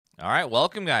All right,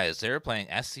 welcome, guys. They're playing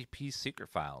SCP Secret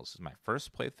Files. This is my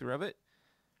first playthrough of it.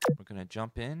 We're going to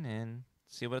jump in and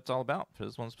see what it's all about.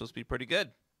 This one's supposed to be pretty good.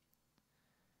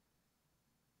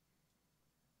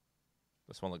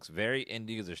 This one looks very indie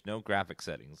because there's no graphic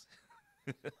settings.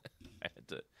 I had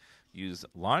to use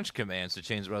launch commands to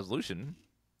change the resolution.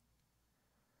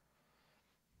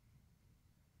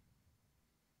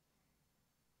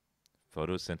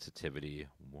 Photosensitivity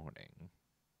warning.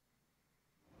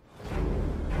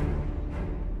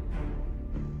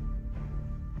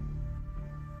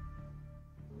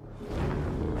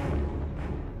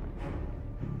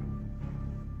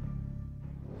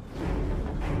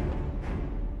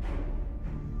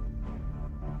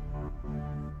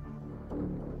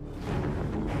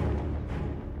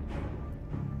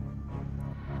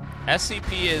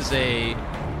 SCP is a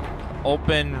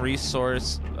open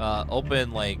resource,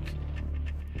 open like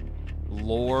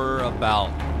lore about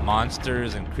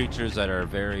monsters and creatures that are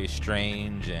very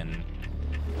strange and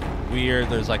weird.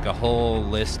 There's like a whole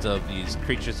list of these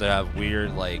creatures that have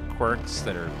weird like quirks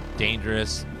that are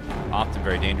dangerous, often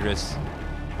very dangerous.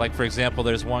 Like for example,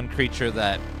 there's one creature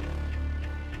that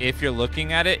if you're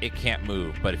looking at it, it can't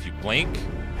move, but if you blink,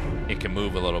 it can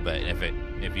move a little bit.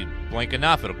 If you blink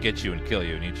enough, it'll get you and kill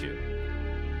you and eat you.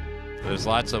 There's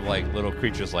lots of like little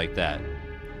creatures like that.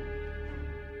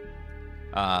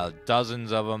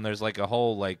 Dozens of them. There's like a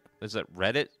whole like, is it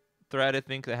Reddit thread, I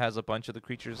think, that has a bunch of the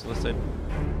creatures listed.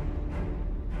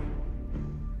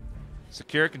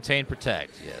 Secure, contain,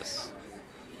 protect. Yes.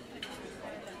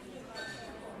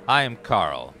 I am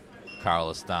Carl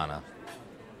Astana.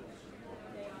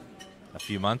 A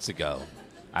few months ago,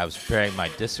 I was preparing my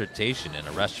dissertation in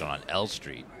a restaurant on L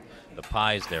Street. The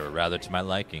pies there were rather to my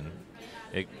liking.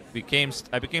 I became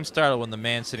startled when the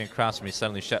man sitting across from me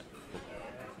suddenly shut.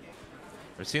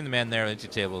 I've seen the man there at the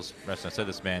tables restaurant. I said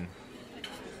this man.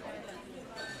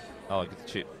 Oh, I get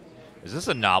the cheat. Is this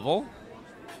a novel?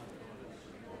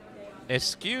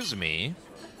 Excuse me.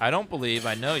 I don't believe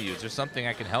I know you. Is there something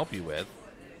I can help you with?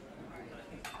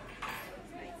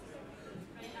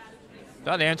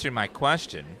 Without answering my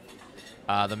question,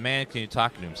 the man continued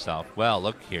talking to himself. Well,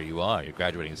 look, here you are. You're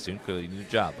graduating soon. Clearly you need a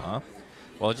job, huh?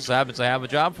 Well, it just happens I have a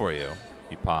job for you.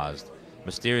 He paused.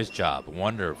 Mysterious job.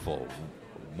 Wonderful.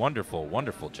 Wonderful,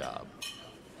 wonderful job.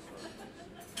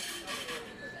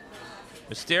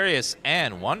 Mysterious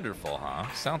and wonderful,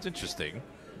 huh? Sounds interesting.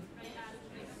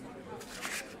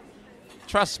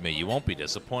 Trust me, you won't be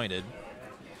disappointed.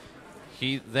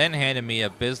 He then handed me a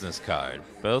business card.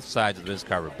 Both sides of the business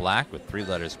card were black with 3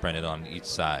 letters printed on each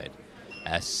side.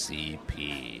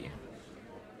 SCP.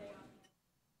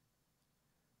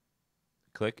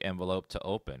 Click envelope to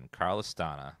open. Carl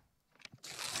Astana.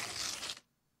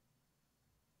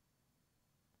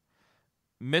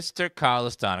 Mr. Carl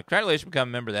Astana, congratulations on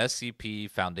becoming a member of the SCP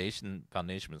Foundation.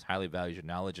 Foundation highly values your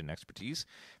knowledge and expertise.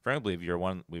 Frankly, believe you're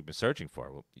one we've been searching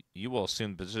for. You will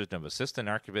assume the position of assistant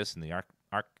archivist in the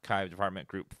archive department,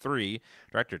 Group 3.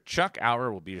 Director Chuck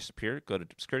Auer will be your superior. Go to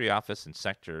the security office in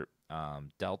Sector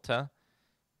Delta.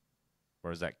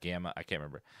 Or is that Gamma? I can't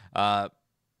remember.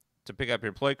 To pick up your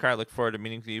employee card, look forward to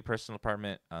meeting with you. Personal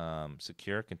department,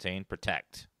 secure, contain,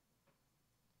 protect.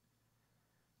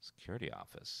 Security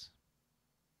office.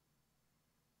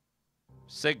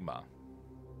 Sigma.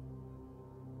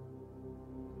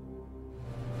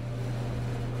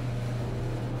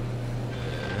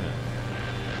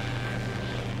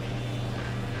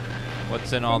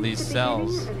 What's in all these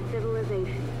cells? Since the beginning of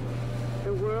civilization,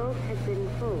 the world has been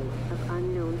full of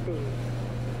unknown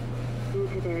things. Due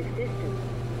to their existence,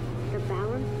 the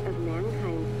balance of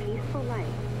mankind's peaceful life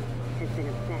has been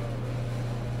upset.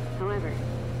 However,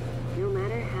 no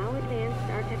matter how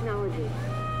advanced our technology,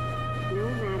 no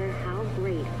matter how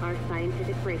great our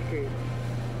scientific breakthroughs,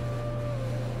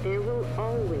 there will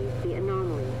always be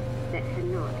anomalies that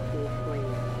cannot be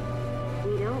explained.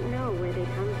 We don't know where they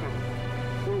come from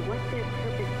or what their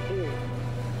purpose is.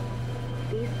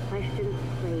 These questions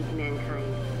plague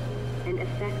mankind and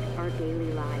affect our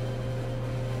daily lives.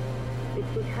 It's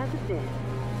because of this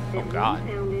that we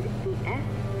founded the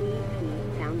SCP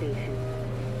Foundation,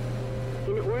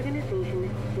 an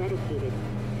organization dedicated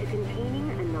to containing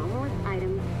anomalous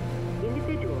items,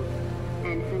 individuals,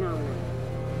 and phenomena.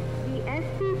 The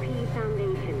SCP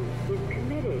Foundation is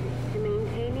committed to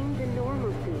maintaining the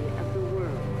normalcy of the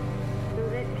world so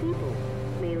that people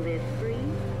may live free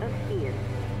of fear.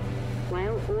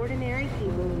 While ordinary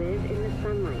people live in the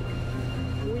sunlight,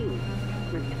 we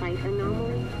must fight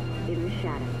anomalies in the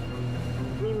shadows.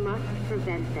 We must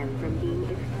prevent them from being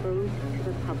exposed to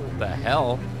the public. The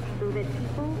hell? So that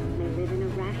people may live in a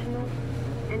rational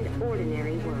and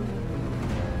ordinary world.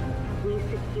 We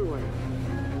secure,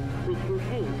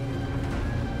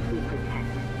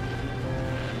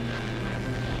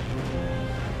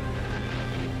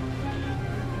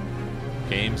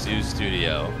 Dream Zoo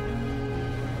Studio.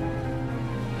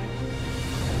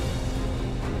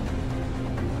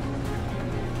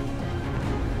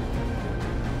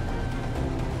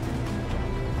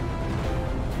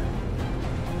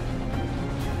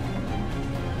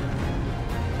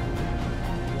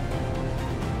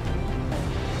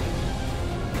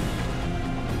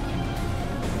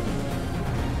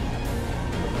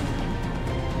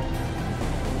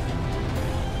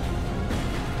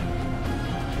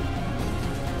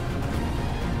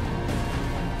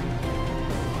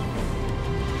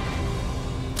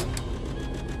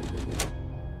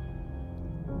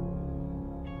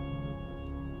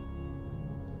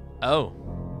 Oh,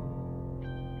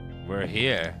 we're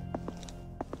here.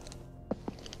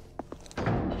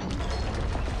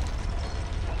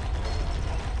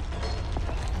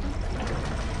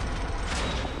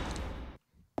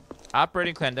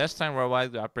 Operating clandestine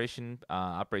worldwide, the operation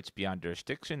operates beyond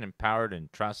jurisdiction, empowered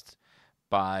and trusted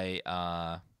by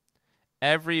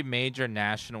every major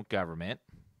national government.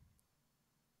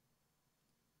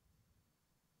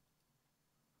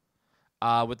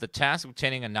 With the task of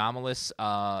obtaining anomalous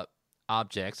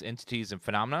objects, entities, and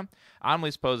phenomena.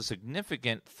 Anomalies pose a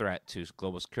significant threat to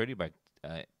global security by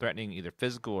threatening either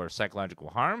physical or psychological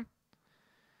harm.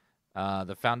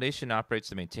 The Foundation operates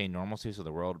to maintain normalcy so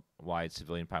the worldwide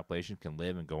civilian population can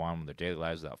live and go on with their daily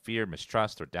lives without fear,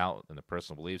 mistrust, or doubt in their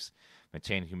personal beliefs,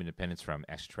 maintain human independence from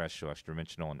extraterrestrial,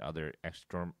 extra-dimensional, and other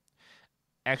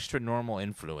extra-normal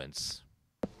influence.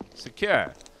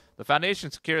 Secure. The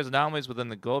Foundation secures anomalies within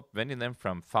the goal of preventing them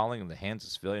from falling in the hands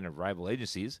of civilian or rival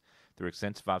agencies through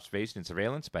extensive observation and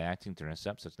surveillance by acting to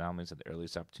intercept such anomalies at the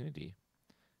earliest opportunity.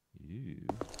 Ew.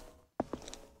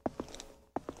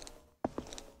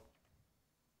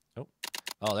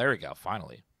 Oh, there we go.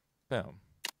 Finally. Boom.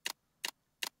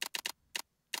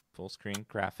 Full screen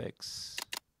graphics.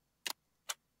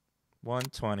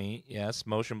 120. Yes,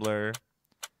 motion blur.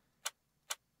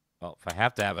 Well, if I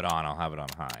have to have it on, I'll have it on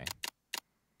high.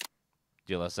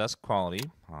 DLSS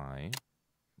quality, high.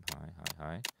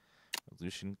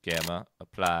 Resolution, gamma,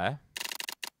 apply.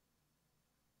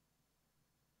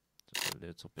 Just a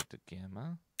little bit of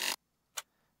gamma.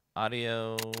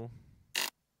 Audio.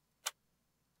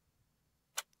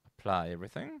 Apply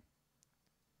everything.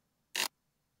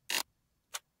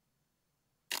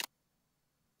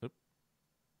 Oop.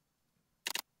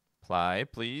 Apply,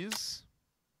 please.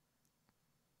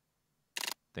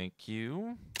 Thank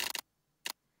you.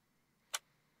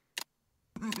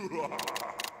 All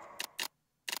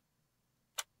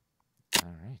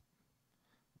right.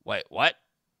 Wait, what?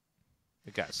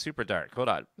 It got super dark. Hold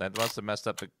on. That must have messed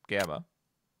up the gamma.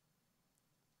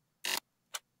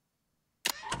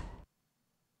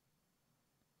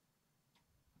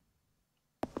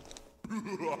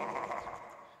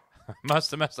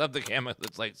 Must have messed up the gamma.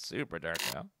 It's like super dark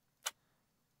now.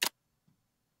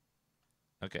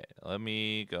 Okay, let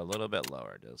me go a little bit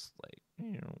lower. Just like,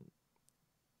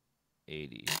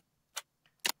 80.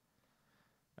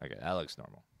 Okay, that looks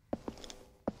normal.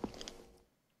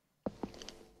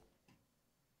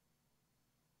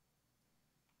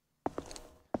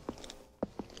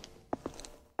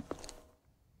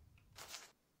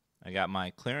 I got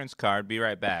my clearance card. Be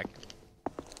right back.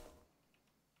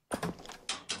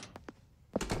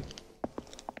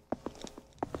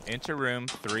 Enter room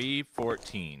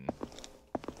 314.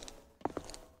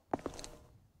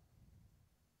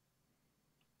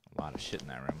 A lot of shit in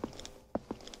that room.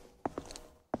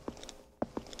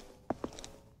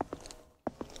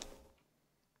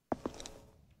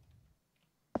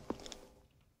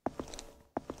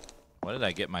 What did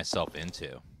I get myself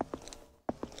into?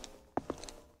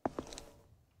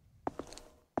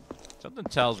 Something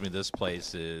tells me this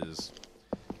place is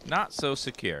not so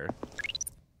secure.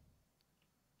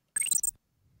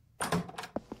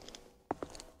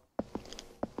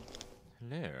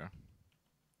 Hello.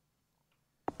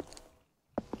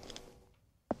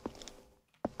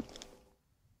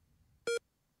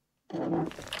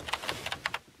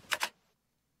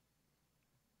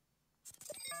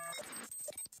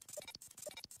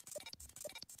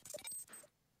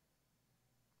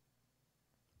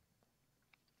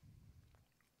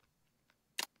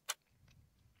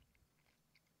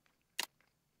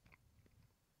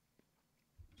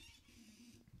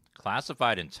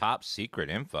 Classified and top secret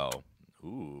info.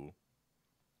 Ooh.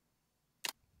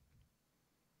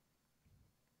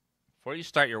 Before you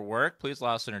start your work, please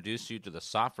allow us to introduce you to the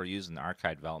software used in the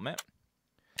archive development.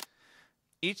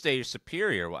 Each day, your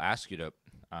superior will ask you to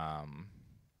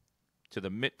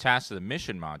the task of the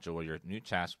mission module, where your new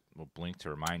task will blink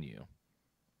to remind you.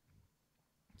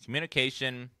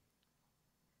 Communication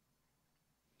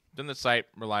Then the site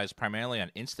relies primarily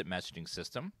on instant messaging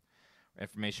system,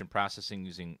 information processing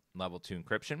using level 2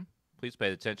 encryption. Please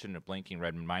pay attention to blinking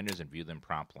red reminders and view them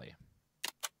promptly.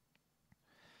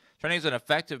 Training is an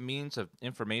effective means of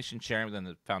information sharing within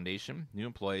the Foundation. New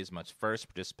employees must first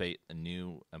participate in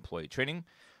new employee training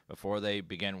before they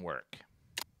begin work.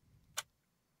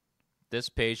 This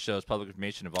page shows public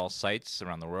information of all sites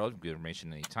around the world. Good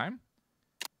information anytime.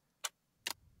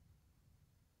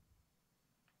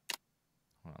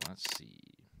 Well, let's see.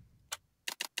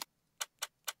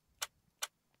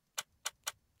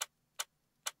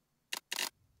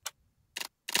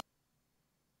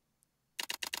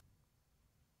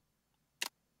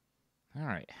 All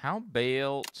right. How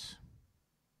about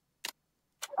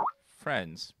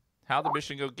friends? How'd the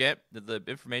mission go get? Did the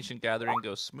information gathering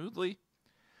go smoothly?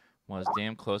 Was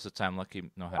damn close to time. Lucky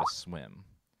know how to swim.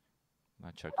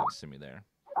 Not Chuck didn't see me there.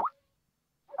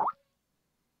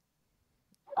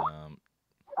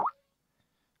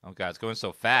 Oh god, it's going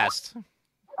so fast.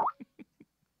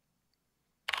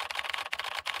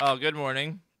 Oh, good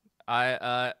morning.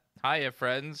 Hiya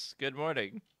friends. Good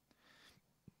morning.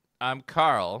 I'm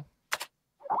Carl.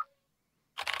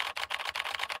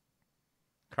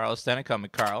 Carl Stanek, call me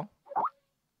Carl.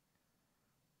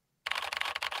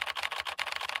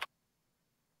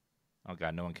 Oh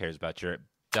god, no one cares about your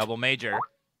double major.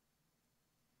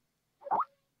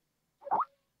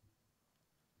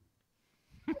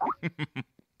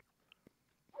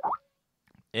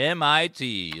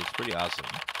 MIT. It's pretty awesome.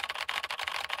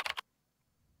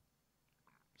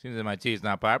 Seems MIT is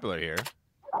not popular here.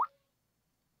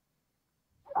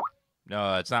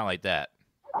 No, it's not like that.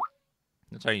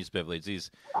 That's how you spiffly. It's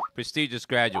these prestigious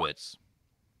graduates.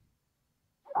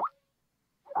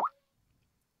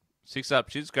 Seeks up,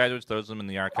 shoots graduates, throws them in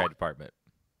the archive department.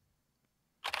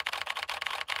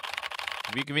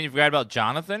 Have you conveniently forgot about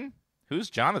Jonathan? Who's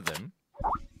Jonathan?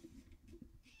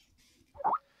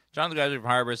 Jonathan graduated from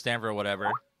Harvard, Stanford, or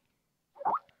whatever.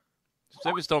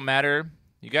 Specifics don't matter.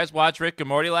 You guys watch Rick and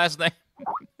Morty last night?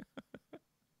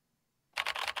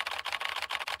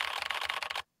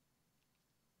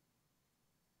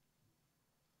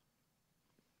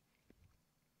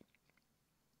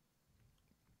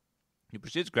 He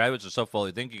precedes graduates are so full,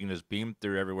 you think you can just beam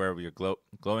through everywhere with your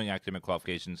glowing academic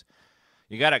qualifications.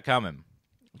 You got it coming.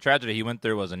 The tragedy he went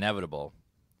through was inevitable.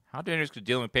 How dangerous could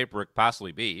dealing with paperwork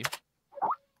possibly be?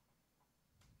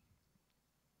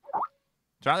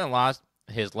 Jonathan lost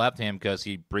his left hand because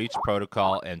he breached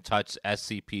protocol and touched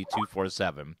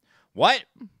SCP-247. What?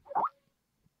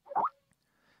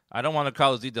 I don't want to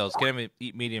call his details. Can't even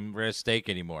eat medium rare steak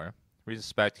anymore. We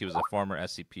suspect he was a former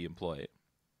SCP employee.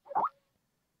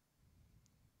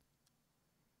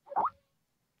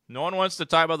 No one wants to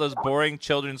talk about those boring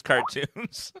children's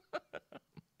cartoons.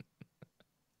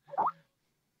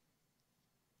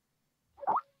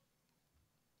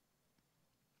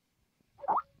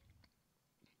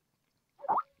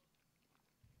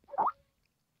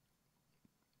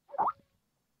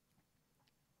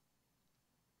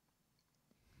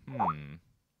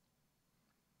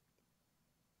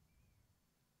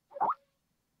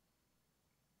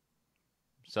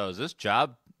 So is this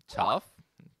job tough?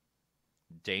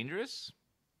 Dangerous?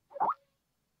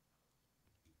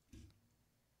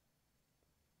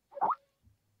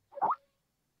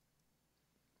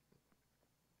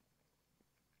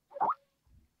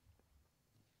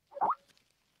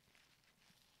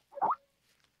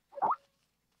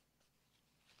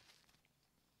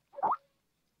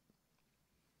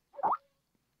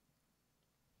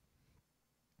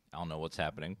 I don't know what's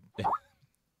happening.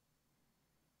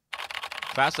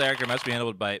 Class director must be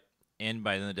handled by the end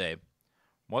of the day.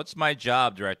 What's my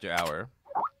job, Director Hour?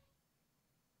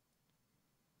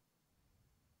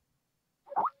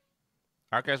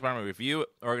 Archives Department review,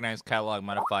 organize, catalog,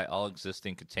 modify all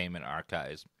existing containment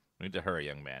archives. We need to hurry,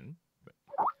 young man.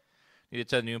 Need to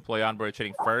tell new employee onboard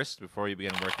training first before you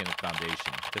begin working in the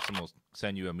Foundation. System will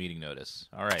send you a meeting notice.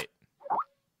 All right.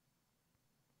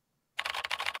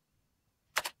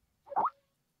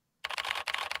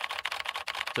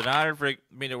 It's an honor for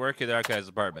me to work in the Archives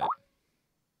Department.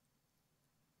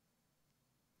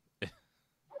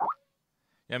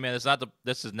 Yeah, man,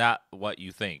 this is not what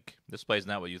you think. This place is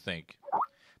not what you think.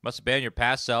 Must abandon your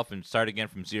past self and start again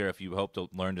from zero if you hope to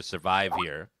learn to survive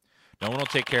here. No one will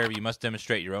take care of you. You must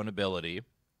demonstrate your own ability.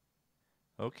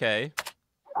 Okay.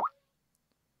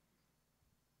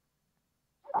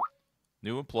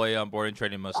 New employee onboarding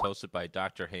training must hosted by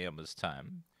Dr. Hamm this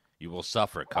time. You will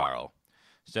suffer, Carl.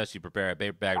 Suggest you prepare a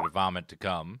paper bag of vomit to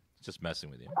come. It's just messing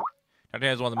with you. Dr.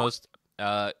 Hamm is one of the most...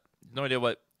 no idea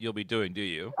what you'll be doing, do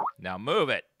you? Now move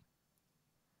it.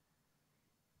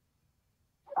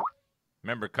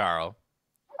 Remember, Carl,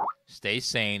 stay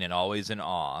sane and always in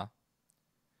awe.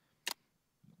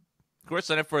 Of course,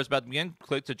 sign up for is about to begin.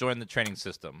 Click to join the training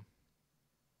system.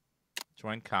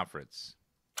 Join conference.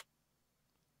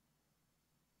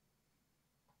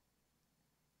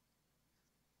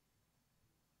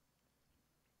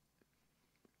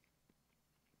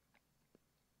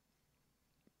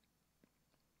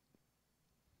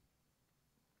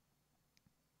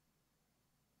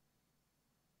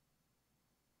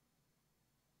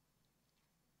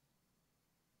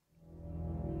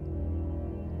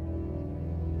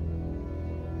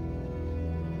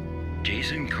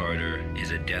 Jason Carter is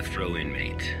a death row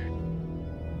inmate.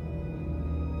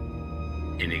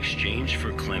 In exchange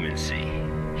for clemency,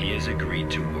 he has agreed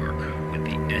to work with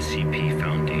the SCP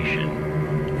Foundation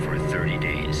for 30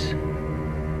 days.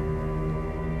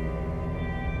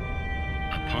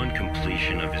 Upon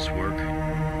completion of his work,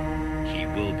 he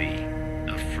will be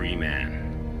a free man.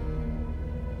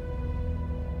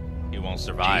 He won't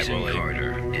survive, Jason will he?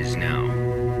 Carter is now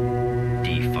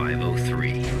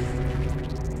D503.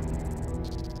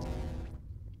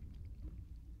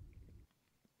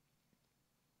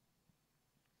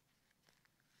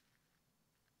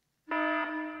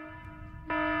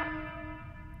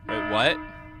 Wait, what?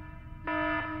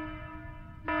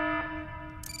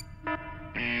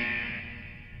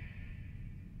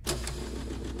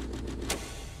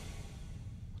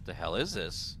 What the hell is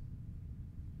this?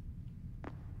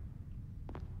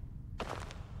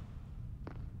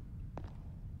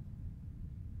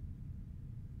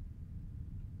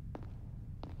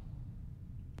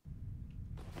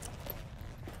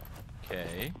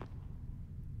 Okay.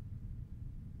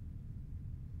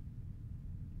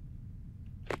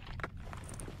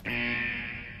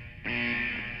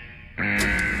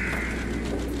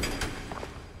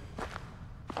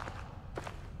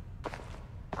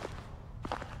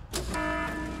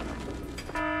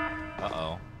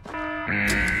 Uh-oh.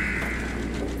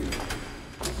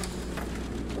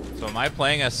 So am I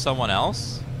playing as someone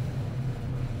else?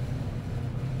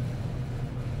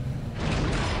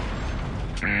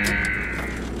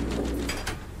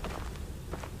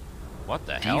 What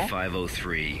the hell?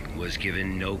 D503 was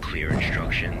given no clear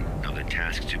instruction of the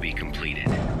task to be completed.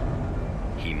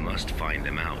 He must find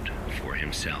them out for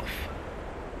himself.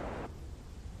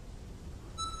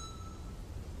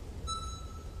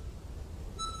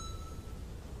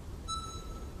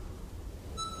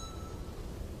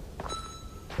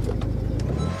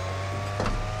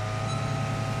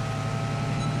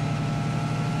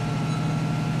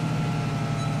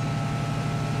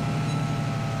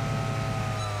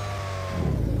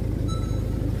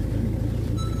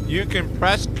 You can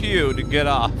press Q to get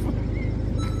off.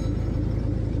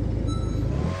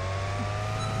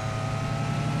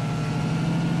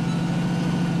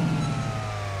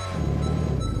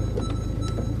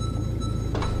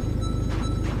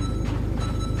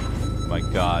 My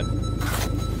God.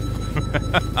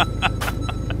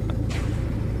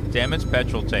 Damage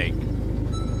petrol tank.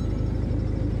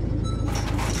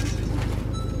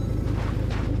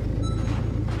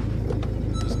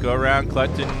 Just go around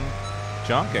collecting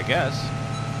junk, I guess.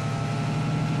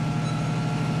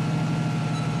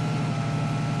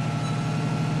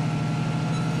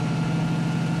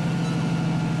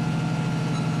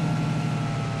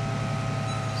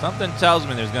 Something tells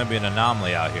me there's going to be an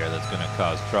anomaly out here that's going to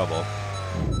cause trouble.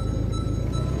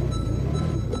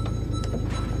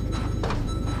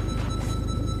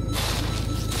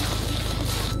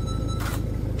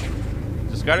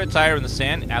 Discarded tire in the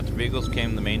sand. After vehicles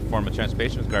became the main form of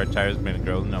transportation, discarded tires made to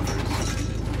grow in numbers.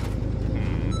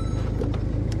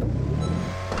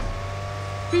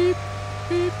 Beep,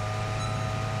 beep.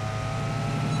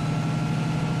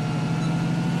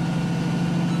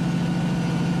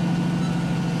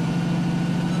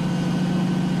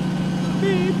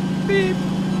 Beep, beep.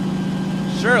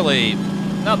 Surely,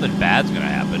 nothing bad's gonna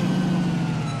happen.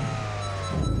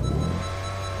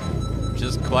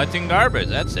 Just collecting garbage,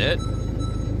 that's it.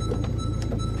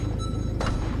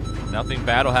 Nothing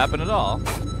bad will happen at all.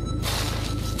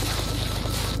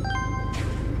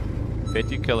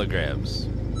 50 kilograms.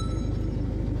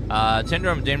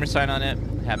 Tendrum danger sign on it.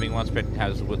 Having once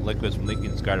has with liquids from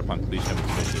leaking discarded upon completion of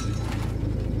its mission.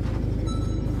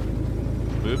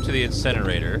 Move to the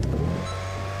incinerator.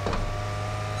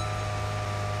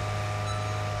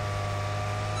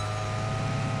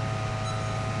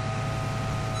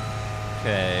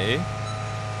 Okay.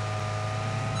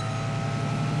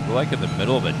 We're like in the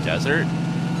middle of a desert.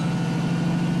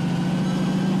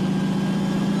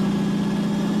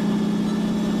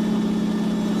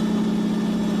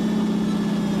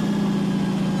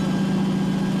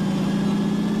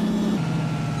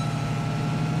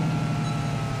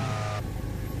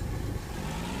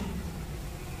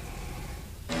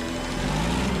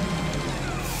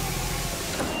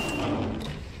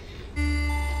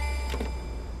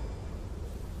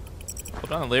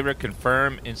 Put on the label,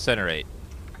 confirm, incinerate.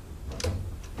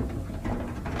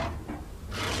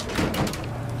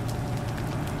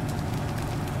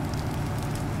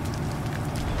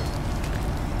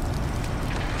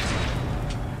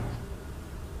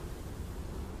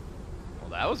 Well,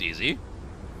 that was easy.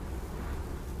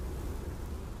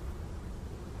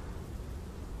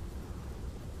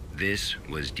 This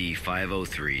was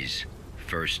D503's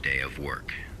first day of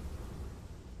work.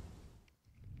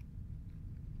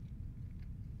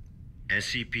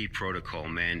 SCP protocol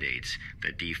mandates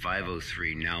that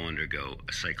D503 now undergo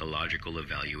a psychological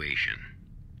evaluation.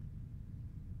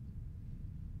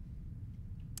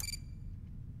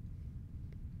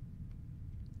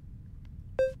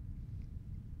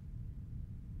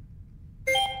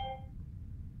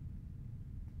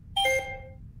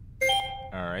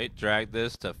 Alright, drag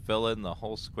this to fill in the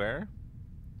whole square.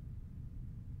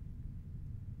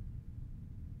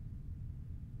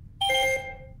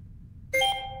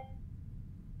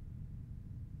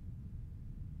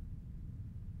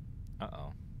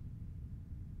 Uh-oh.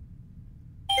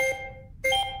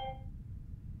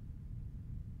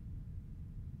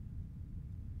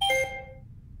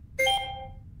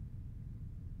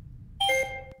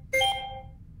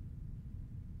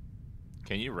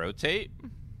 Can you rotate?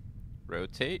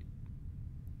 Rotate.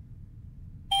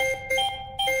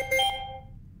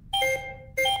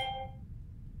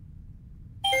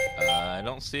 I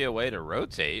don't see a way to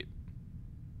rotate.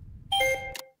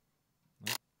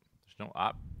 There's no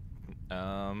op.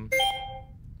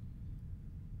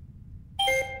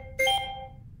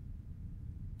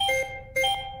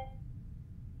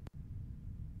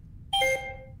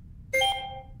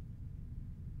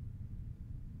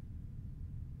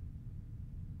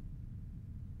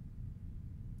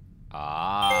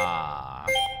 Ah.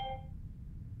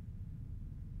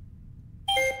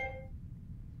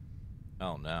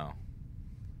 Oh no.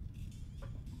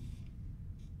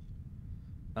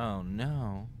 Oh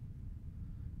no.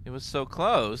 It was so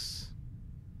close.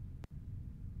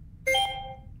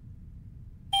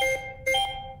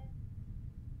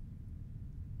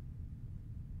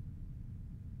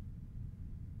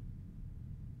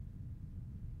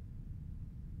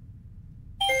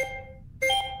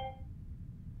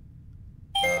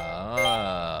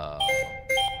 Oh.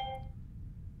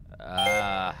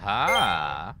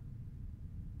 Aha.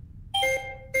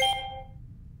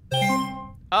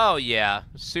 Oh yeah,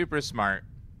 super smart.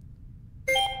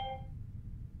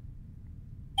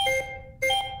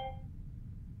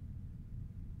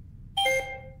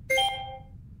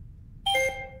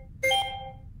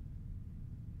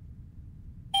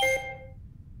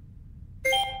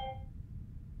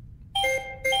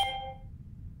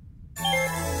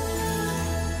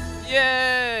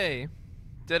 Yay!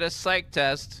 Did a psych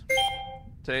test.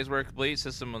 Today's work complete.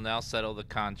 System will now settle the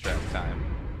contract time.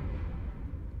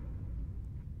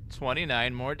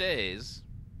 29 more days.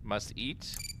 Must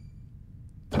eat.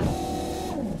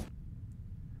 Oh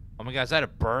my god, is that a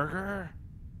burger?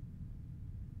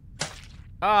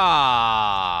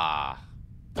 Ah!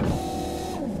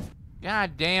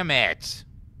 God damn it!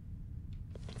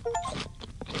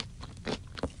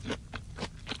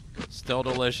 Still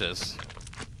delicious.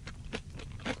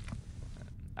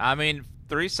 I mean,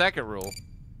 3-second rule.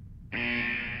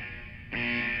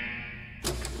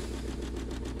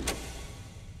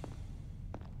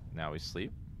 Now we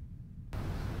sleep.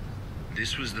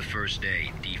 This was the first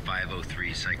day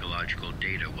D503 psychological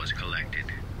data was collected.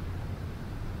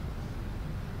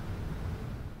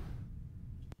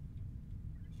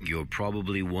 You're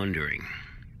probably wondering,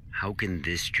 how can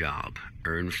this job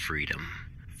earn freedom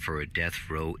for a death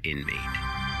row inmate?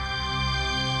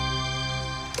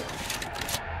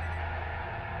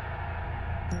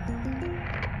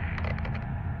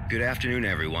 Good afternoon,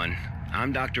 everyone.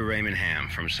 I'm Dr. Raymond Hamm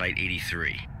from Site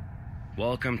 83.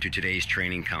 Welcome to today's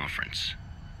training conference.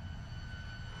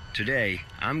 Today,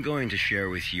 I'm going to share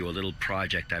with you a little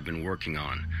project I've been working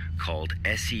on called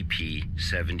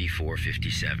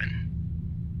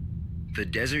SCP-7457. The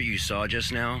desert you saw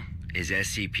just now is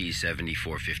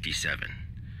SCP-7457.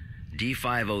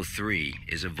 D503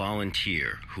 is a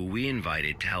volunteer who we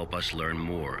invited to help us learn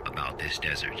more about this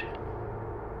desert.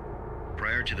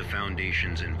 Prior to the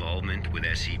Foundation's involvement with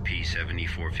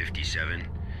SCP-7457,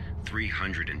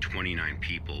 329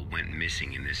 people went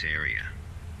missing in this area.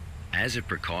 As a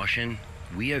precaution,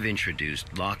 we have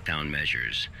introduced lockdown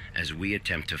measures as we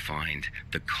attempt to find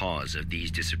the cause of these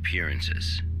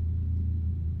disappearances.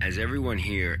 As everyone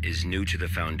here is new to the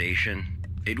Foundation,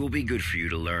 it will be good for you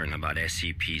to learn about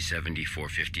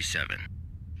SCP-7457.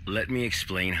 Let me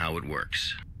explain how it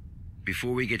works.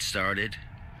 Before we get started,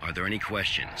 are there any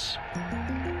questions?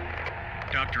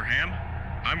 Dr. Hamm,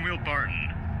 I'm Will Barton,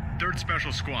 3rd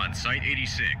Special Squad, Site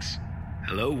 86.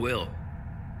 Hello, Will.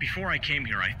 Before I came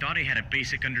here, I thought I had a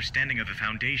basic understanding of the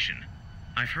Foundation.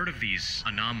 I've heard of these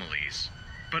anomalies,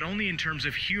 but only in terms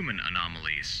of human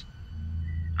anomalies.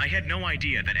 I had no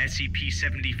idea that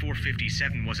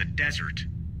SCP-7457 was a desert.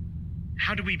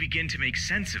 How do we begin to make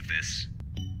sense of this?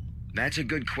 That's a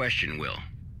good question, Will.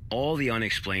 All the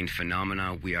unexplained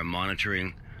phenomena we are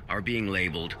monitoring are being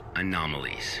labeled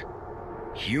anomalies.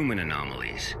 Human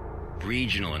anomalies,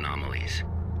 regional anomalies,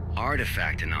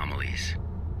 artifact anomalies,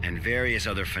 and various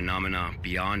other phenomena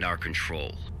beyond our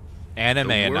control. Anime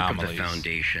the work anomalies. of the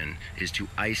Foundation is to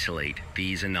isolate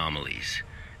these anomalies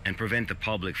and prevent the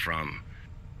public from,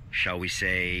 shall we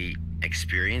say,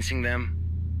 experiencing them?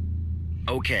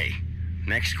 Okay,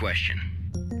 next question.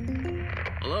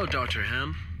 Hello, Dr.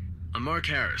 Hamm. I'm Mark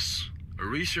Harris, a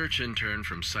research intern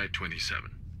from Site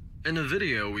 27. In the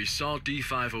video, we saw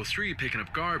D503 picking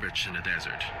up garbage in the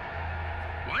desert.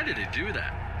 Why did it do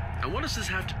that? And what does this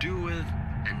have to do with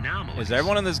anomalies? Is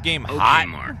everyone in this game Okay, hot?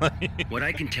 Mark. What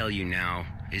I can tell you now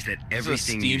is that This is a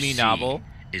everything you steamy see novel.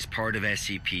 is part of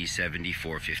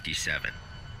SCP-7457.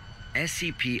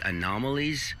 SCP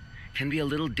anomalies can be a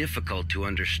little difficult to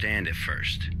understand at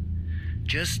first.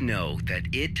 Just know that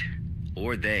it,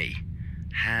 or they,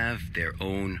 have their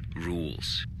own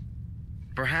rules.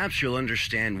 Perhaps you'll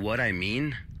understand what I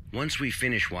mean once we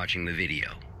finish watching the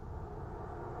video.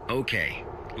 Okay,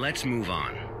 let's move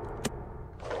on.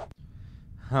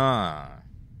 Huh.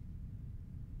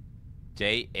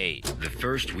 Day 8. The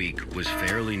first week was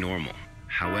fairly normal.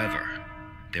 However,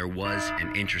 there was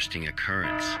an interesting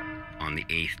occurrence on the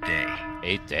 8th day.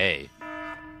 8th day.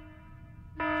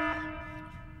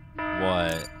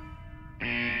 What?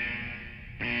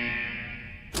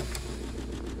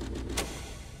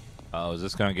 Oh, is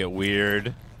this gonna get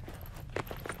weird?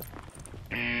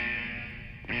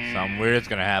 Something weird's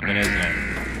gonna happen, isn't it?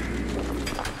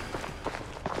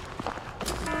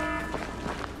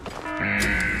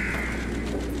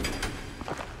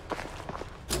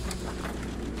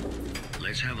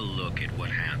 Let's have a look at what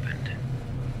happened.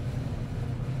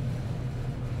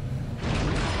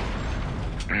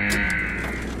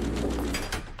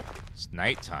 It's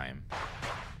nighttime.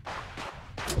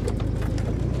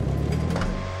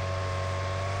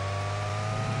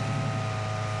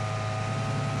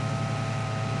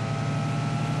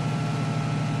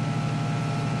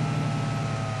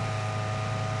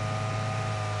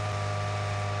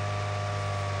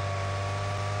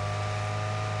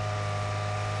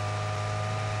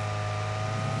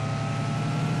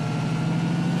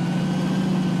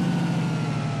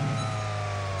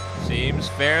 Seems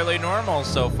fairly normal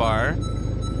so far.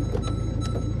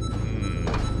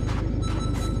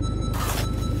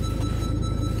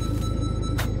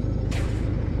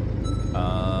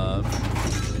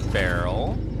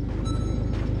 Barrel.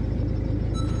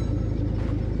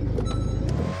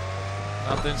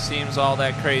 Nothing seems all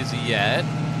that crazy yet.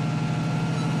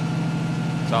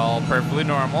 It's all perfectly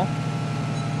normal.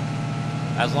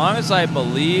 As long as I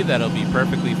believe that it'll be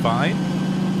perfectly fine,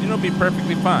 it'll be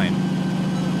perfectly fine.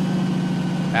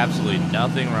 Absolutely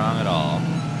nothing wrong at all.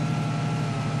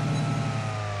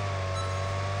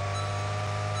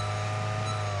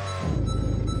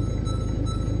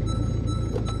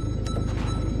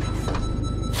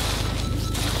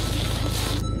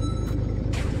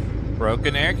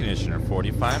 Broken air conditioner,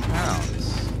 45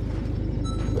 pounds.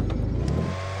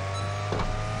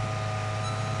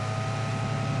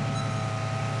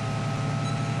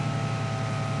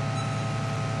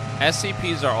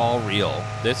 SCPs are all real.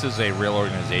 This is a real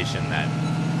organization that...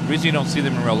 The reason you don't see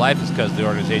them in real life is because the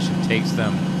organization takes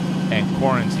them and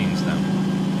quarantines them.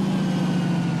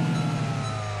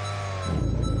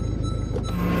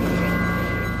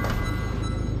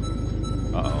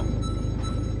 Uh-oh.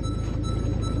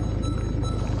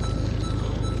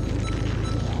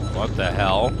 What the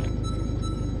hell?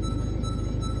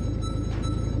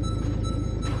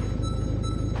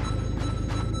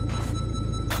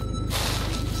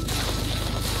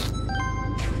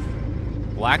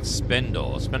 Black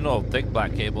spindle. A spindle of thick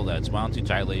black cable that's wound too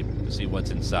tightly to see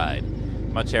what's inside.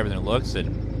 Much heavier than it looks,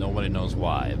 and nobody knows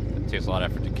why. It takes a lot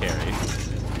of effort to carry.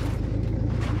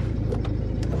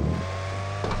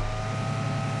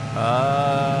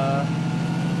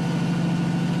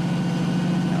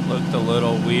 That looked a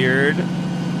little weird.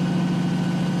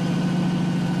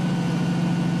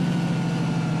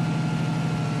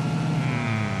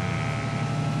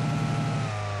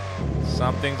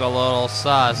 Something's a little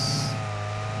sus.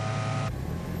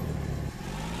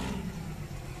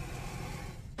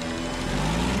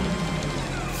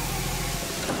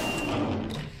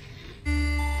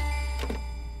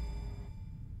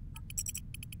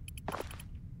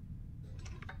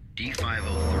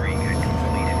 D503 had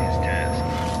completed his task.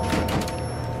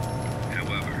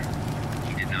 However,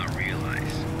 he did not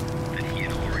realize that he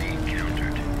had already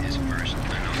encountered his first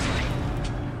anomaly.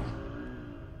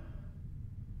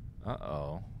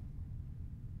 Uh-oh.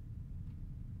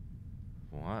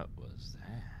 What was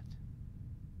that?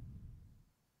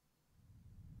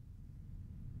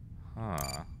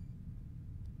 Huh.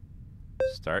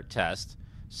 Start test.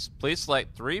 Please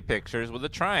select 3 pictures with a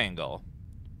triangle.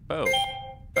 Boom.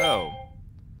 Boom.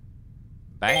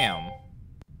 Bam.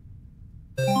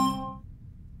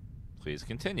 Please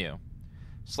continue.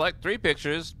 Select 3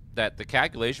 pictures that the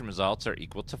calculation results are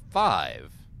equal to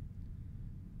 5.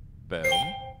 Boom.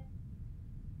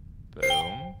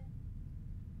 Boom.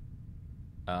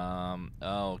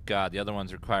 Oh god, the other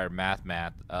ones require math.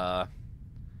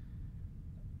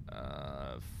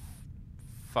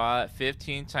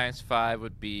 15 times 5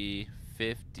 would be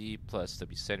 50 plus, that'd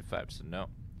be 75, so no.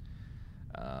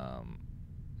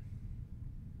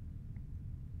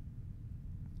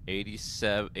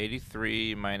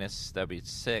 83 minus, that'd be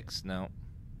 6, no.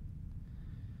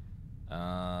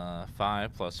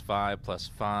 5 plus 5 plus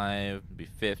 5 would be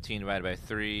 15 divided by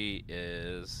 3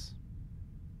 is...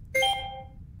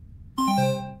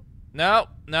 No,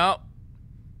 no.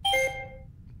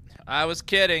 I was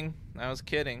kidding. That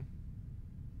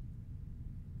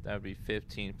would be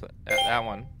 15 plus that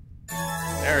one.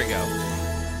 There we go.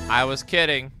 I was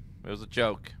kidding. It was a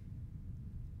joke.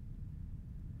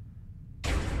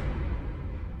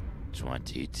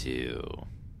 22.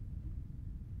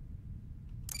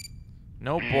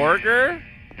 No burger?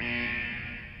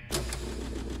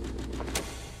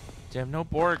 Damn, no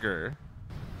burger.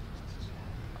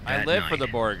 I live for the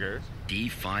burger.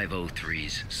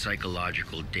 D503's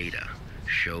psychological data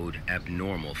showed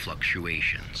abnormal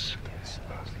fluctuations.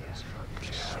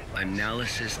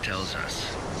 Analysis tells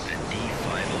us that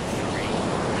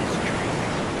D503 is dreaming.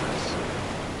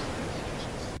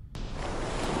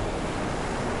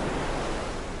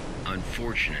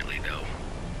 Unfortunately, though,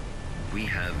 we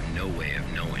have no way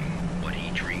of knowing what he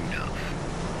dreamed of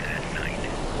that night.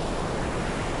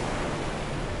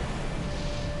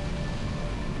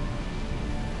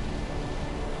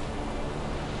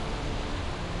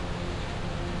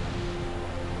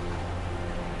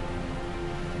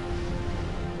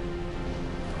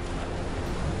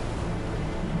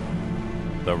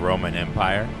 The Roman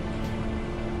Empire.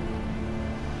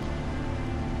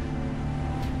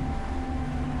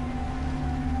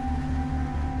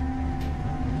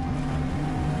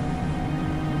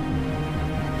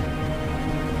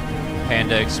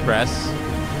 Panda Express.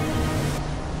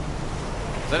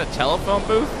 Is that a telephone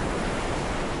booth?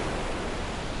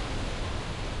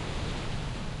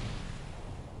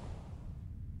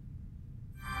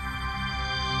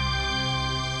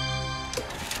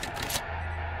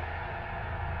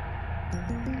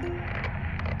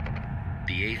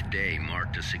 The 8th day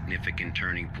marked a significant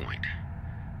turning point,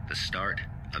 the start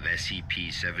of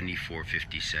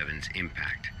SCP-7457's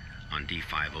impact on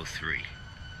D503.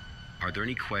 Are there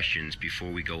any questions before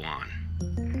we go on?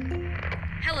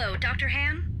 Hello, Dr.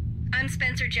 Hamm. I'm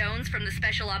Spencer Jones from the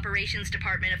Special Operations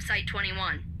Department of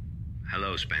Site-21.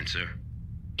 Hello, Spencer.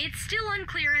 It's still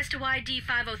unclear as to why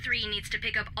D503 needs to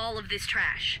pick up all of this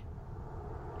trash.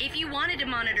 If you wanted to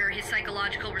monitor his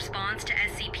psychological response to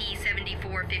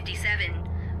SCP-7457,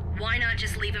 why not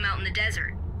just leave him out in the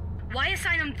desert? Why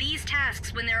assign him these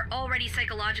tasks when there are already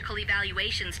psychological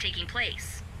evaluations taking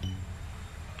place?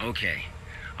 Okay.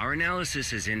 Our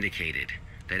analysis has indicated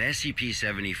that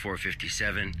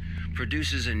SCP-7457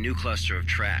 produces a new cluster of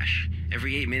trash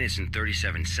every 8 minutes and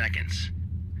 37 seconds.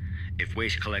 If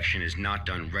waste collection is not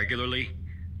done regularly,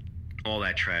 all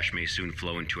that trash may soon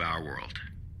flow into our world.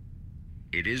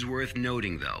 It is worth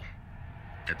noting, though,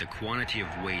 that the quantity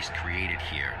of waste created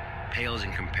here pales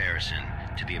in comparison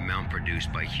to the amount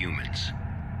produced by humans.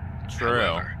 True.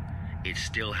 However, it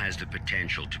still has the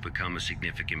potential to become a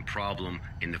significant problem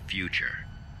in the future.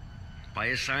 By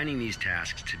assigning these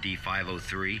tasks to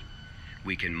D503,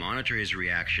 we can monitor his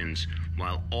reactions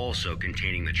while also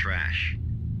containing the trash.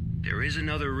 There is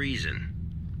another reason,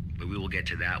 but we will get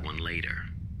to that one later.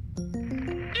 Is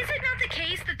it not the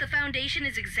case that the Foundation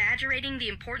is exaggerating the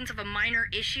importance of a minor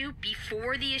issue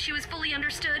before the issue is fully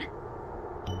understood?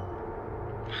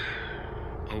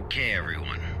 Okay,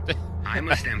 everyone. I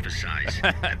must emphasize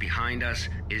that behind us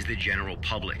is the general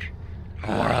public,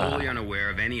 who are wholly unaware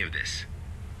of any of this.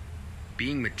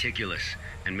 Being meticulous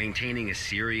and maintaining a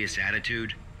serious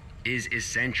attitude is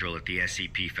essential at the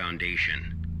SCP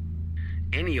Foundation.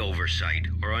 Any oversight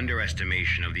or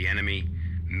underestimation of the enemy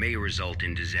may result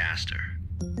in disaster.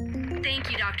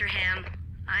 Thank you, Dr. Hamm.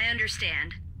 I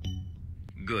understand.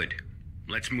 Good.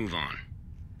 let's move on.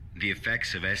 The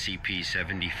effects of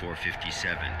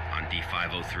SCP-7457 on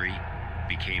D503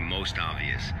 became most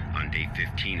obvious on day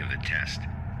 15 of the test.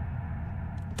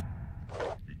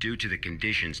 Due to the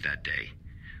conditions that day,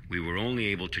 we were only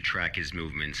able to track his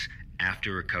movements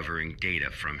after recovering data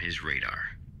from his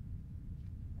radar.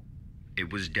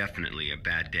 It was definitely a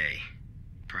bad day,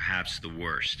 perhaps the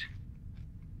worst,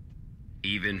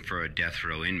 even for a death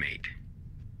row inmate.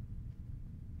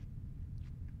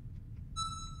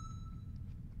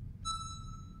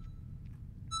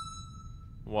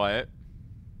 What?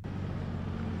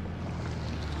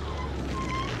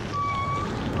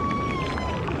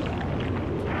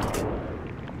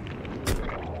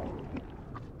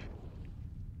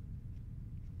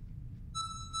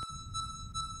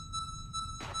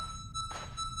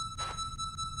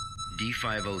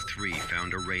 D503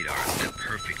 found a radar that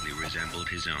perfectly resembled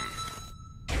his own.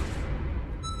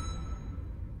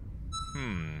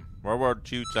 World War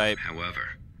II type.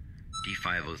 However,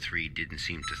 D503 didn't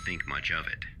seem to think much of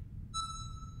it.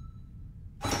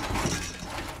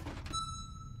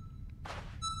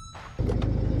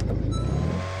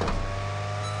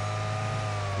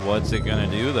 What's it gonna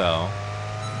do, though?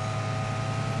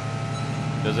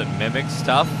 Does it mimic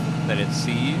stuff that it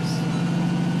sees?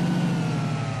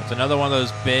 It's another one of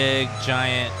those big,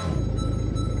 giant...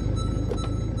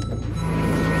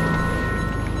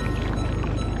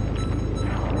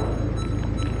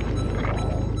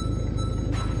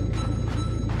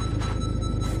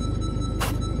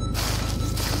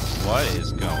 What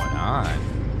is going on?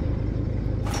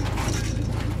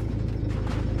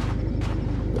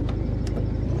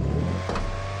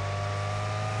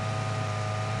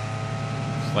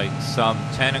 It's like some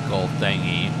tentacle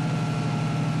thingy.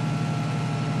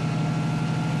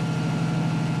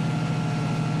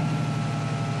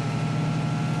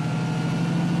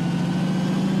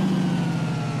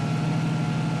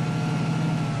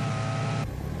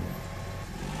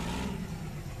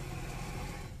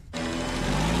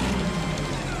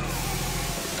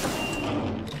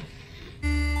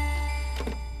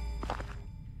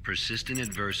 Persistent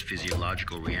adverse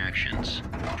physiological reactions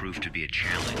proved to be a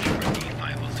challenge for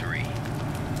D503.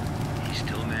 He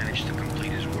still managed to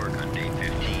complete his work on day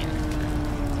 15.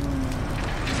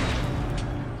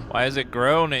 Why is it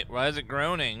groaning? Why is it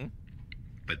groaning?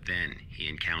 But then he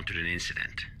encountered an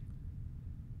incident.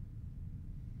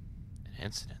 An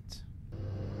incident.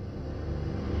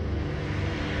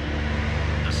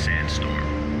 A sandstorm.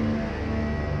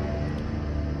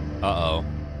 Uh-oh.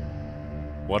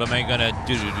 What am I gonna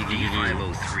do?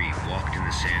 D503 walked in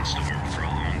the sandstorm for a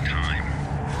long time,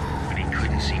 but he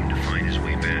couldn't seem to find his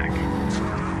way back.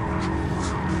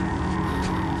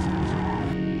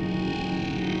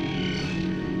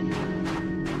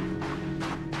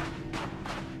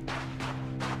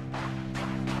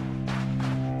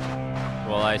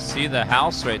 Well, I see the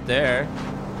house right there.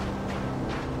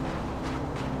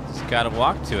 Just gotta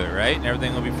walk to it, right? And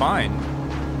everything will be fine.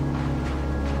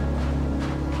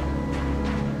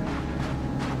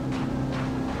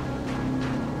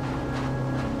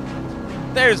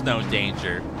 There's no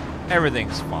danger.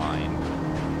 Everything's fine.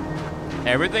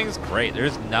 Everything's great.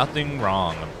 There's nothing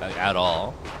wrong at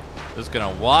all. Just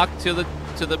gonna walk to the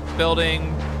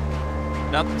building.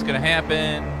 Nothing's gonna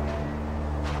happen.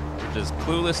 We're just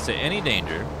clueless to any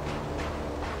danger.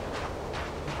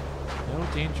 No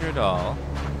danger at all.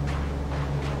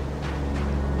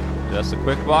 Just a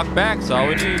quick walk back. That's all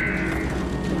we need.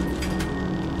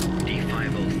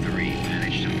 D503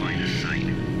 managed to find a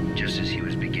site just as he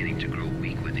was beginning to grow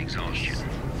weak with exhaustion.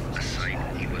 A site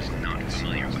he was not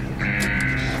familiar with.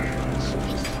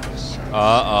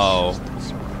 Uh-oh.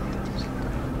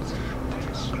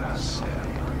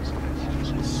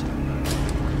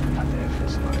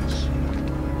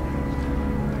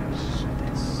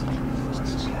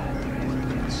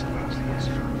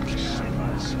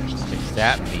 Is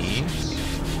that me?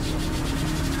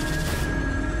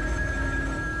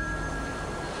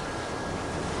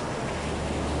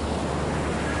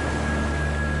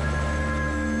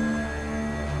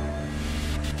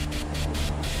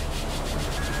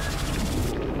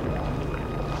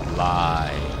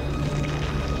 Lie.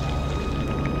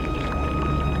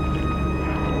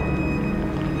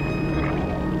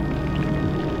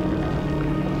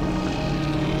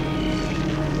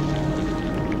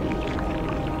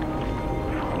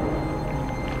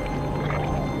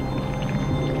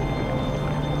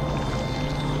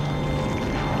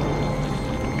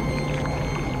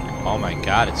 Oh my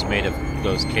god, it's made of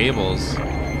those cables.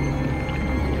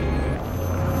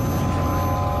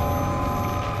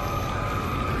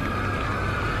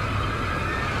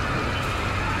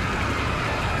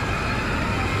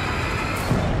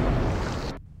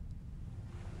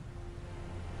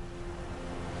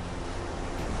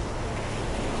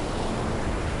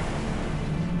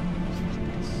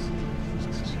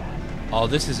 Oh,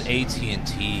 this is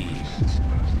AT&T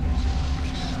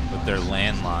with their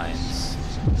landlines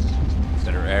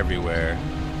that are everywhere.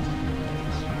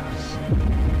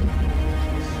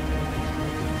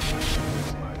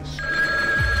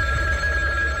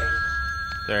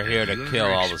 They're here to kill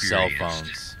all the cell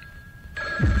phones. A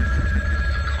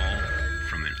call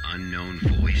from an unknown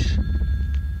voice.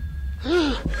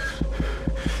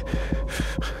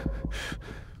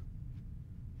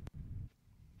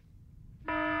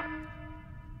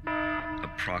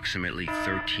 Approximately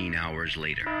 13 hours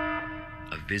later,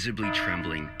 a visibly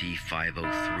trembling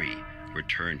D503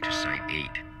 returned to Site 8.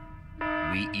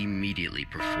 We immediately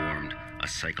performed a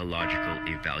psychological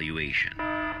evaluation.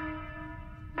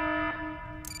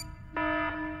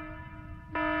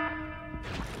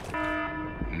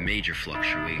 Major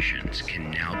fluctuations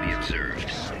can now be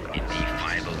observed in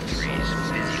D503's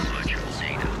physiological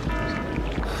data.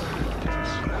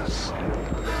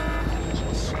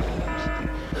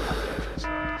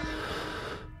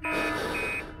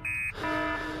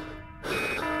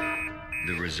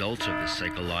 The results of the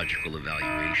psychological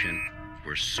evaluation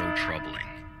were so troubling,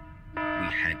 we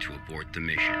had to abort the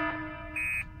mission.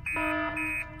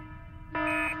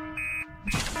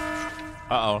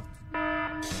 Uh-oh.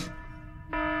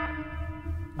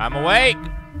 I'm awake!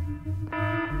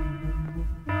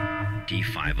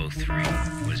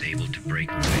 D503 was able to break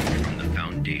away from the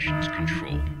Foundation's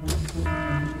control.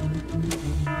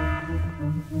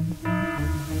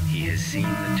 He has seen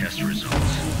the test results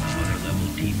of other Level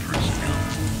D personnel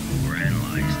who were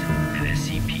analyzed at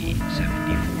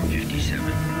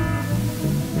SCP-7457.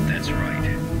 That's right,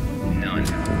 none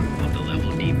of the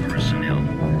Level D personnel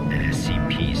at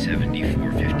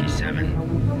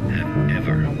SCP-7457 have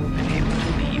ever been able to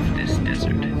leave this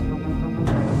desert.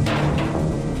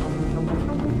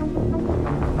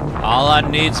 All I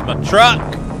need's my truck.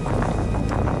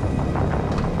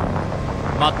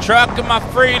 My truck and my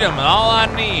freedom, all I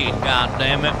need, god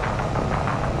damn it.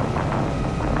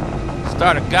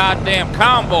 Start a goddamn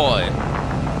convoy.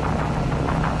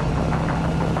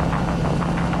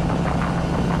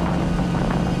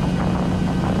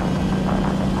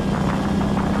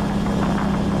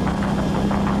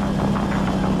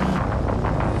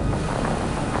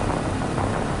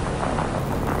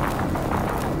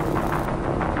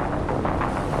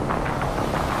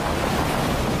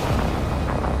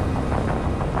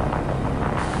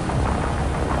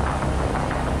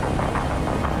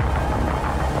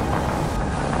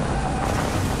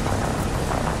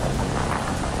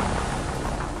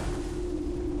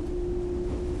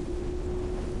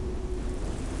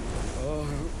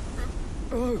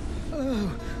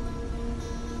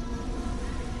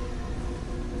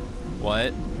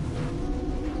 What?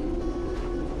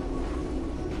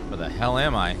 Where the hell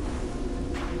am I?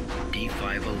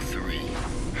 D503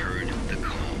 heard the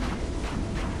call.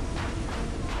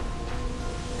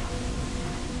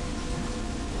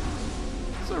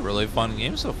 It's a really fun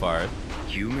game so far.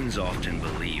 Humans often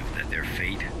believe that their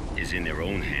fate is in their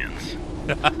own hands.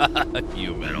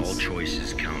 Humans. That all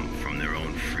choices come from their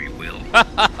own free will.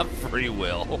 Free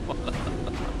will.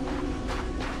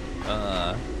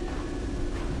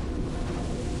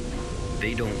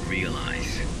 They don't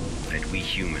realize that we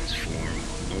humans form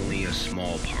only a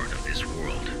small part of this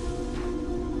world.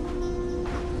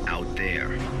 Out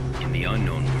there, in the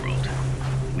unknown world,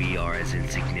 we are as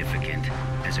insignificant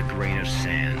as a grain of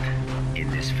sand in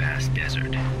this vast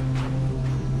desert.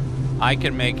 I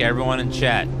can make everyone in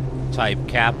chat type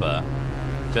Kappa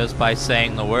just by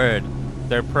saying the word.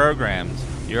 They're programmed.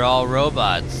 You're all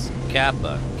robots.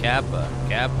 Kappa, Kappa,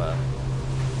 Kappa.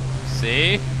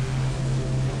 See?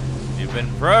 You've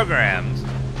been programmed.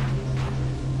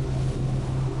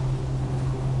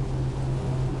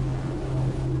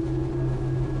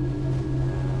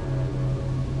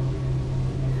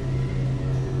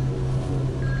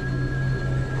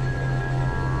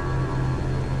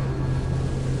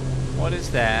 What is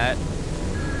that?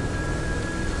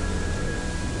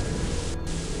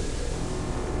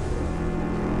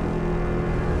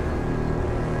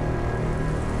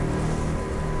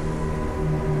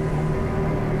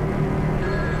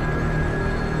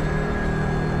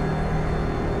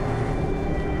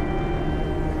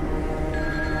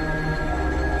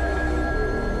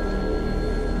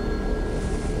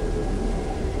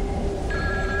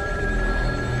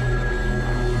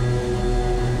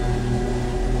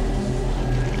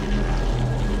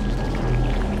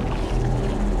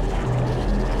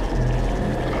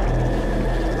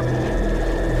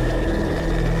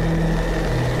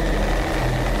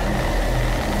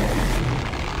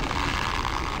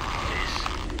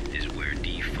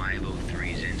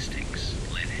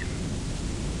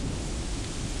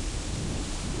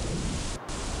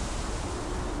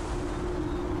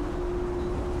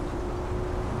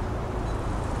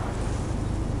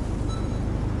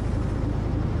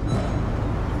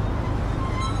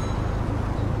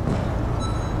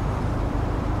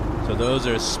 those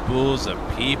are spools of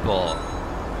people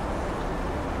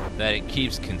that it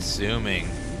keeps consuming.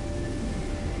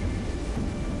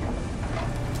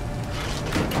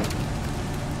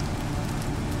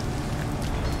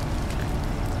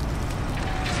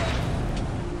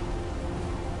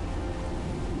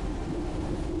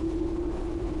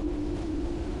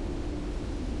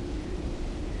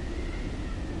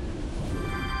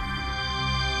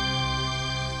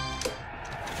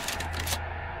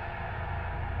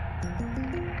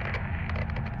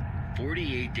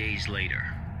 Days later,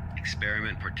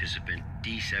 experiment participant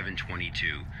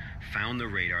D722 found the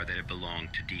radar that had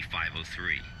belonged to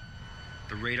D503.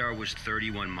 The radar was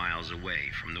 31 miles away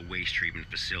from the waste treatment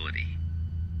facility.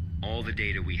 All the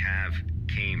data we have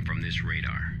came from this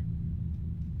radar.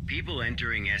 People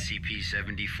entering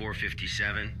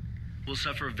SCP-7457 will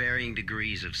suffer varying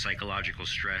degrees of psychological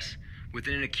stress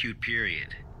within an acute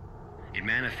period. It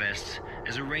manifests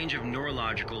as a range of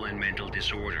neurological and mental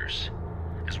disorders,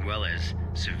 as well as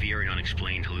severe and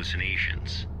unexplained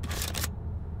hallucinations.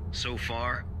 So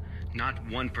far, not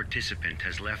one participant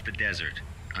has left the desert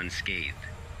unscathed.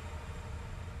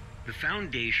 The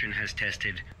Foundation has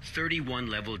tested 31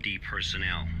 Level D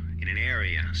personnel in an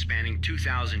area spanning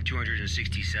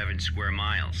 2,267 square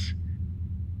miles.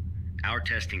 Our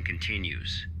testing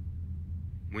continues.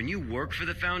 When you work for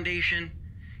the Foundation,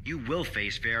 you will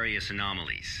face various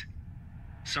anomalies.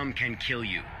 Some can kill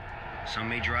you. Some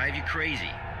may drive you crazy,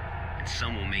 and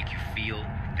some will make you feel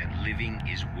that living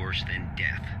is worse than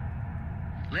death.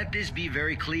 Let this be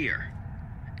very clear.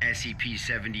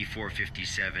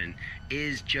 SCP-7457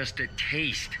 is just a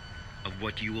taste of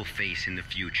what you will face in the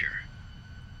future.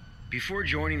 Before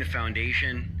joining the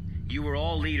Foundation, you were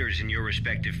all leaders in your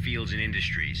respective fields and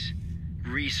industries.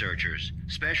 Researchers,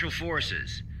 special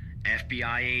forces,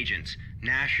 FBI agents,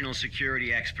 national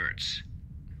security experts.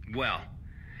 Well,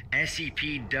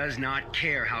 SCP does not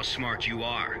care how smart you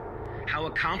are, how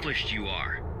accomplished you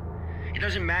are. It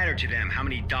doesn't matter to them how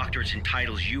many doctorates and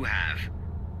titles you have.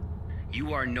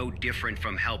 You are no different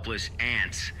from helpless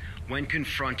ants when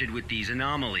confronted with these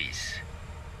anomalies.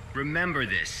 Remember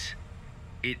this.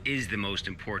 It is the most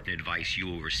important advice you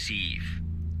will receive.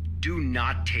 Do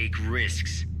not take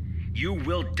risks. You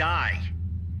will die.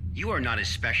 You are not as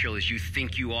special as you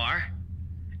think you are.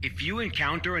 If you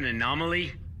encounter an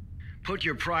anomaly, put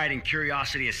your pride and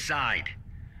curiosity aside.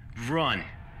 Run,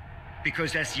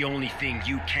 because that's the only thing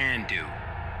you can do.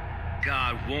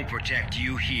 God won't protect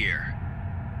you here.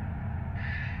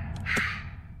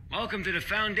 Welcome to the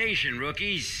Foundation,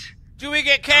 rookies. Do we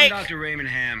get cake? I'm Dr. Raymond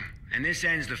Hamm, and this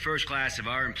ends the first class of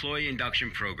our employee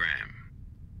induction program.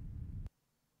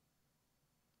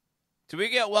 Do we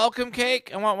get welcome cake?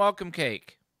 I want welcome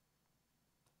cake.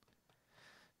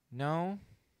 No?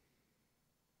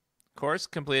 Course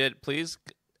completed. Please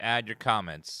add your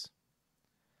comments.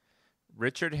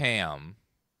 Richard Hamm.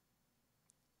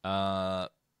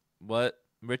 What?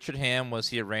 Richard Hamm, was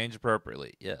he arranged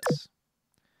appropriately? Yes.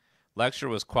 Lecture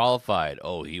was qualified.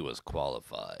 Oh, he was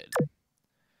qualified.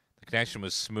 The connection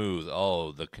was smooth.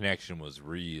 Oh, the connection was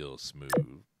real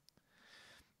smooth.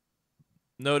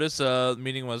 Notice the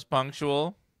meeting was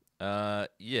punctual.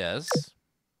 Yes.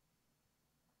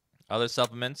 Other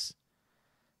supplements?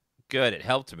 Good, it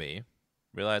helped me.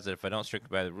 Realize that if I don't stick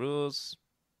by the rules...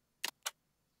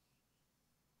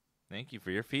 Thank you for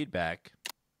your feedback.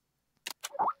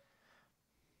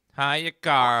 Hiya,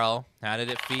 Carl. How did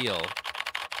it feel?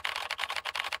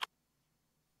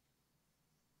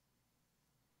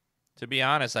 To be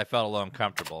honest, I felt a little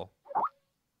uncomfortable.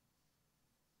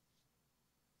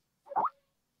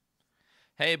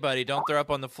 Hey, buddy, don't throw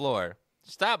up on the floor.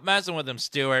 Stop messing with him,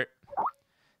 Stuart.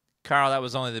 Carl, that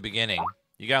was only the beginning.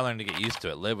 You gotta learn to get used to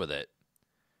it. Live with it.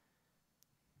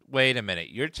 Wait a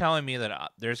minute. You're telling me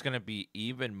that there's gonna be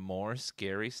even more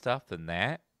scary stuff than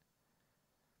that?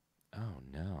 Oh,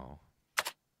 no.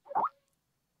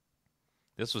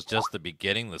 This was just the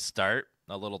beginning, the start,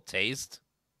 a little taste.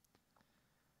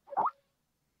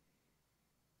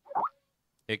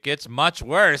 It gets much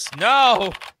worse.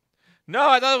 No! No,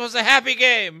 I thought it was a happy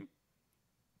game.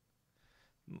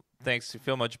 Thanks, you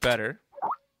feel much better.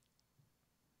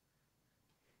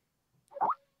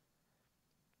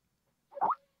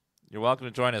 You're welcome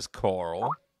to join us, Coral.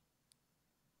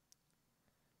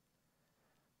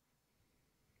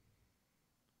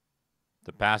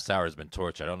 The past hour has been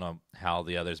torture. I don't know how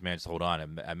the others managed to hold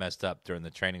on. I messed up during the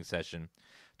training session.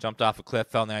 Jumped off a cliff,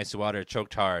 fell in the icy water,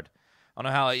 choked hard. I don't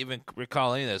know how I even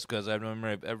recall any of this because I don't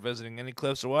remember ever visiting any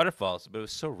cliffs or waterfalls, but it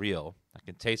was so real. I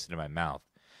can taste it in my mouth,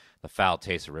 the foul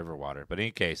taste of river water. But in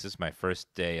any case, this is my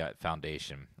first day at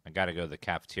Foundation. I got to go to the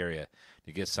cafeteria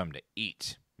to get something to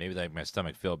eat. Maybe that make my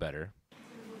stomach feel better.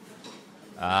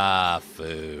 Ah,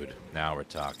 food. Now we're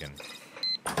talking.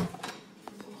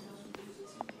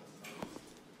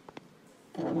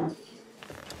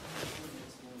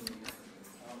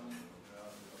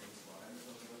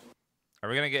 Are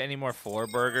we going to get any more 4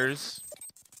 burgers?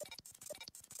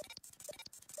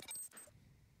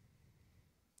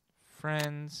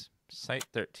 Friends, Site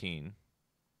 13.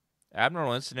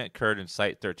 Abnormal incident occurred in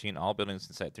Site 13. All buildings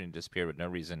in Site 13 disappeared with no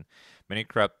reason. Many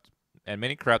corrupt and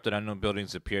unknown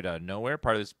buildings appeared out of nowhere.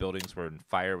 Part of these buildings were in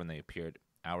fire when they appeared.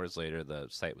 Hours later, the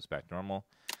site was back to normal.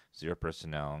 0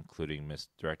 personnel, including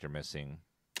director missing,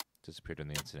 disappeared in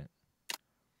the incident.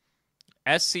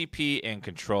 SCP and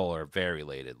Control are very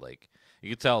related. Like, you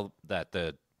can tell that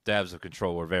the devs of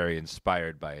Control were very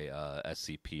inspired by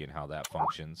SCP and how that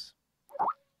functions.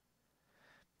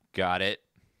 Got it.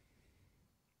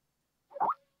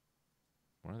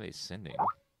 What are they sending?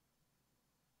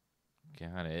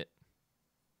 Got it.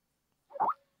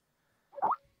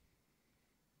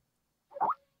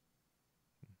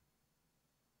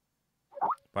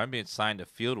 I'm being assigned to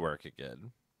field work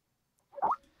again.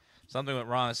 Something went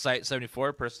wrong at Site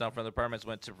 74. Personnel from the departments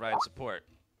went to provide support.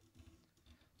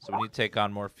 So we need to take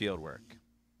on more field work.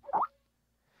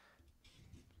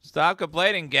 Stop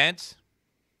complaining, Gent.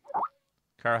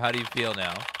 Carl, how do you feel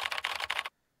now?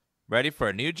 Ready for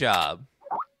a new job.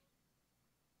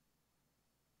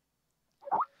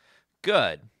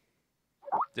 Good.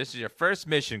 This is your first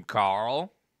mission,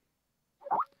 Carl.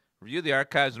 Review the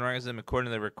archives and organize them according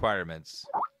to the requirements.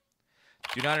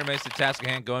 Do not remain the task at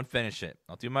hand. Go and finish it.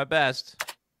 I'll do my best.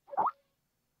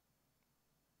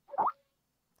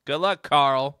 Good luck,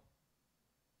 Carl.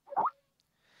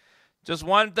 Just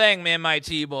one thing, man, my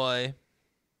T-boy.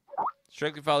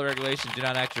 Strictly follow the regulations. Do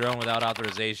not act your own without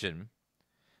authorization.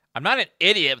 I'm not an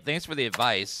idiot, but thanks for the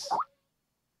advice.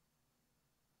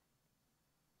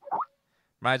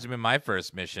 Reminds me of my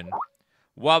first mission.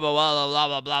 Wabba wabba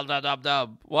blah blah blah blah blah.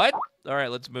 What? All right,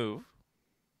 let's move.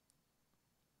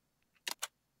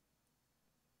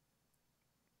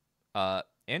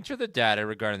 Enter the data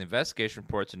regarding the investigation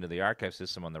reports into the archive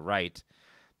system on the right.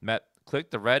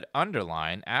 Click the red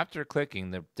underline. After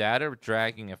clicking, the data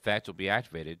dragging effect will be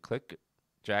activated.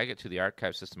 Drag it to the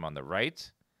archive system on the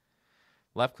right.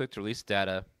 Left click to release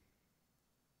data.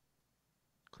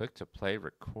 Click to play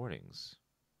recordings.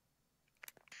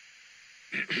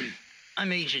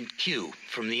 I'm Agent Q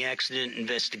from the Accident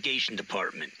Investigation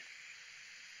Department.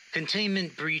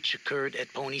 Containment breach occurred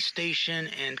at Pony Station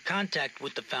and contact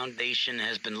with the Foundation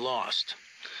has been lost.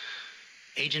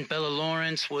 Agent Bella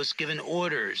Lawrence was given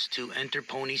orders to enter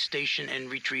Pony Station and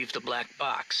retrieve the black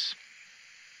box.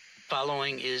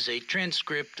 Following is a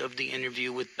transcript of the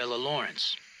interview with Bella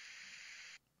Lawrence.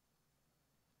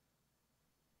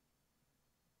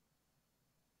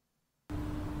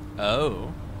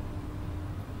 Oh.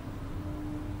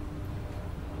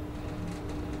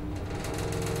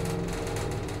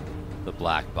 The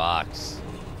black box.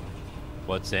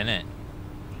 What's in it?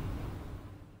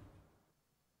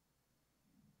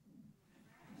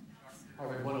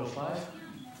 Heart rate 105.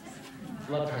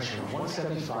 Blood pressure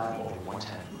 175 over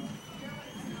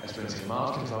 110. Experiencing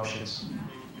mild convulsions.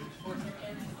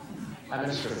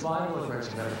 Administer 5 milligrams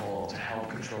of methanol to help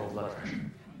control blood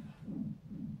pressure.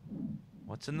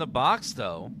 What's in the box,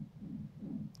 though?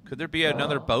 Could there be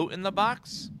another boat in the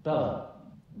box? Bella.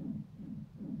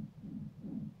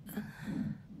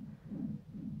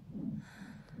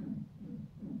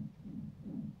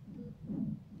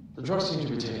 The drugs seem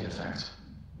to be taking effect.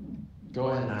 Go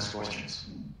ahead and ask questions.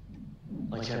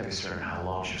 I can't be certain how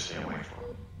long she'll stay awake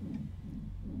for.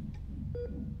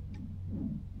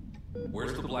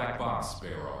 Where's the black box,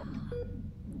 Sparrow?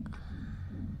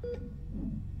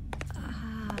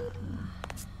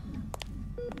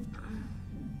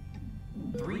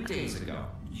 Three days ago,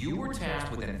 you were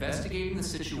tasked with investigating the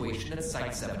situation at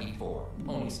Site 74,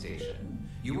 Pony Station.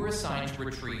 You were assigned to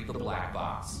retrieve the black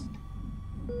box.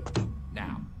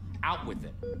 Now, out with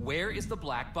it. Where is the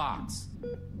black box?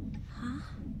 Huh?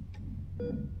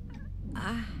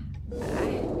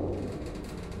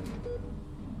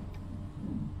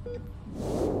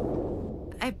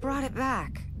 I brought it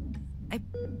back. I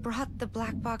brought the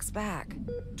black box back.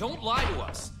 Don't lie to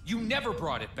us. You never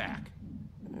brought it back.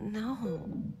 No,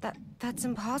 that's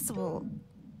impossible.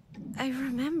 I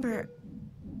remember.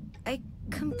 I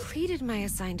completed my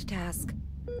assigned task.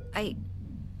 I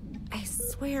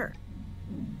swear.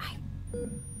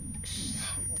 Shit,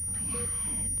 my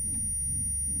head.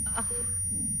 Ugh.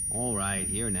 All right,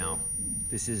 here now.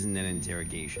 This isn't an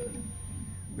interrogation.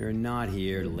 We're not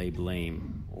here to lay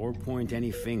blame or point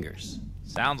any fingers.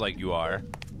 Sounds like you are.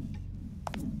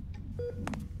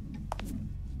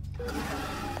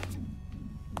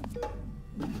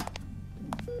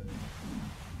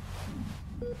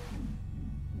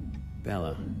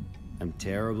 Bella, I'm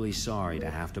terribly sorry to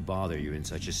have to bother you in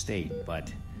such a state,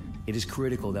 but it is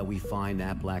critical that we find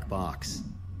that black box.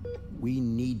 We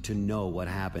need to know what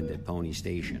happened at Pony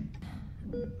Station.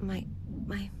 My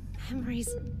memory's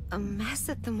a mess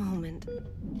at the moment.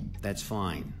 That's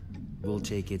fine. We'll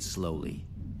take it slowly,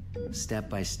 step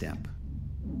by step.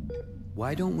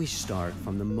 Why don't we start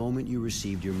from the moment you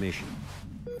received your mission?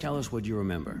 Tell us what you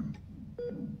remember.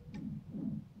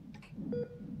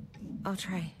 I'll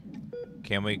try.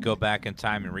 Can we go back in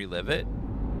time and relive it?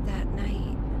 That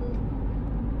night.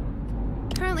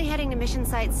 Currently heading to mission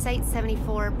site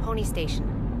 74, Pony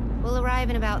Station. We'll arrive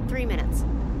in about 3 minutes.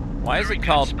 Why is it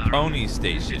called Pony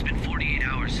Station? It's been 48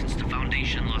 hours since the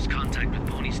Foundation lost contact with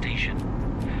Pony Station.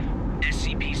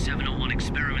 SCP-701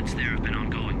 experiments there have been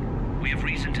ongoing. We have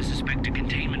reason to suspect a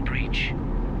containment breach.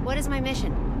 What is my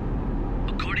mission?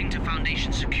 According to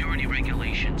Foundation Security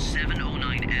Regulation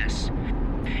 709S,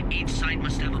 each site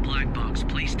must have a black box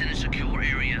placed in a secure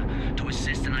area to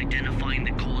assist in identifying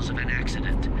the cause of an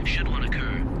accident, should one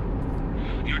occur.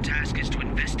 Your task is to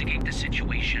investigate the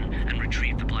situation and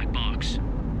retrieve the black box.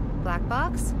 Black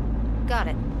box? Got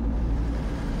it.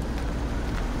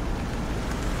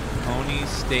 Pony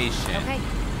Station. Okay,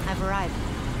 I've arrived.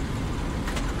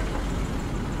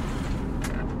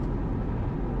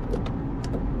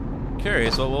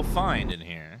 Curious what we'll find in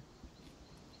here.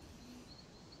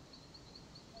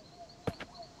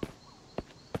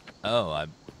 Oh.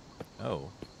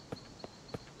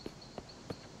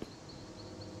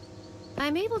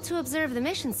 I'm able to observe the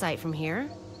mission site from here,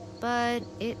 but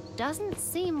it doesn't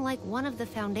seem like one of the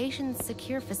Foundation's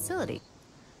secure facilities.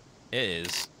 It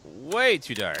is way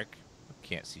too dark.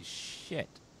 Can't see shit.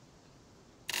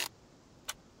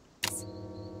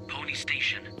 Pony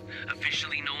Station,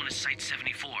 officially known as Site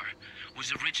 74,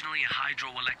 was originally a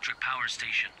hydroelectric power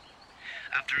station.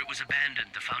 After it was abandoned,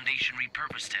 the Foundation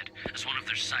repurposed it as one of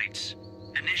their sites.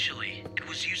 Initially, it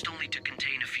was used only to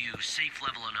contain a few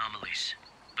safe-level anomalies.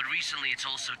 But recently it's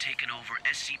also taken over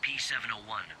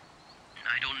SCP-701.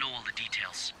 I don't know all the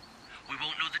details. We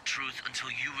won't know the truth until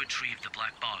you retrieve the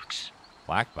black box.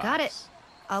 Black box. Got it.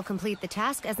 I'll complete the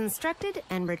task as instructed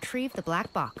and retrieve the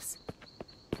black box.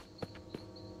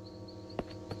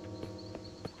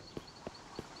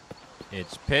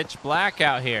 It's pitch black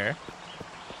out here.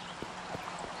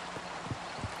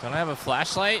 Don't I have a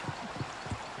flashlight?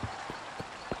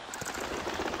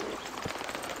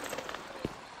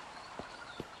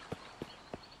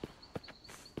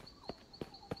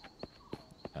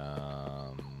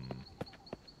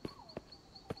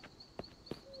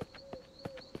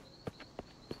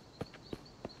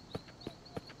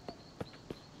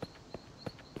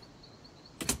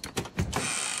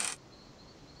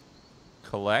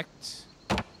 Collect.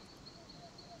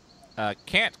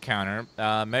 Can't counter.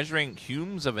 Measuring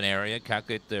humes of an area.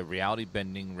 Calculate the reality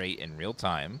bending rate in real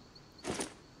time.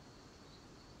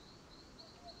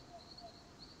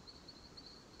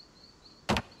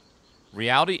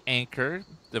 Reality anchor.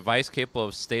 Device capable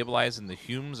of stabilizing the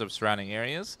humes of surrounding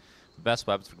areas. Best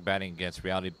weapons for combating against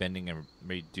reality bending and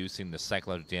reducing the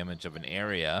psychological damage of an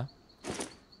area.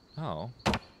 Oh.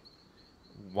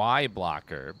 Y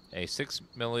blocker. A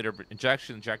 6mm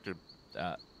injector.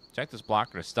 Inject this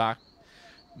blocker to stop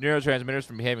neurotransmitters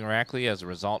from behaving erratically as a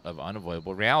result of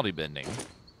unavoidable reality bending.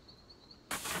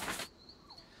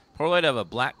 Polaroid of a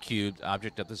black cubed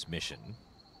object of this mission.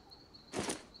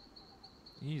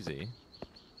 Easy.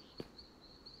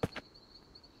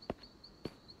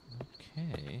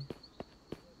 Okay.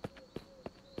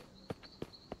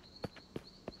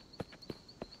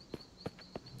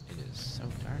 It is so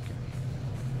dark out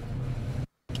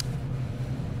here.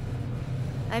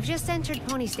 I've just entered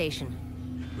Pony Station.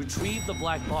 Retrieve the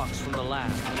black box from the lab.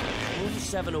 Room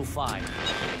 705.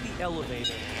 The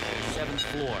elevator. 7th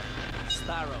floor.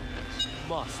 Sparrow.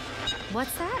 Must.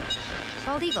 What's that?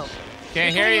 Bald Eagle.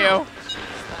 Can't hear you.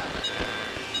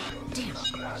 Damn.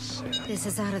 This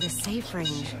is out of the safe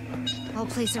range. I'll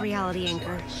place a reality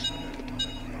anchor.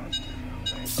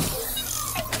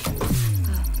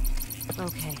 Oh,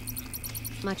 okay.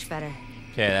 Much better.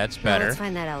 Okay, that's Now better. let's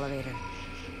find that elevator.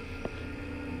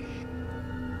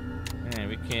 And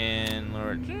we can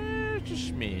lower it just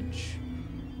a smidge.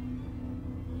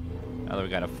 Now that we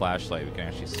got a flashlight, we can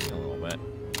actually see a little bit.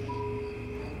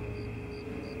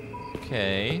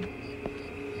 Okay.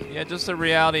 Yeah, just a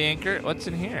reality anchor. What's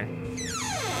in here?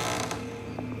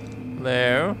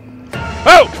 Hello?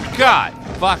 Oh, God!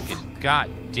 Fucking God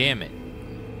damn it.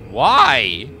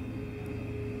 Why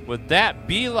would that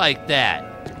be like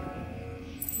that?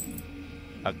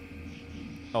 A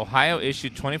Ohio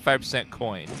issued 25%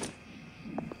 coin.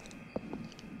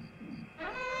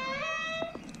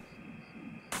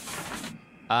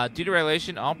 Due to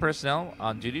regulation, all personnel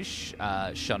on duty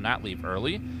shall not leave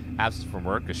early. Absence from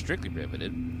work is strictly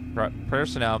prohibited.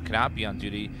 Personnel cannot be on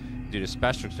duty due to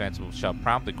special circumstances shall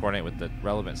promptly coordinate with the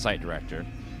relevant site director.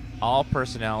 All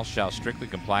personnel shall strictly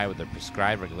comply with the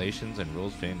prescribed regulations and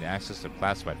rules pertaining to access to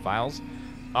classified files.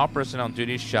 All personnel on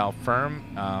duty shall affirm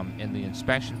in the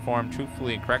inspection form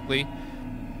truthfully and correctly.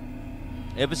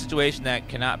 If a situation that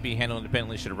cannot be handled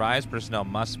independently should arise, personnel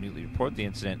must immediately report the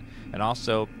incident, and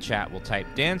also chat will type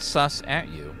Dan sus at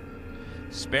you.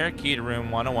 Spare key to room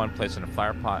 101 placed in a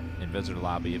flower pot in visitor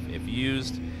lobby. If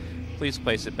used, please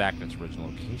place it back in its original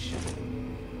location.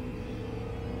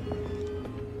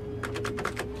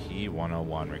 Key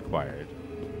 101 required.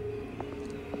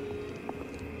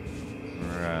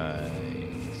 Right.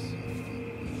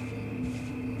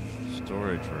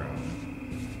 Storage room.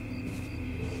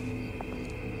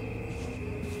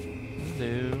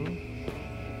 Hello.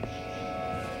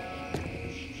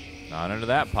 Not under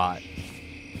that pot.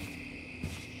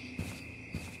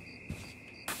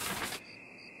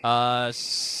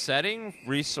 Setting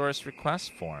resource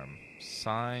request form.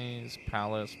 Size,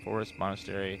 palace, forest,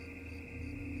 monastery.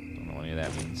 Don't know what any of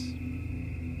that means.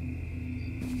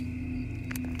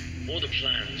 All the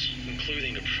plans,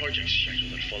 including the project schedule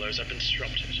that follows, have been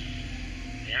disrupted.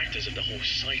 The actors of the whole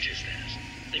site is theirs.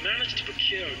 They managed to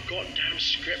procure a goddamn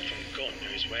script from God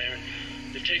knows where,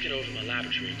 and they've taken over my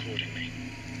laboratory accordingly.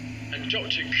 And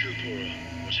Dr. Cooper,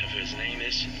 or whatever his name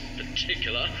is, in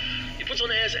particular, he puts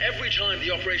on airs every time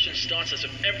the operation starts as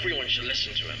if everyone should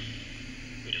listen to him.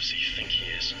 Who does he think he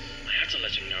is? I have to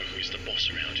let him know who's the boss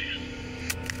around here.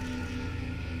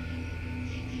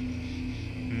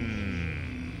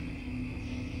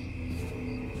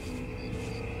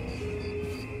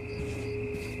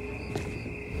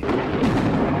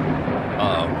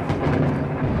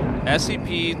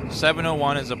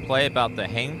 SCP-701 is a play about the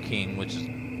Hang King, which is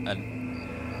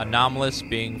an anomalous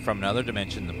being from another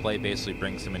dimension. The play basically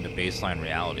brings him into baseline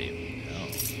reality.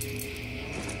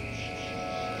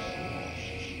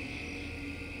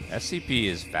 SCP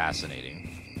is fascinating.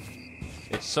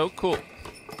 It's so cool.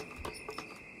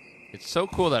 It's so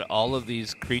cool that all of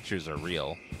these creatures are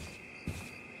real.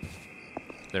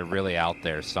 They're really out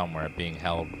there somewhere being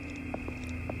held.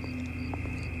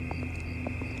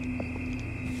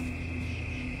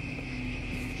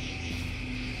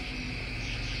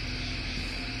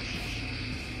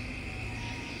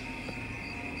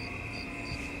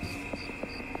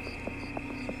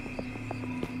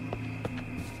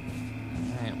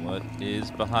 What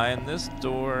is behind this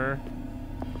door?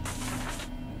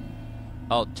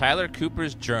 Oh, Tyler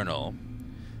Cooper's journal.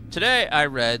 Today I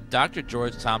read Dr.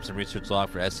 George Thompson research log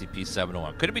for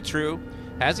SCP-701. Could it be true?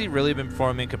 Has he really been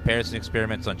performing comparison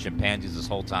experiments on chimpanzees this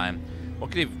whole time?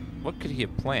 What could he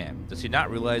have planned? Does he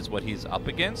not realize what he's up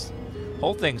against?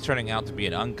 Whole thing's turning out to be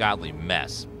an ungodly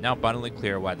mess. Now abundantly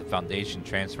clear why the Foundation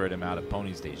transferred him out of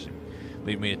Pony Station,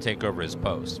 leaving me to take over his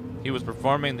post. He was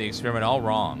performing the experiment all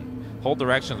wrong. Whole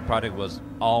direction of the project was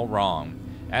all wrong.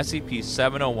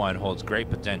 SCP-701 holds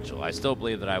great potential. I still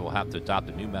believe that I will have to adopt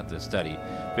a new method of study.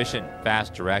 Efficient,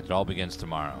 fast, direct, it all begins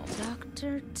tomorrow.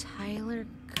 Dr. Tyler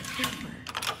Cooper.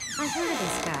 I've heard of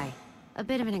this guy. A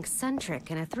bit of an eccentric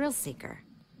and a thrill seeker.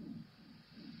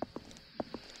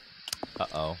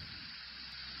 Uh-oh.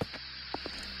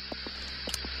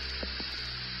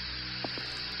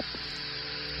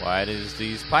 Why does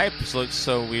these pipes look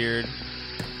so weird?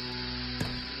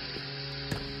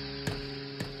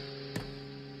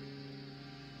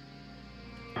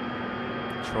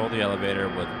 Control the elevator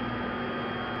with...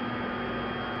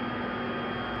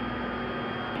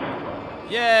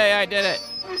 Yay, I did it!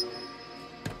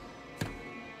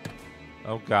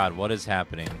 Oh god, what is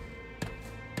happening?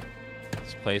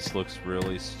 This place looks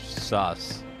really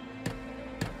sus.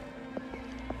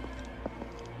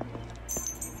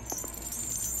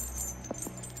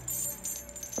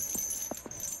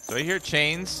 Do I hear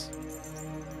chains?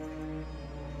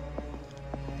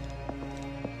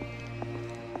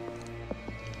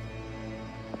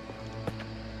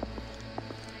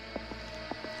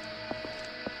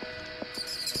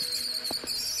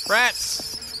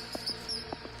 Rats!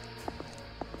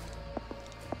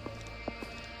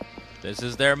 This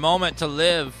is their moment to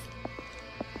live.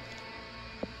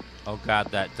 Oh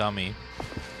god, that dummy.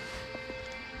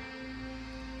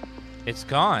 It's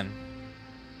gone.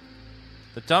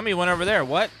 The dummy went over there.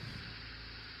 What?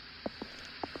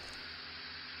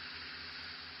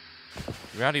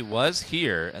 Rowdy was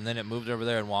here, and then it moved over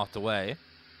there and walked away.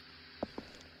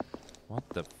 What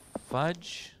the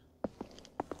fudge?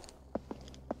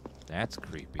 That's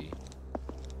creepy.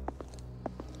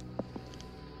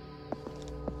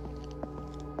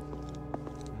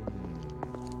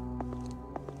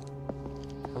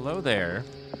 Hello there.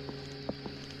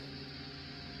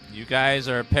 You guys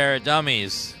are a pair of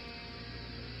dummies.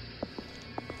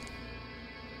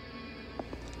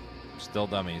 Still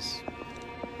dummies.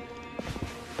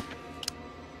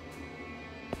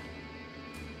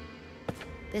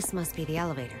 This must be the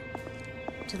elevator.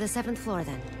 To the 7th floor,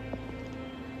 then.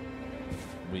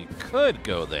 We could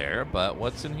go there, but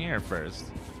what's in here first?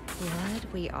 Blood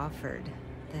we offered.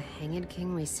 The hanged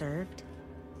king we served.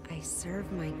 I serve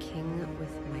my king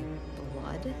with my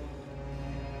blood?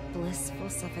 Blissful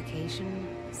suffocation,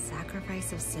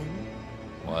 sacrifice of sin?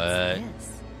 What? What's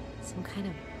this? Some kind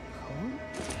of poem?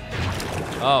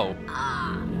 Oh.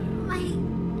 My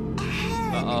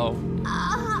head. Uh-oh.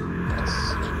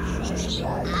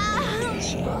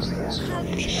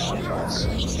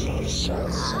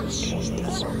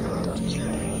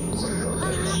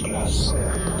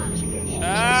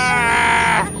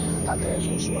 Ah!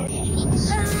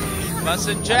 Must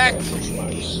inject.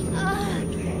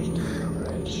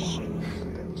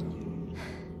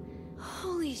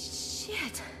 Holy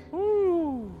shit.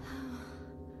 Woo.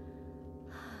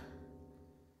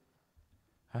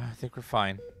 I think we're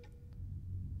fine.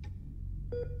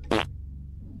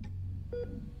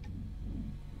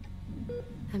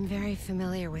 I'm very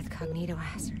familiar with cognito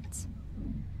hazards.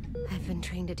 I've been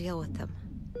trained to deal with them.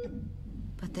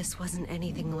 But this wasn't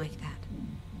anything like that.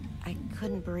 I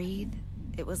couldn't breathe.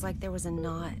 It was like there was a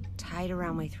knot tied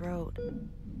around my throat.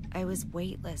 I was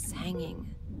weightless,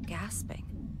 hanging, gasping.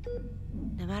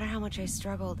 No matter how much I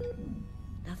struggled,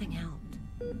 nothing helped.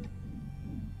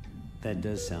 That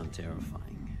does sound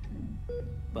terrifying.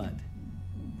 But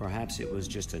perhaps it was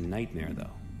just a nightmare,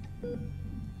 though.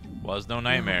 Was no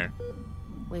nightmare. No.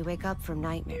 We wake up from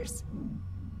nightmares.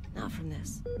 Not from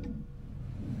this.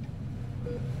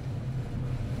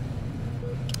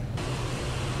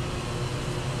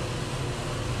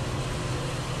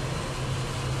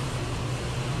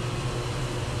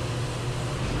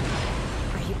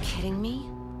 Are you kidding me?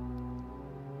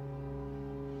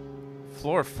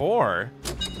 Floor 4?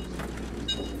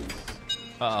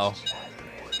 Uh-oh.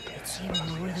 It's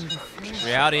even more than before.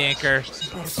 Reality anchor.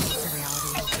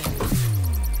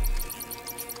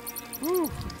 Woo.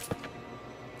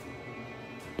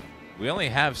 We only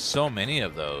have so many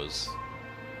of those.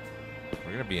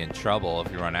 We're gonna be in trouble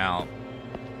if you run out.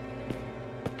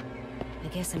 I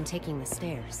guess I'm taking the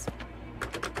stairs.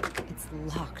 It's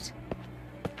locked.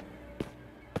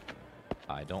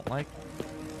 I don't like...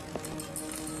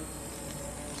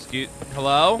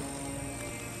 Hello?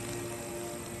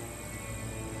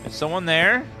 Is someone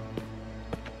there?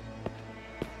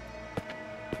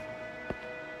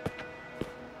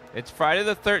 It's Friday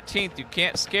the 13th. You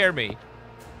can't scare me.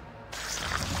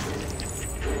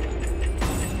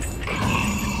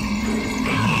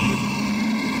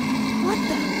 What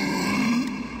the?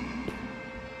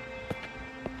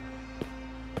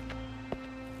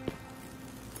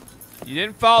 You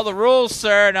didn't follow the rules,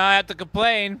 sir. Now I have to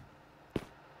complain.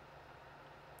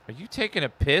 Are you taking a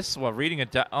piss while reading a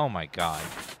oh my god.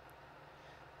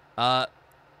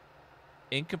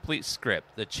 Incomplete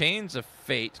script. The chains of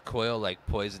fate coil like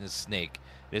poisonous snake.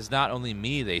 It is not only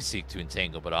me they seek to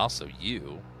entangle, but also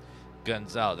you.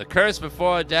 Guns out. The curse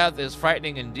before death is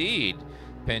frightening indeed.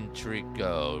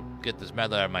 Pentrico. Get this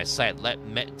metal out of my sight.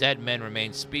 Let dead men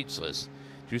remain speechless.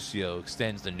 Jucio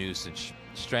extends the noose and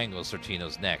strangles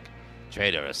Sortino's neck.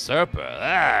 Traitor, usurper.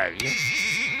 Ah.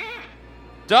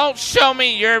 Don't show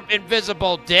me your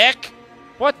invisible dick!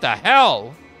 What the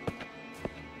hell?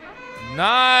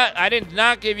 I did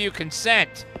not give you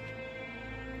consent.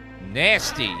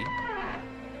 Nasty.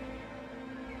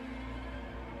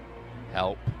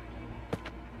 Help.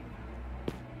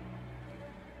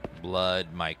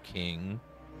 Blood, my king.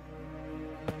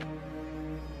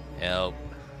 Help.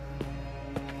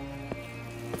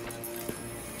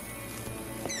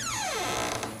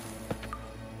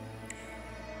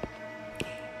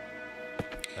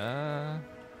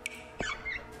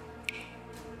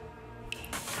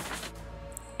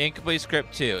 Incomplete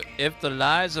script 2. If the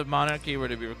lives of monarchy were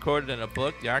to be recorded in a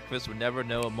book, the archivist would never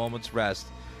know a moment's rest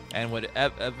and would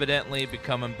evidently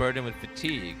become unburdened with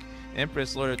fatigue.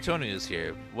 Empress Lord Antonio is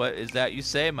here. What is that you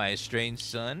say, my estranged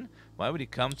son? Why would he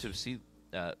come to see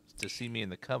me in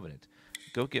the Covenant?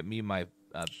 Go get me my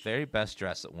very best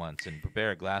dress at once and prepare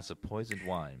a glass of poisoned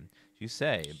wine. You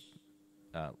say,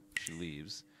 she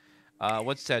leaves.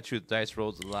 What's that truth? Dice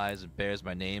rolls the lies and bears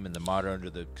my name, and the martyr under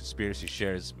the conspiracy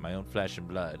shares my own flesh and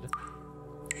blood.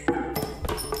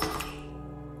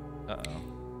 Uh-oh.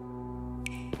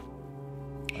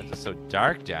 Why is it so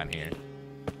dark down here?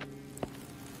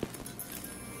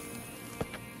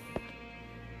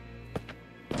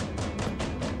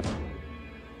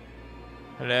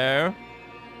 Hello?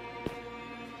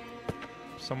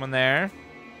 Someone there?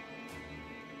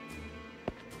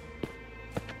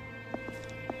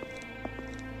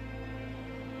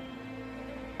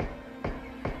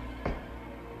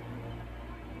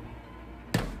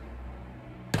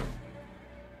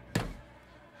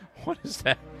 What is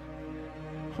that?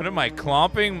 What am I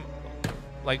clomping?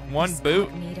 Like one This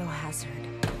boot? Magneto hazard.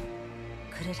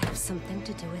 Could it have something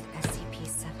to do with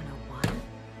SCP-701?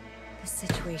 The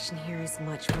situation here is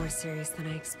much more serious than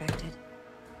I expected.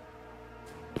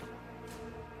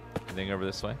 Anything over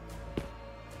this way?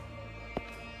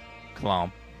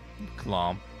 Clomp.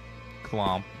 Clomp.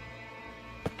 Clomp.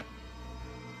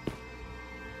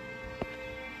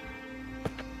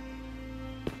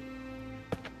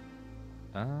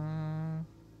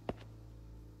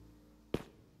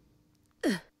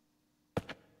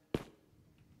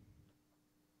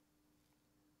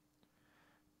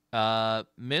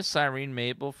 Miss Irene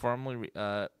Mabel, formerly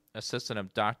assistant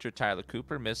of Dr. Tyler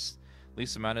Cooper. Miss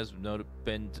Lisa Mount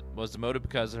was demoted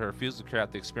because of her refusal to carry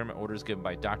out the experiment orders given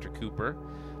by Dr. Cooper.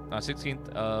 On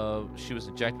 16th, she was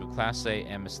injected with Class A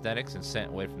anesthetics and sent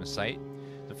away from the site.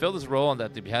 To fill this role, and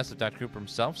at the behest of Dr. Cooper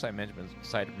himself, site management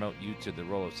decided to promote you to the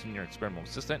role of senior experimental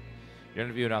assistant. Your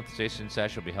interview and authorization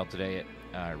session will be held today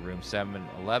at room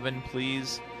 711.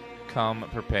 Please come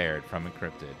prepared. From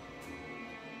Encrypted.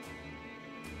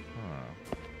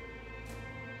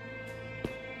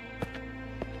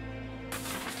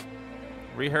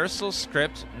 Rehearsal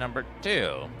script number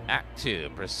 2, Act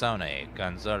 2, Personae,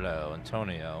 Gonzalo,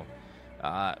 Antonio.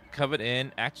 Covered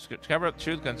up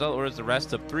truth, Gonzalo orders the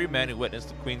arrest of 3 men who witnessed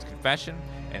the Queen's confession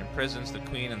and imprisons the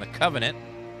Queen in the convent.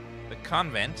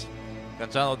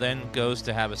 Gonzalo then goes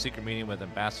to have a secret meeting with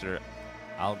Ambassador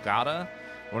Algada,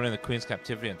 ordering the Queen's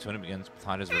captivity. Antonio begins to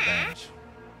plot his revenge.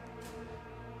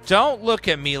 Don't look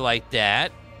at me like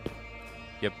that,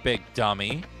 you big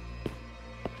dummy.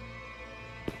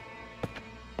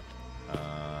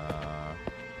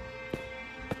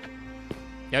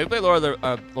 Yeah, we played Lords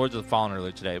of the Fallen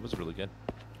earlier today. It was really good.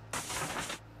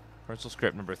 Rehearsal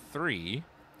script number 3,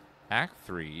 Act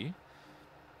 3.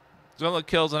 Zola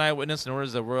kills an eyewitness and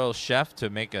orders the royal chef to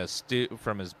make a stew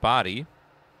from his body.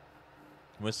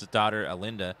 With his daughter,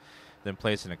 Alinda, then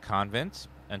placed in a convent.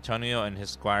 Antonio and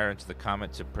his squire enter the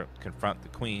convent to confront the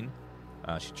Queen.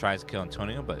 She tries to kill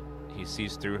Antonio, but he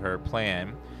sees through her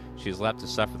plan. She is left to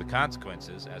suffer the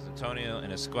consequences. As Antonio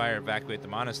and his squire evacuate the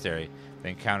monastery, they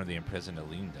encounter the imprisoned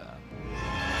Alinda.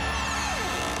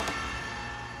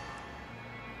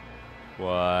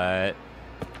 What?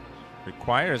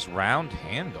 Requires round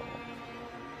handle.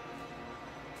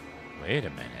 Wait a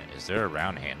minute. Is there a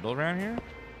round handle around here?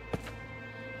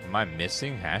 Am I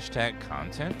missing hashtag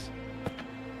content?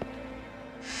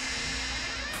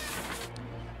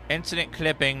 Incident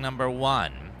clipping number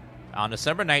 1. On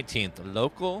December 19th,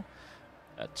 local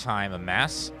time, a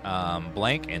mass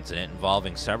blank incident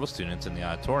involving several students in the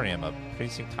auditorium of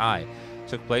Precinct High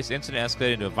took place. The incident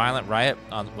escalated into a violent riot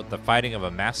with the fighting of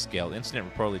a mass scale. The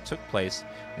incident reportedly took place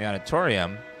in the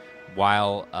auditorium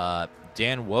while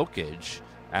Dan Wokage,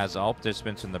 as all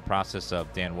participants in the process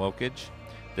of Dan Wokage.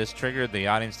 This triggered the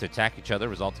audience to attack each other,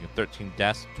 resulting in 13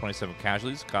 deaths, 27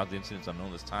 casualties. Caused the incidents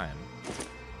unknown this time.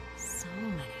 So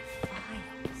many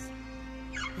files.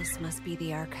 This must be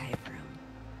the archive room.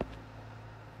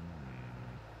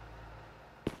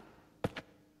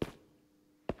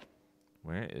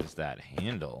 Where is that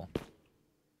handle?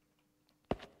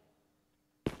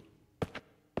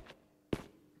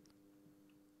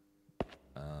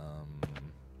 I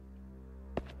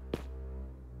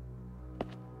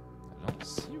don't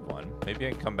see one. Maybe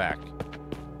I can come back.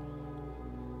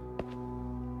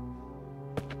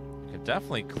 I could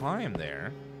definitely climb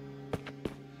there.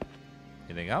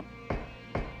 Anything up?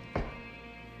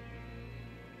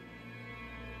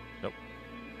 Nope.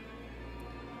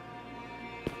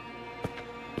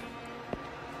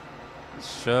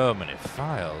 So many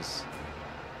files.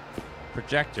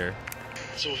 Projector.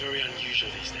 It's all very unusual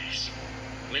these days.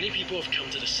 Many people have come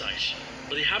to the site,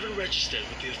 but they haven't registered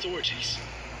with the authorities.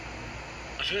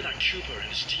 I've heard that Cooper and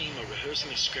his team are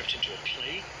rehearsing a script into a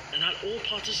play, and that all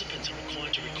participants are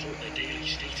required to record their daily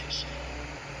status.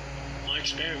 My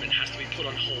experiment has to be put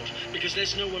on hold because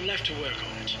there's no one left to work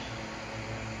on it.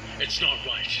 It's not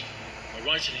right. I'll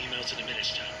write an email to the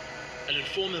minister and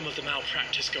inform him of the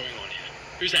malpractice going on here.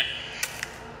 Who's that?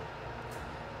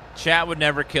 Chat would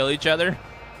never kill each other.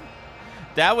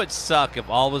 That would suck if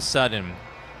all of a sudden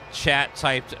chat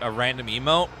typed a random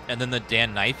emote and then the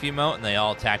Dan knife emote and they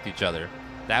all attacked each other.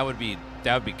 That would be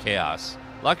chaos.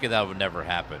 Lucky that would never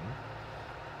happen.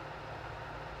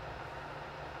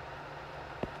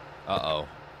 Uh-oh.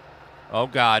 Oh,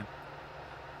 God.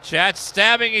 Chat's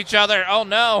stabbing each other. Oh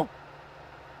no.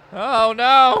 Oh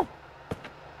no.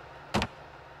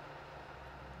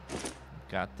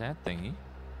 Got that thingy.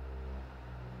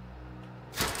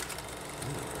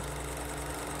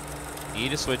 E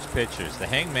to switch pictures. The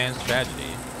Hangman's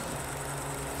Tragedy.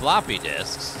 Floppy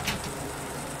disks.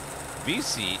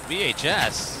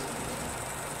 VHS.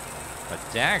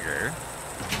 A dagger.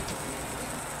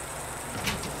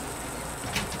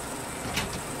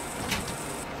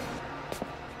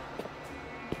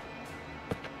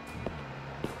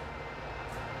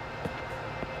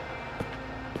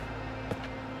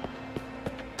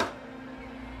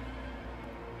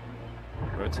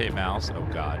 Rotate mouse. Oh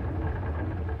god.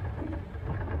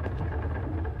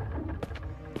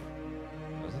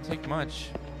 Doesn't take much.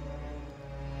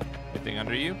 Anything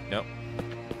under you? Nope.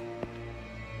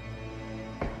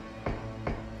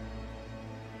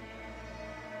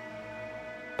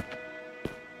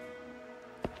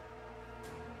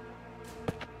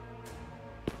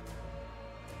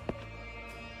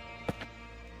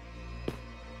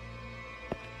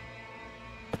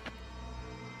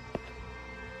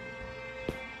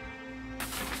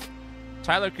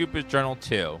 Tyler Cooper's Journal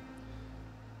 2.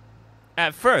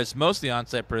 At first, most of the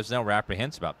on-site personnel were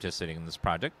apprehensive about participating in this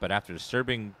project, but after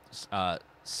disturbing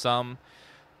some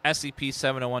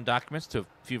SCP-701 documents to a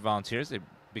few volunteers, they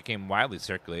became widely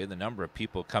circulated. The number of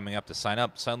people coming up to sign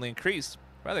up suddenly increased.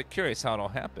 Rather curious how it all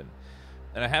happened.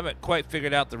 And I haven't quite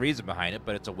figured out the reason behind it,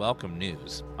 but it's a welcome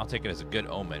news. I'll take it as a good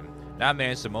omen. Now I've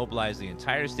managed to mobilize the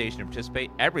entire station to participate,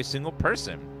 every single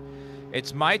person.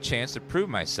 It's my chance to prove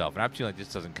myself, and I feel like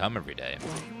this doesn't come every day.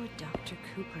 Why would Dr.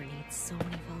 Cooper need so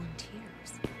many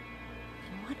volunteers?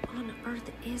 And what on earth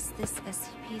is this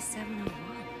SCP-701?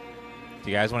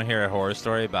 Do you guys want to hear a horror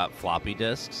story about floppy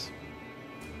disks?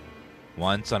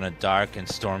 Once on a dark and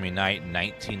stormy night in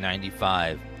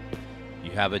 1995,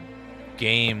 you have a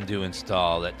game to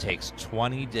install that takes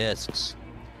 20 disks.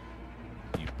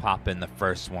 You pop in the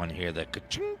first one, hear the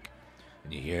ka-chink,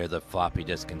 and you hear the floppy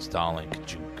disk installing.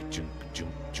 Ka-chink, ka-chink,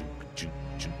 ka-chink, ka-chink, ka-chink,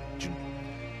 ka-chink, ka-chink.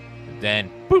 And then,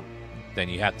 boop! Then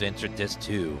you have to enter disc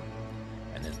 2,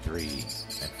 and then 3,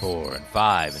 and 4, and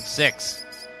 5, and 6.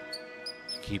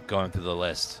 You keep going through the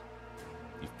list.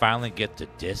 You finally get to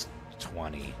disc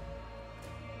 20.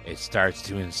 It starts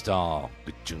to install.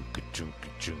 Ka-chunk, ka-chunk,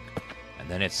 ka-chunk. And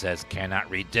then it says, cannot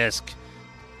read disk.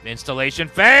 Installation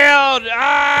failed!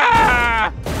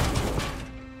 Ah!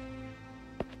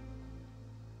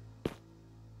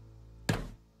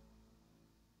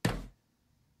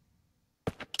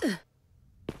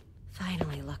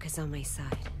 Finally, luck is on my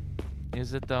side.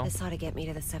 Is it, though? This ought to get me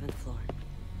to the 7th floor.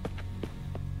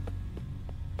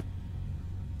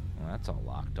 Well, that's all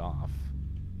locked off.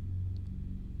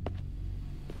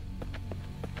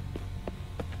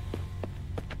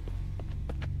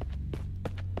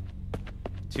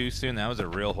 Too soon. That was a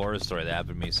real horror story that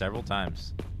happened to me several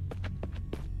times.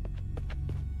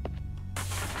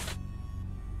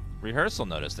 Rehearsal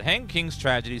notice. The Hang King's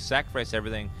Tragedy. Sacrifice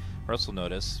everything. Rehearsal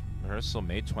notice. Rehearsal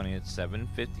May 20th,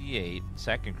 7:58.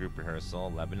 Second group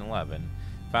rehearsal, 11:11.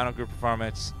 Final group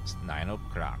performance, 9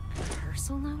 o'clock.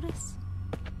 Rehearsal notice?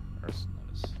 Rehearsal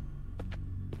notice.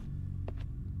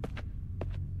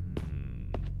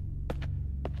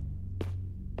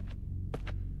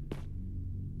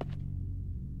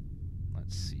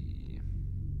 Let's see.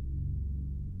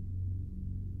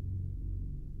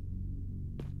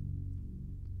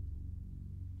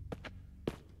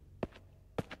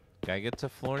 Gotta get to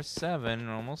floor 7.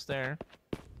 We're almost there.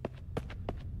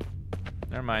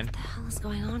 Never mind. What the hell is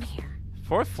going on here?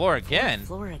 4th floor again? 4th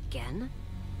floor again?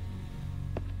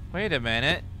 Wait a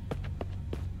minute.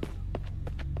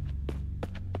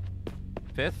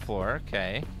 5th floor,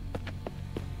 okay.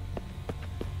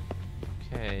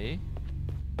 Okay.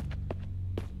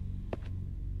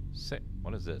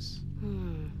 What is this?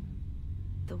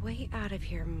 The way out of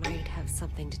here might have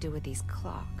something to do with these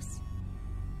clocks.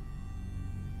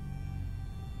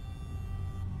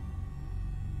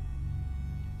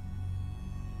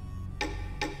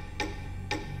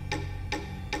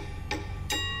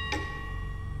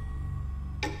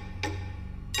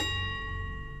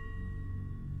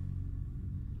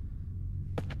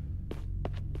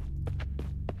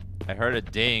 I heard a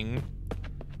ding.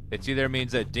 It either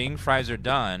means that ding fries are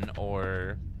done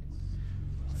or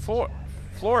floor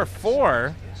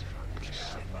 4.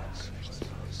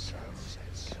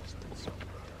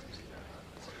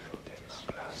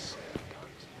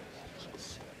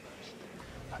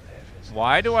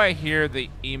 Why do I hear the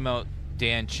emote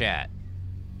Dan chat?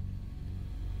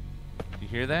 You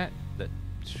hear that?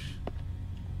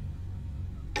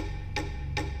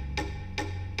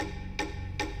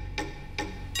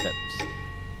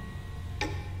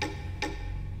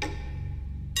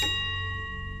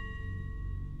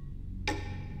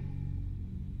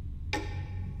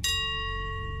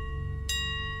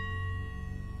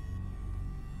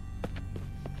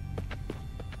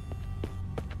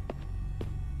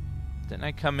 Didn't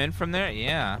I come in from there?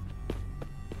 Yeah.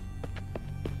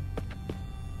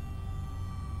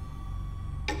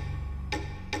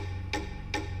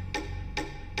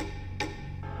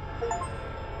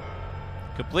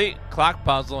 Complete clock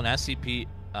puzzle and SCP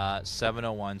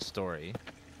 701 story.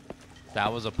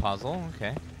 That was a puzzle,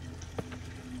 okay.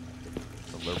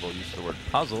 It's a liberal use of the word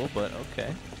puzzle, but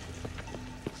okay.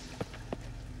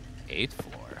 8th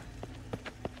floor.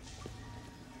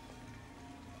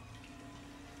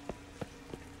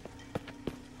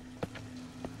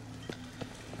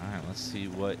 Alright, let's see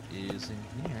what is in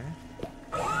here.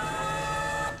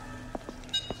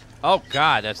 Oh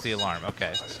god, that's the alarm.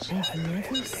 Okay. I've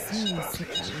never seen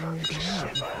such a long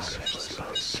time.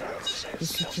 The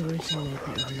situation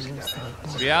might be even worse than I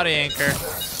thought. Reality anchor.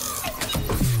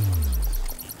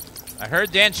 I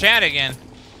heard Dan chat again.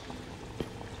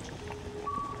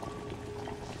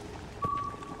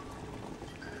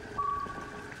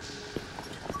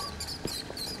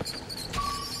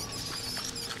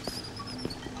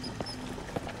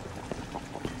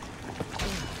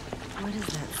 What is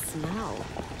that smell?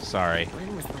 Sorry.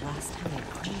 When was the last time I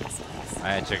cleaned this place? I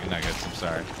had chicken nuggets, I'm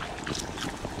sorry.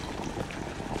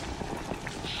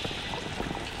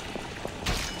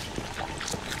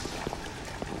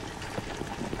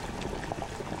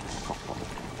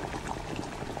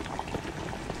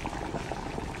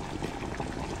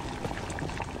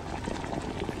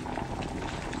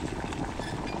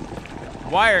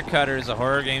 Wire cutter is a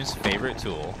horror game's favorite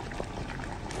tool.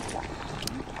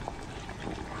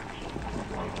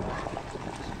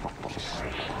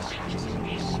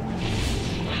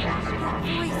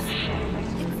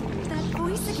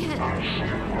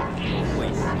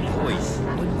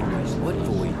 What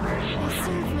voice? I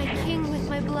serve my king with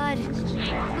my blood.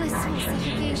 Blissful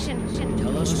suffocation.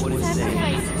 Tell us what it says.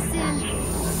 Sacrifice of sin.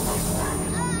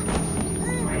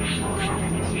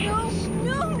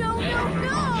 No!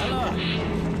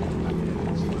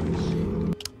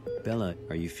 Bella,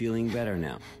 are you feeling better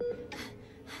now?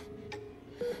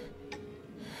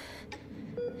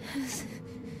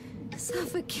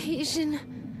 Suffocation.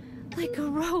 Like a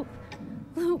rope.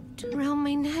 Looped around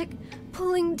my neck.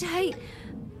 Pulling tight.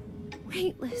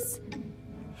 Weightless.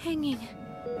 Hanging.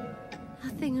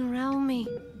 Nothing around me.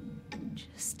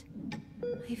 Just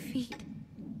my feet.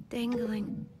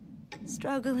 Dangling.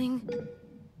 Struggling.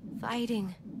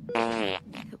 Fighting.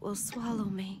 It will swallow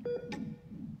me.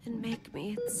 And make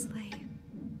me its slave.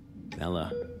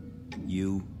 Bella,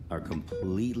 you are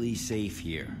completely safe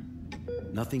here.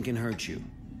 Nothing can hurt you.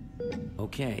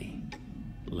 Okay,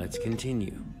 let's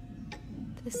continue.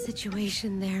 The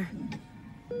situation there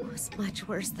was much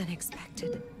worse than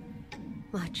expected.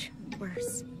 Much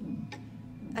worse.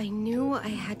 I knew I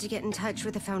had to get in touch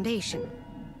with the Foundation.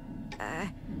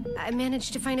 I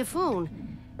managed to find a phone,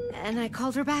 and I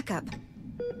called her backup.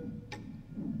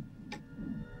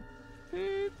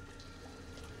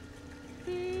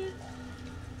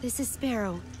 This is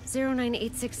Sparrow,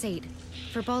 09868,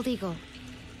 for Bald Eagle.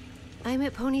 I'm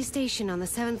at Pony Station on the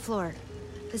 7th floor.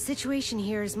 The situation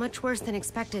here is much worse than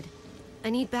expected. I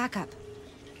need backup.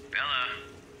 Bella,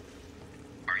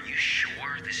 are you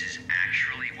sure this is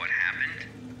actually what happened?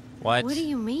 What? What do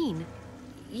you mean?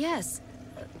 Yes.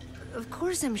 Of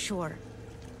course I'm sure.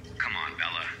 Come on,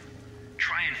 Bella.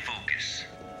 Try and focus.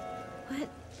 What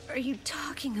are you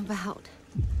talking about?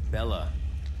 Bella,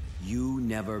 you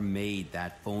never made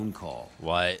that phone call.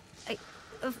 What?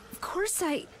 Of course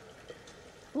I...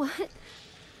 What?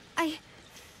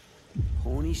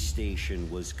 Pony Station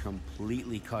was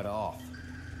completely cut off.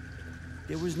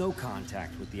 There was no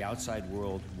contact with the outside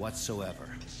world whatsoever.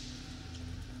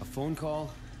 A phone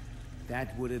call?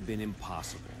 That would have been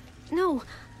impossible. No,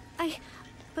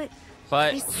 But...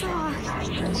 I saw...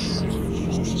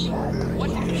 What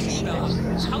did you see, Bella?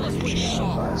 Tell us what you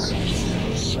saw.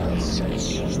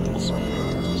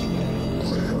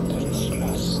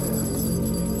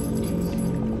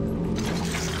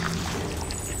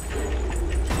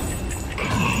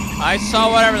 I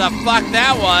saw whatever the fuck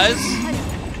that was.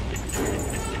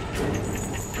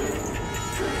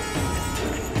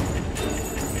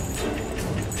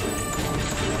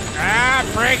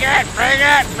 Bring it, bring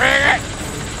it, bring it.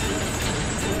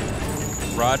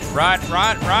 Run, run,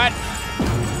 run, run.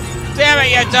 Damn it,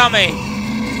 you dummy.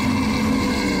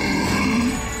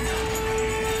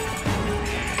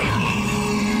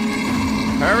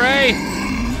 Hurry.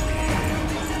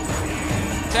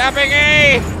 Tapping E.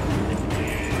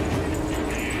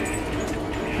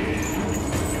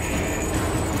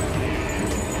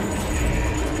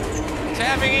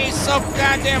 Tapping E so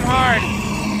goddamn hard.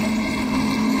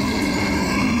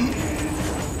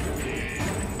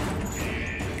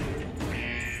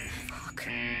 Fuck.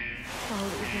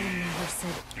 Bald Eagle never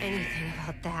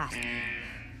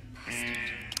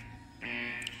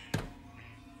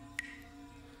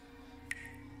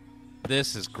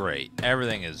This is great.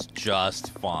 Everything is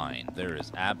just fine. There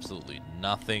is absolutely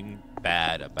nothing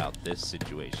bad about this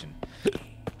situation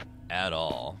at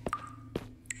all.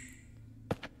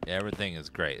 Everything is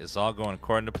great. It's all going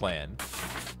according to plan.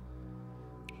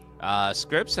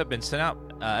 Scripts have been sent out.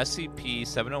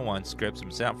 SCP-701 scripts have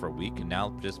been sent out for a week, and now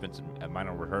participants at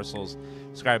minor rehearsals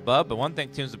described above. But one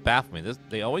thing seems to baffle me.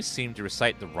 They always seem to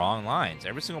recite the wrong lines.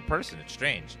 Every single person. It's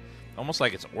strange. Almost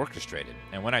like it's orchestrated.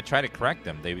 And when I try to correct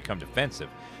them, they become defensive,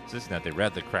 insisting that they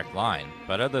read the correct line.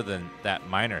 But other than that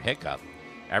minor hiccup,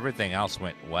 everything else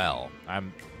went well.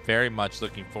 I'm very much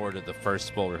looking forward to the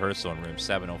first full rehearsal in room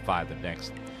 705 the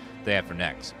next day after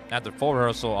next. After full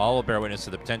rehearsal, all will bear witness to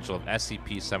the potential of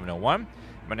SCP-701.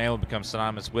 My name will become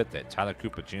synonymous with it. Tyler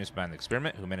Cooper, genius behind the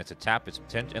experiment, who managed to tap its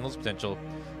endless potential.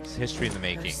 Its history in the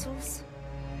making. Rehearsals?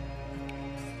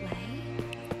 A play?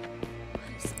 What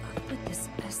is up with this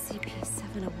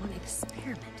SCP-701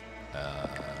 experiment?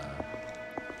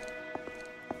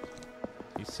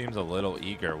 He seems a little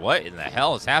eager. What in the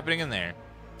hell is happening in there?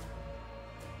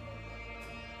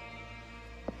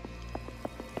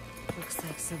 Looks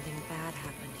like something bad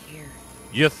happened here.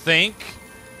 You think?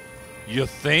 You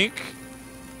think?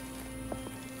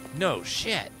 No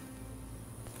shit.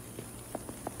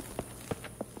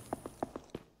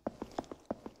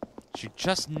 She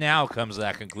just now comes to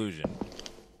that conclusion.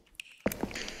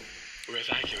 We're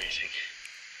evacuating.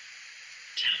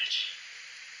 Damn it.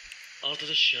 After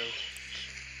the show,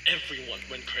 everyone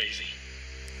went crazy.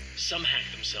 Some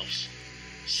hacked themselves.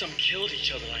 Some killed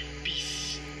each other like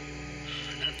beasts.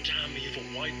 And that damn evil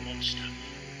white monster.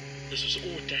 This was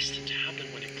all destined to happen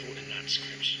when he brought in that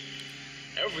script.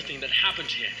 Everything that happened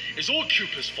here is all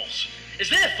Cooper's fault. It's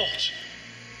their fault.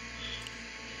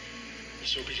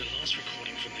 This will be the last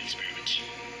recording from the experiment.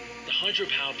 The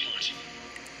hydropower plant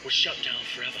was shut down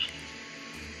forever.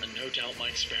 And no doubt my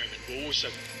experiment will also...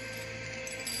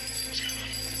 What's going on?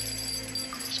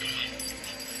 What's going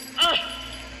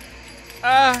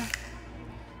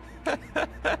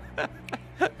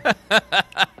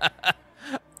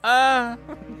on?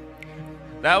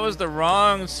 That was the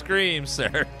wrong scream,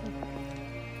 sir.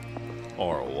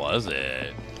 Or was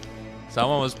it?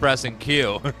 Someone was pressing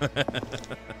Q.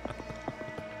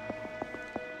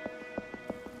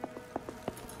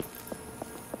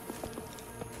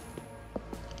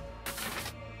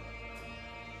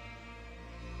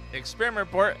 Experiment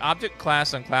report, object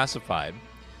class unclassified.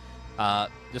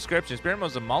 Description, experiment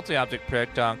was a multi-object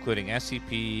projectile including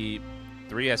SCP,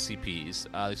 3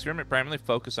 SCPs. The experiment primarily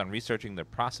focused on researching the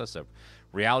process of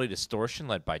reality distortion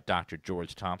led by Dr.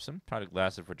 George Thompson. Project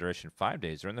lasted for duration of 5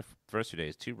 days. During the first 2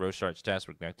 days, 2 Rorschach tests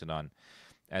were conducted on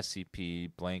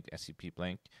SCP blank.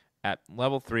 At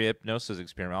level 3, hypnosis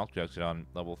experiment also conducted on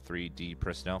level 3D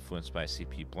personnel influenced by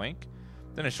SCP blank.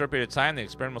 Then, in a short period of time, the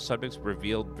experimental subjects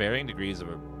revealed varying degrees of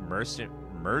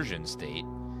immersion state,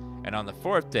 and on the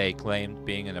 4th day claimed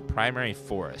being in a primary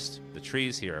forest. The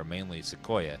trees here are mainly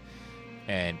sequoia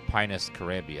and Pinus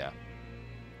carabea.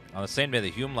 On the same day, the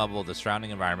human level of the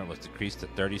surrounding environment was decreased to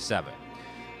 37.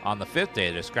 On the 5th day,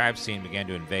 the described scene began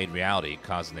to invade reality,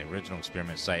 causing the original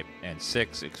experiment site and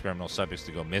 6 experimental subjects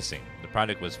to go missing. The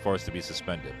project was forced to be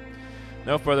suspended.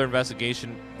 No further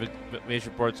investigation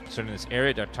reports concerning this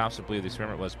area. Dr. Thompson believed the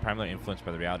experiment was primarily influenced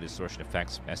by the reality distortion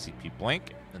effects of SCP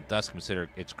blank, and thus considered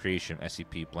its creation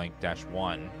SCP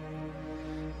blank-1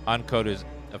 uncoded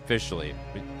officially.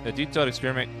 A detailed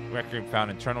experiment record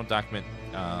found internal document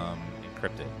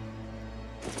encrypted.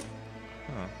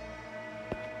 Huh.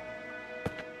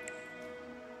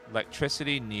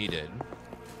 Electricity needed.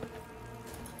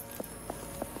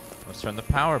 Let's turn the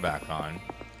power back on.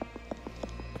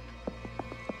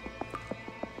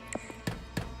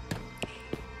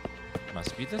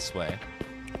 Must be this way.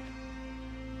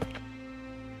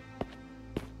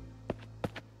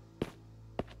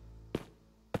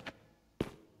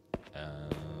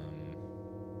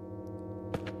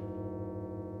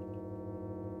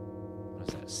 What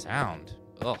is that sound?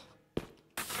 Ugh.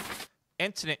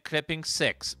 Incident clipping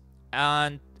 6.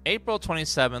 On April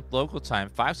 27th, local time,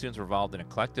 5 students were involved in a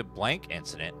collective blank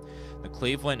incident in the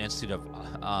Cleveland Institute of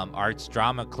Arts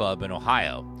Drama Club in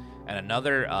Ohio, and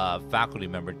another faculty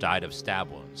member died of stab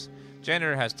wounds.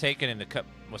 Janitor was taken into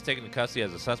custody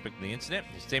as a suspect in the incident.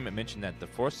 His statement mentioned that the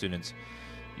 4 students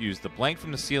used the blank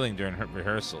from the ceiling during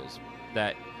rehearsals,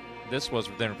 that this was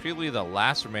then repeatedly the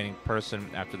last remaining person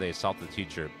after they assaulted the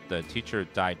teacher. The teacher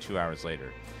died 2 hours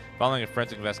later. Following a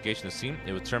forensic investigation of the scene,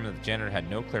 it was determined that the janitor had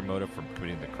no clear motive for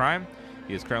committing the crime.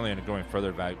 He is currently undergoing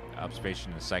further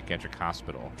observation in a psychiatric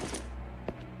hospital.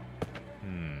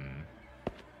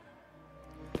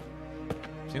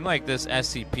 Seems like this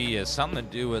SCP has something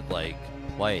to do with, like,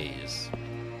 plays.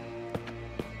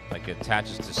 Like it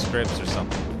attaches to scripts or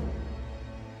something.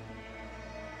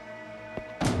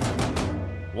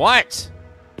 What?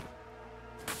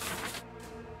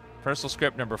 Personal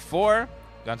script number 4.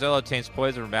 Gonzalo obtains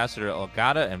poison from Ambassador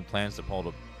Elgata and plans to hold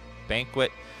a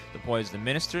banquet to poison the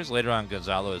ministers. Later on,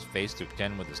 Gonzalo is faced to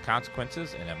contend with his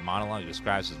consequences. In a monologue, he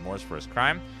describes his remorse for his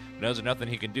crime, but knows there's nothing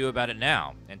he can do about it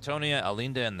now. Antonia,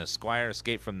 Alinda, and the squire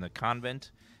escape from the convent,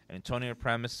 and Antonia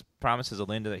promises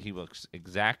Alinda that he will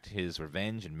exact his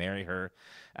revenge and marry her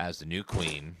as the new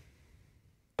queen.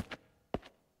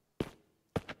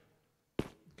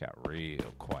 Got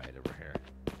real quiet over here.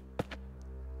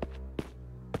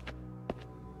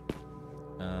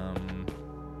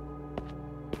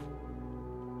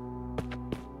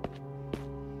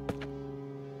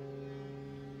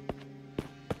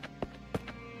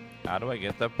 How do I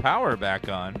get the power back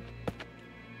on?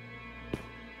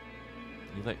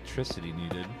 Electricity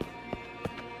needed.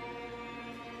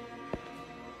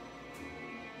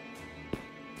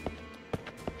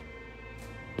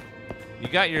 You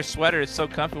got your sweater. It's so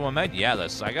comfortable. Yeah,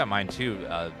 I got mine too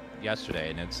yesterday,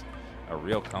 and it's a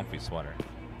real comfy sweater.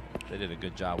 They did a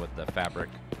good job with the fabric.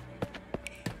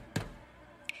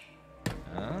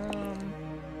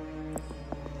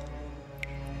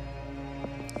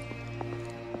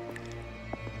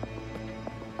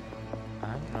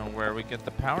 I don't know where we get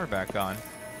the power back on.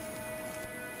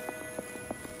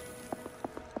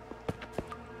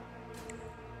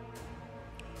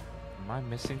 Am I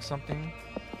missing something?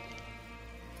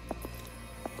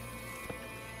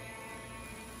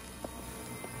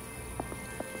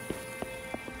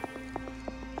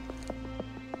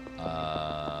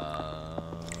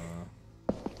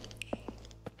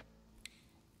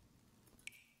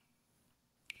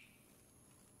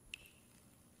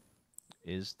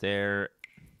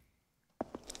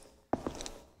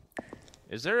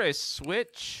 Is there a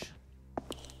switch?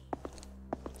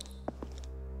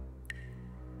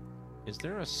 Is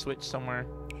there a switch somewhere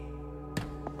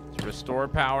to restore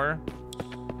power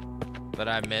that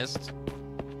I missed?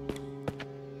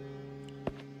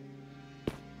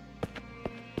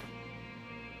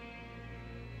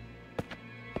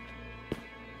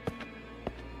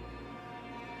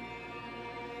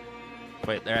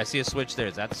 Wait, there, I see a switch there.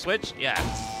 Is that the switch? Yeah.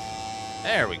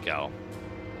 There we go.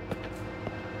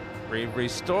 We've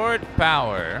restored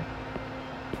power.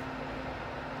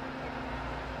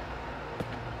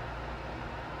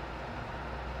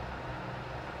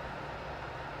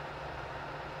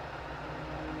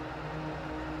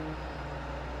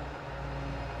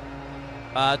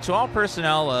 To all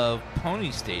personnel of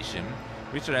Pony Station,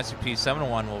 research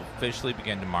SCP-701 will officially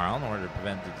begin tomorrow. In order to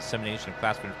prevent the dissemination of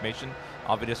classified information,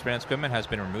 all video surveillance equipment has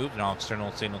been removed and all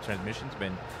external signal transmissions have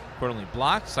been accordingly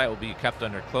blocked. The site will be kept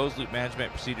under closed-loop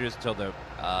management procedures until the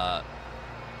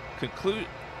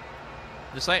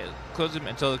site closes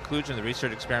until the conclusion of the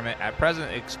research experiment. At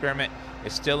present, the experiment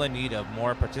is still in need of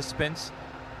more participants.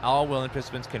 All willing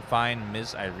participants can find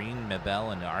Ms. Irene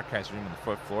Mabel in the archives room on the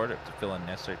 4th floor to fill in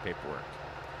necessary paperwork.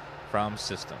 From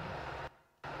system.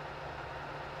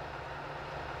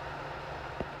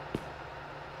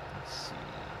 Let's see.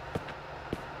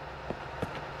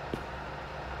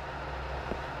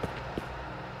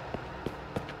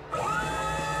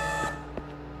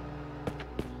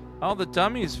 All the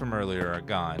dummies from earlier are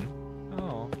gone.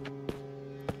 Oh.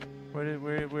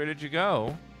 Where did you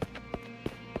go?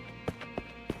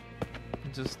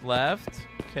 You just left?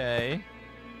 Okay.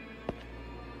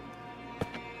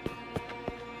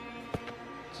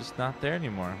 Just not there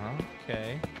anymore, huh?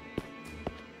 Okay.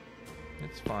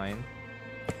 It's fine.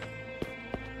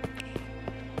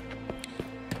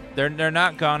 They're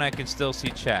not gone. I can still see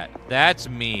chat. That's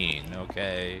mean,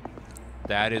 okay?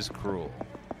 That is cruel.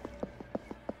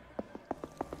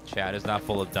 Chat is not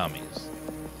full of dummies.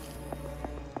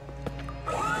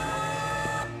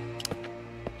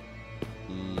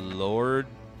 Lord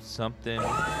something.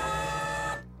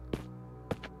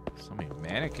 So many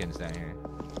mannequins down here.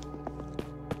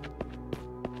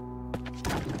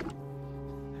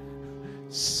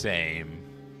 Same.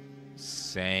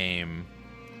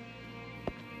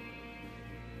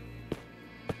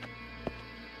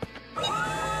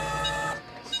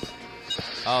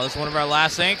 Oh, this is one of our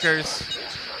last anchors.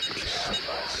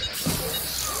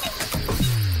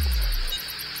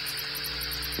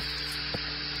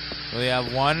 We only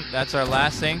have one. That's our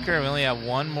last anchor. We only have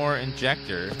one more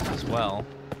injector as well.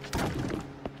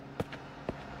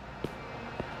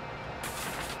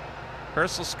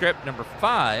 Personal script number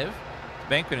 5.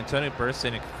 Banquet Antonio bursts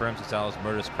in and confirms Gonzalo's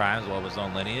murderous crimes while of his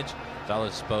own lineage. Gonzalo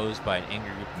is exposed by an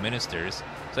angry group of ministers.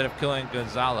 Instead of killing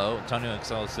Gonzalo, Antonio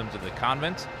exiles him to the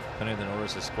convent. Antonio then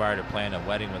orders his squire to plan a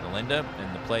wedding with Alinda,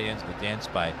 and the play ends with a dance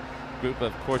by a group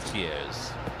of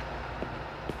courtiers.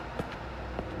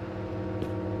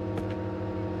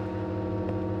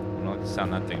 I don't like the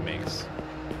sound that thing makes.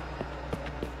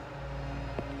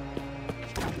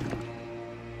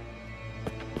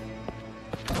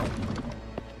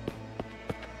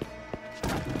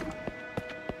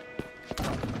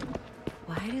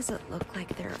 Why does it look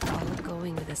like they're all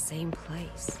going to the same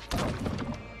place?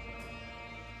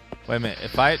 Wait a minute.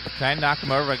 Can I knock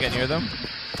them over if I get near them?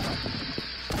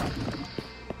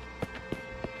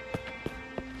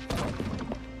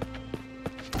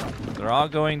 They're all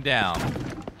going down.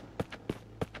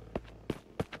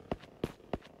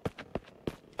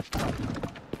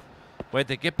 Wait,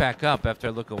 they get back up after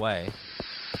I look away.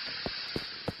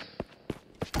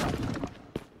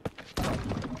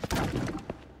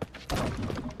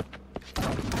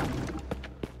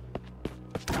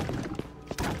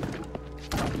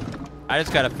 I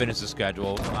just gotta finish the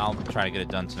schedule. I'll try to get it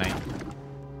done tonight.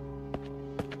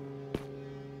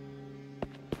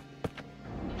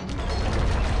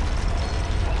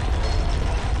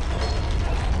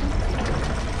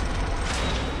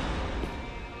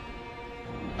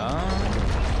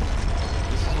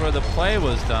 This is where the play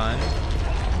was done.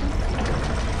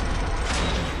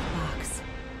 Box.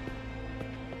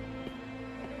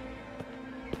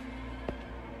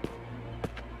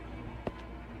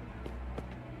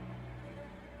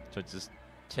 So just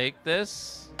take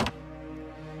this.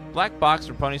 Black box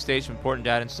from Pony Station, important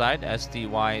data inside.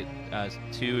 SDY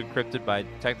 2 encrypted by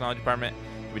Technology Department.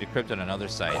 Can be decrypted on other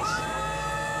sites.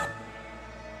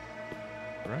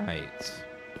 Right.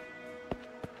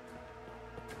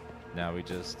 Now we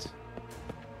just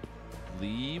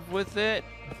leave with it.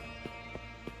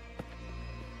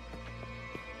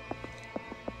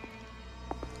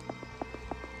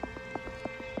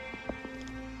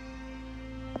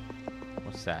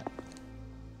 What's that?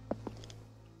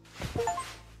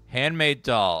 Handmade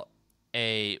doll.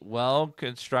 A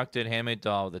well-constructed handmade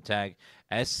doll with the tag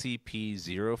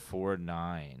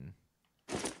SCP-049.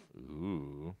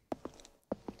 Ooh.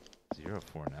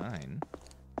 049.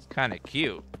 It's kind of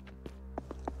cute.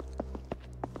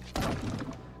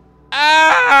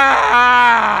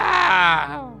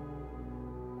 Ah!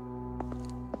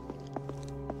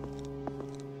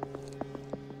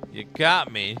 You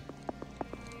got me.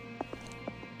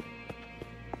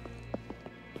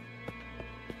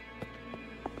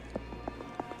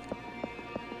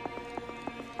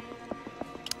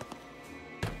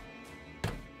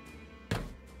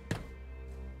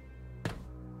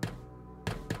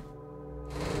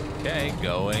 Okay,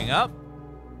 going up.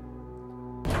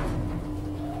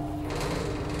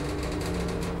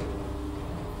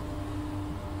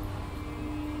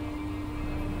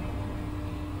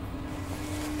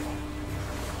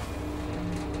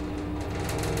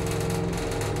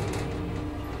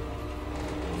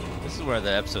 This is where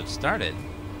the episode started.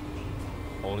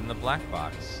 Holding the black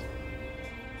box.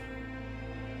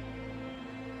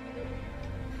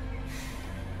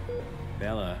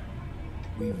 Bella,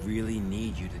 we really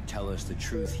need you to tell us the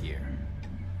truth here.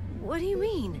 What do you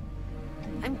mean?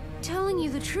 I'm telling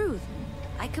you the truth.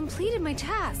 I completed my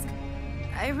task.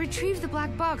 I retrieved the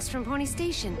black box from Pony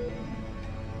Station.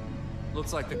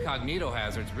 Looks like the cognito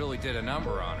hazards really did a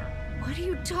number on her. What are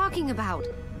you talking about?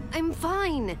 I'm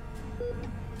fine.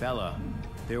 Bella,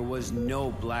 there was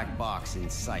no black box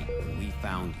in sight when we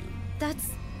found you.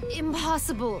 That's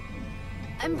impossible.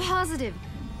 I'm positive.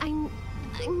 I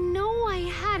know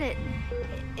I had it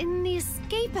in the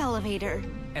escape elevator.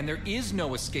 And there is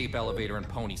no escape elevator in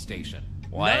Pony Station.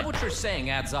 What? None of what you're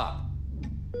saying adds up.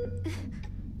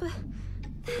 But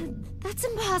that's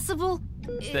impossible.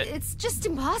 It's just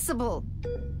impossible.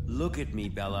 Look at me,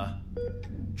 Bella.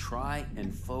 Try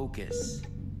and focus.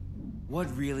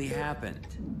 What really happened?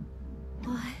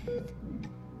 What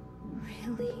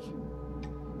really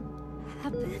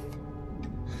happened?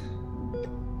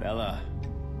 Bella,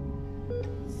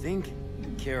 think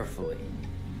carefully.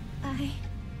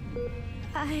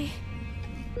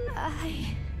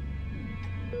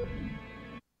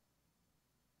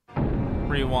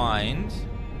 Rewind.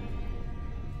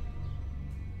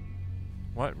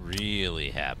 What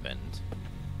really happened?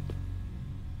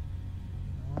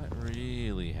 What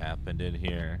really happened in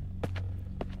here?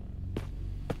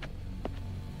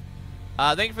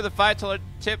 Thank you for the $5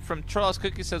 tip from Charles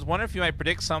Cookie. Says, wonder if you might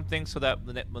predict something so that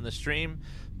when the stream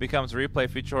becomes a replay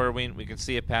feature Halloween, we can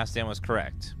see it past Dan was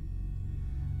correct.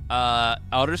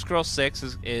 Elder Scrolls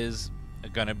 6 is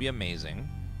gonna be amazing.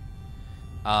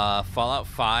 Fallout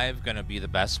 5 gonna be the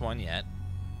best one yet.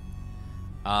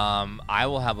 I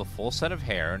will have a full set of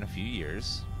hair in a few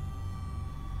years.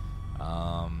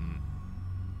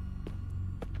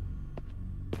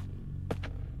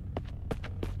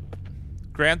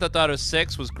 Grand Theft Auto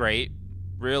 6 was great.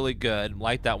 Really good.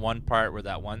 Liked that one part where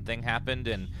that one thing happened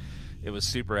and it was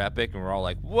super epic and we're all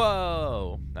like,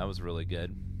 whoa! That was really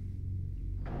good.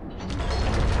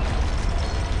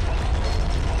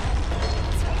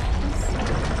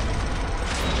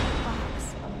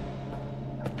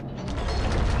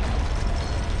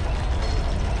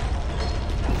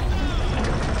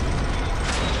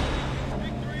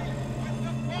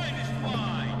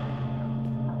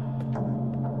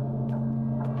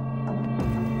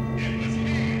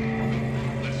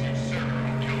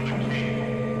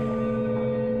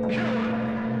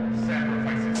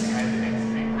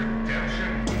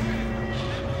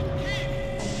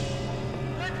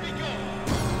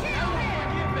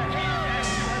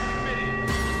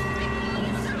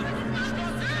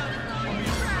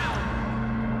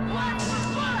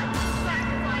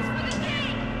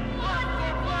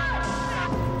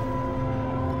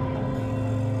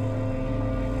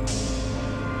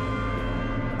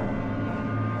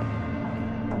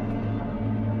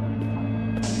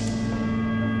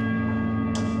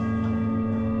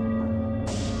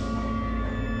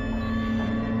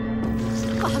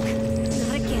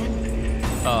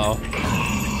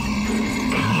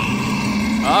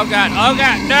 Oh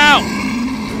god, no!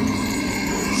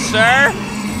 Sir?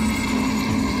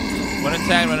 When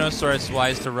attacked by no source, it's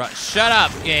wise to run. Shut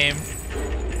up, game.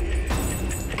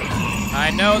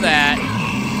 I know that.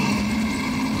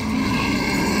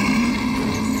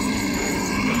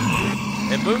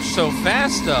 It moves so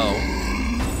fast, though.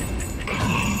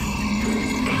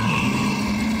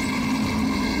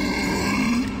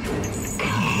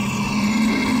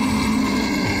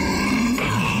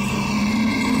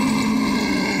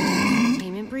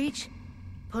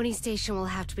 Pony Station will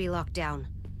have to be locked down.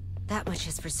 That much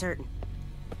is for certain.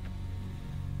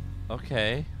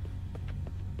 Okay.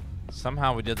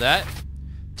 Somehow we did that.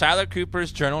 Tyler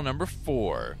Cooper's journal number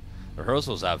 4.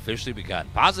 Rehearsals have officially begun.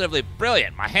 Positively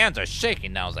brilliant. My hands are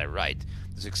shaking now as I write.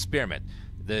 This experiment,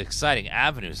 the exciting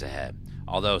avenues ahead.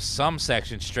 Although some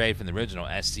sections stray from the original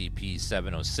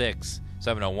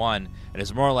SCP-701, and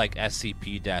is more like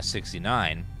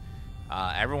SCP-69,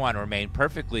 everyone remained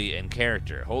perfectly in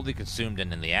character, wholly consumed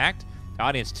and in the act. The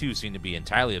audience, too, seemed to be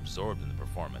entirely absorbed in the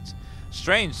performance.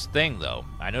 Strange thing, though,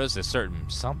 I noticed a certain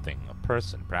something, a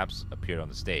person, perhaps appeared on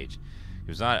the stage. He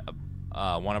was not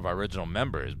one of our original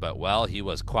members, but, well, he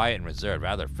was quiet and reserved,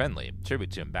 rather friendly,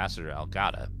 tribute to Ambassador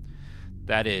Algada.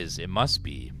 That is, it must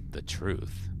be the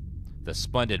truth. The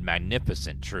splendid,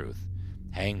 magnificent truth.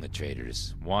 Hang the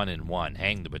traitors, one and one,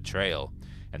 hang the betrayal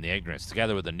and the ignorance,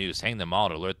 together with the noose, hang them all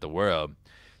to alert the world.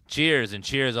 Cheers and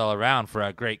cheers all around for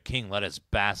our great king. Let us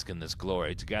bask in this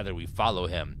glory. Together we follow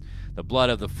him. The blood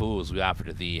of the fools we offer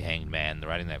to thee, hanged man. The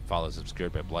writing that follows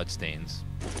obscured by bloodstains.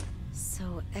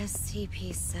 So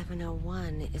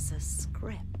SCP-701 is a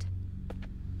script.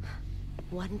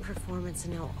 One performance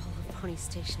and now all of Pony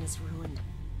Station is ruined.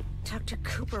 Dr.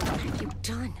 Cooper, what have you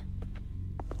done?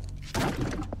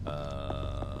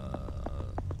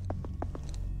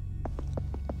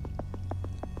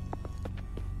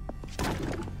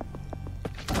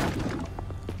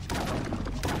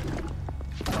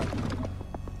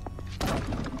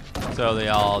 So they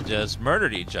all just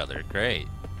murdered each other. Great.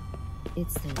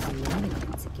 It's those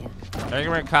anomalies again. Are you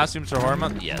wearing costumes for horror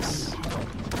month? Yes.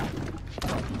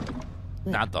 But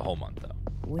not the whole month, though.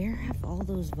 Where have all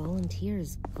those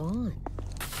volunteers gone?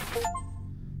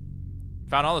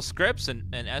 Found all the scripts in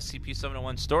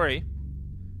SCP-701 story.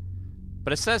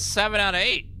 But it says 7 out of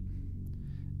 8.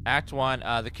 Act 1.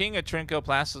 The king of Trinco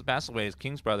passes away. His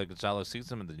king's brother, Gonzalo,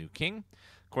 sees him as the new king.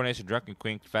 Coronation drunken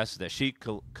queen confesses that she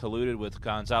colluded with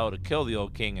Gonzalo to kill the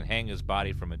old king and hang his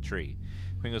body from a tree.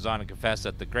 Queen goes on to confess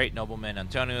that the great nobleman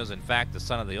Antonio is in fact the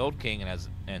son of the old king and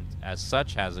as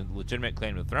such has a legitimate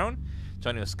claim to the throne.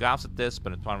 Antonio scoffs at this,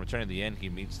 but upon returning to the inn, he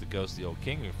meets the ghost of the old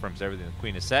king and confirms everything the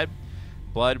queen has said.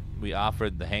 Blood we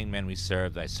offered, the hangman we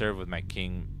served. I serve with my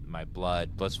king, my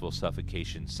blood, blissful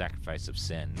suffocation, sacrifice of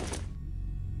sin.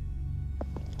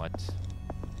 What?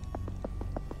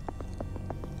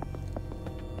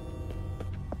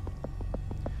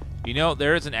 You know,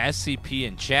 there is an SCP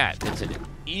in chat. It's an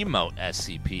emote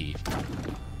SCP.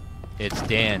 It's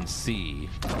Dan C.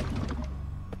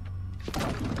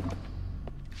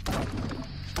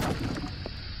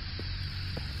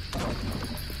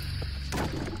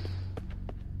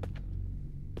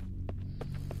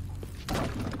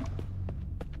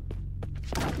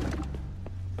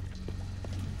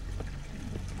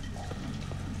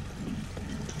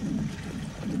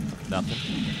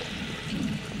 Nothing.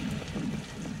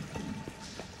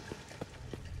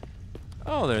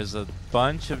 Oh, there's a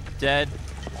bunch of dead.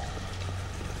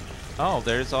 Oh,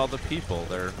 there's all the people.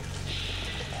 They're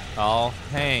all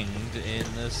hanged in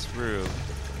this room.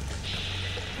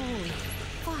 Holy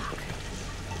fuck.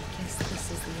 Guess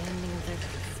this is the ending of their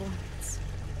performance.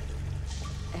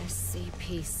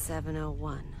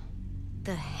 SCP-701.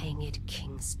 The Hanged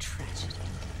King's Tragedy.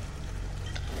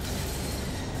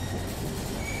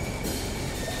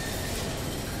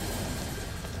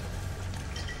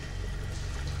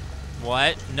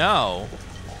 What? No.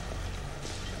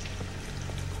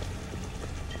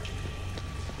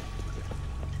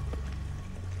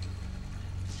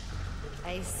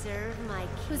 I serve my king.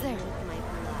 Who's there? With my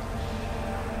blood.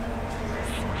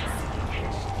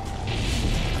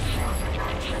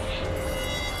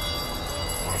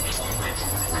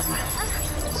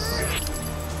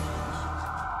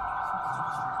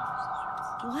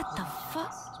 What the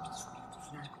fuck?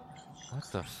 What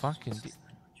the fucking?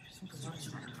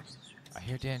 I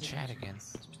hear Dan chat again.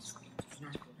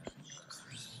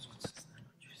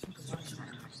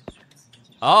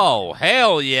 Oh,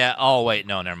 hell yeah. Oh, wait,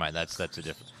 no, never mind. That's a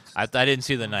different. I didn't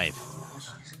see the knife.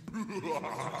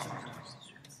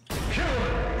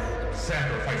 Killer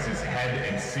sacrifice his head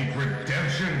and seek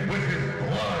redemption with his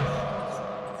blood.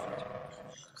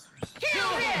 Kill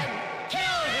him!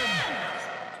 Kill him!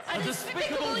 A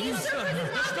despicable usurper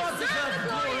does not deserve the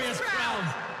glorious crown!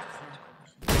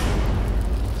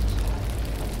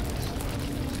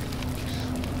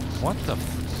 What the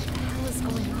hell is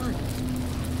going on?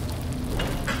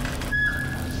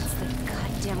 It's the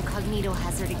goddamn cognito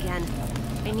hazard again.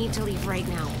 I need to leave right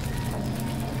now.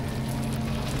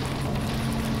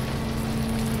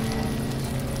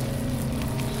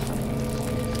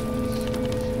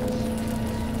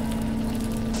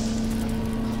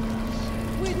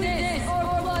 With this,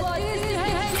 our blood is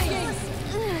hanging!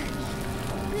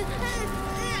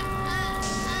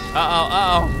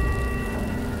 Uh-oh.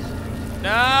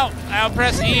 No! I'll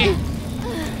press E!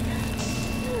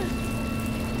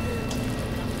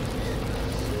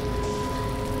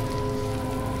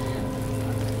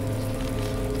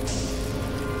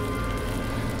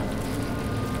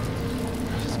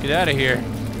 Just get out of here.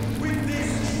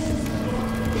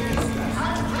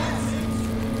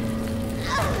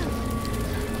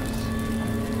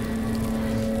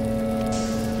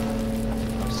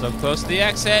 So close to the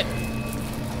exit.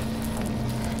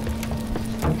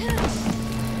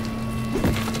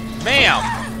 Ma'am!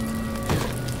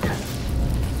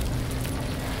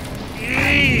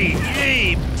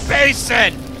 Yee!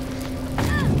 Basin!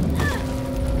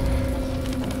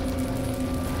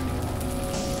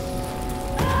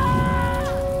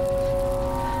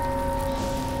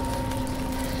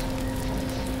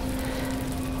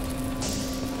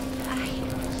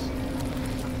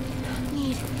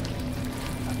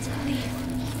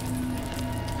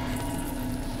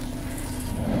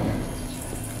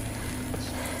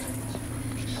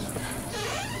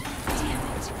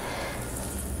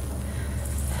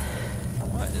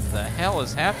 What the hell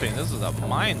is happening? This is a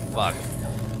mind fuck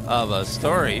of a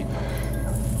story.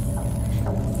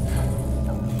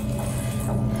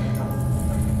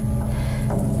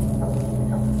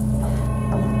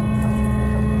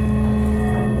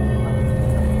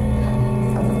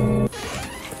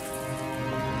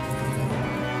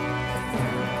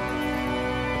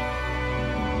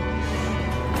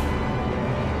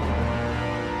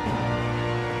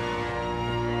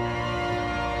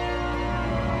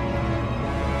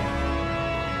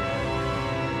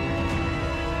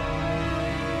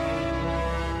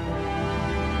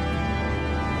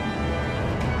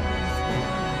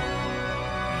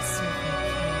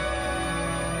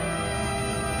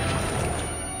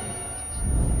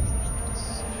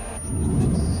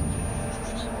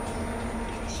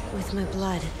 With my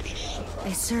blood,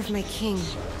 I serve my king.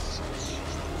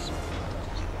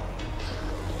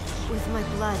 With my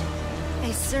blood,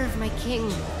 I serve my king.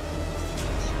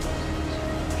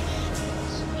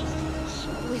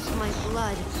 With my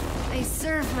blood, I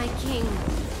serve my king.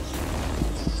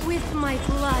 With my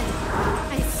blood,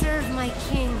 I serve my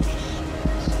king.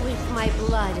 With my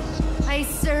blood, I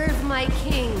serve my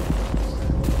king.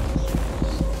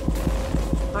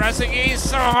 Pressing E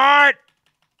so hard!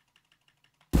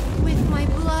 With my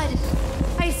blood,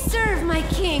 I serve my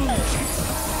king.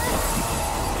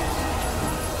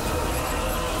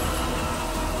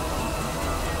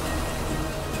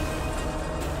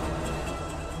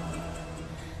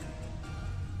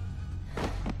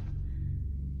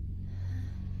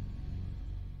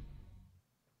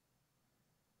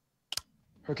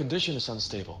 Her condition is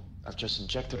unstable. I've just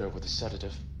injected her with a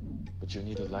sedative, but you'll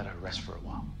need to let her rest for a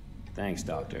while. Thanks,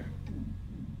 Doctor.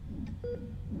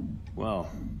 Well,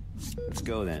 let's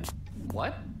go then.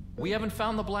 What? We haven't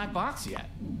found the black box yet.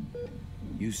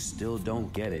 You still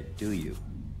don't get it, do you?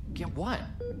 Get what?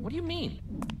 What do you mean?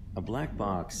 A black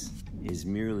box is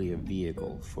merely a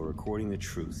vehicle for recording the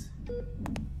truth.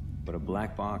 But a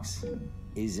black box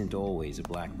isn't always a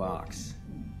black box.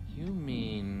 You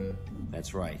mean...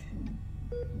 That's right.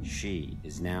 She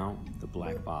is now the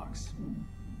black box.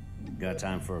 Got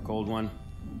time for a cold one?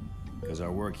 Because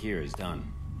our work here is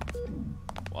done.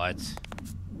 What?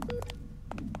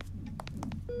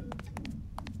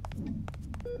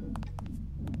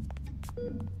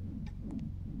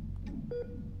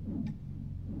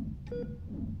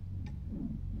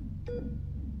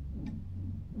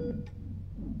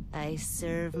 I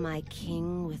serve my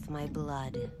king with my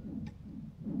blood.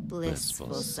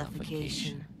 Blissful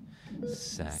suffocation.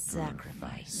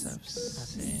 Sacrifice of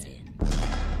sin.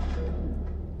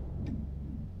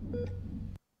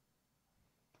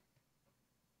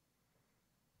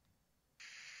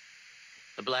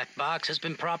 The black box has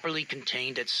been properly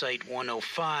contained at Site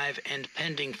 105 and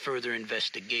pending further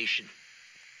investigation.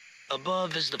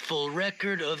 Above is the full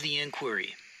record of the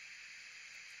inquiry.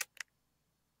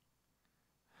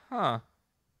 Huh.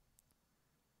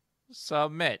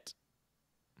 Submit.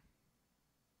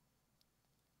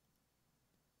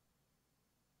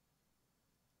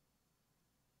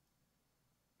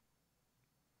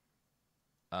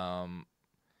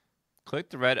 Click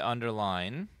the red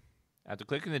underline. After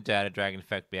clicking the data, drag and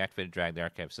effect be activated, drag the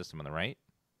archive system on the right.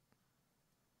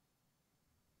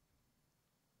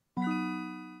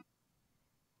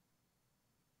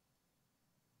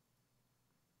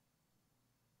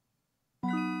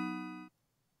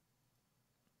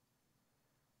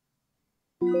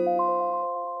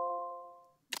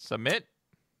 Submit.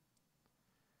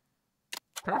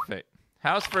 Perfect.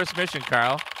 How's first mission,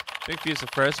 Carl? Big piece of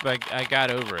first, but I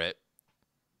got over it.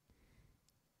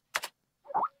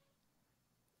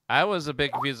 I was a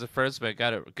bit confused at first, but I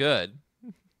got it good.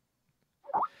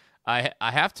 I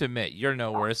have to admit, you're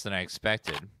no worse than I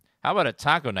expected. How about a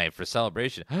taco night for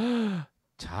celebration?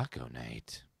 Taco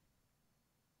night.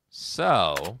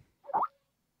 So,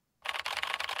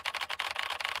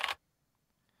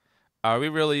 are we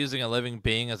really using a living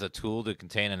being as a tool to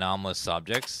contain anomalous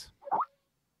subjects?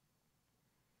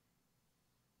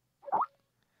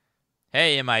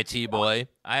 Hey, MIT boy,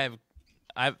 I've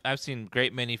seen a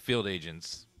great many field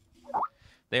agents.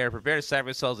 They are prepared to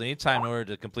sacrifice themselves any time in order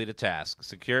to complete a task.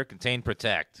 Secure, contain,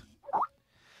 protect.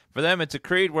 For them, it's a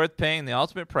creed worth paying the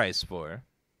ultimate price for.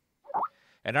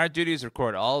 And our duty is to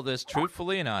record all of this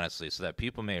truthfully and honestly so that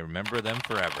people may remember them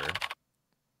forever.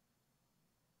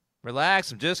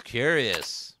 Relax, I'm just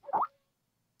curious.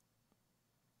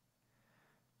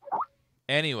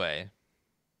 Anyway.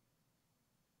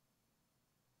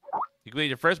 You completed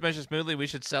your first mission smoothly, we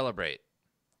should celebrate.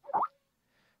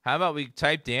 How about we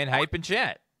type Dan hype in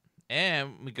chat?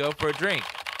 And we go for a drink.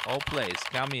 Whole place.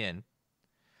 Count me in.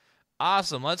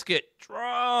 Awesome. Let's get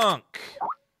drunk.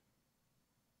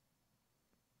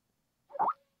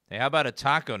 Hey, how about a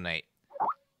taco night?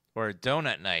 Or a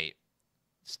donut night?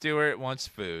 Stuart wants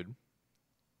food.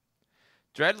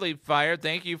 Dreadly Fire,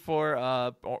 thank you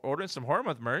for ordering some Horror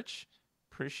Month merch.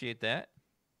 Appreciate that.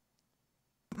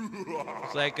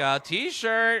 It's like a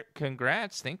t-shirt.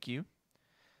 Congrats. Thank you.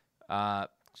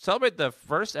 Celebrate the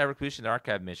first ever completion of the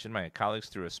archive mission. My colleagues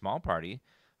threw a small party. It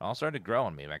all started to grow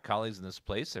on me. My colleagues in this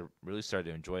place, I really started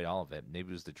to enjoy all of it.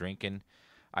 Maybe it was the drinking.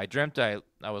 I dreamt I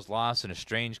was lost in a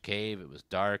strange cave. It was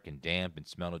dark and damp and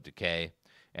smelled of decay.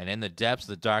 And in the depths of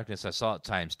the darkness, I saw at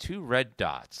times 2 red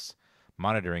dots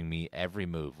monitoring me every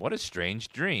move. What a strange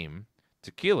dream.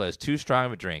 Tequila is too strong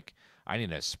of a drink. I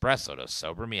need an espresso to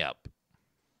sober me up.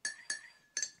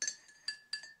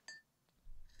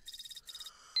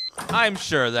 I'm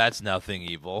sure that's nothing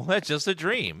evil. That's just a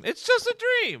dream. It's just a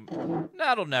dream.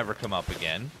 That'll never come up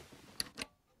again.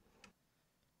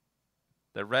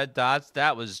 The red dots,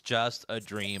 that was just a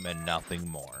dream and nothing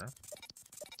more.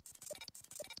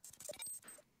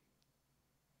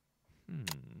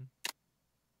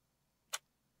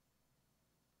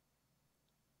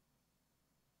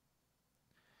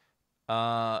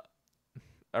 A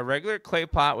regular clay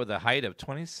pot with a height of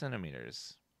 20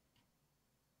 centimeters.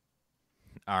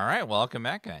 All right, welcome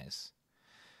back, guys.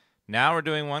 Now we're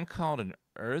doing one called an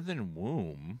earthen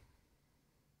womb.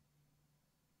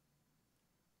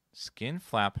 Skin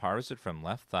flap harvested from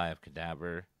left thigh of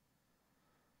cadaver.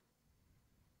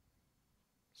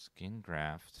 Skin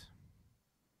graft.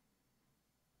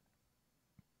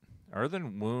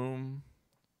 Earthen womb,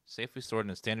 safely stored in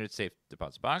a standard safe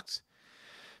deposit box.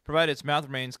 Provided its mouth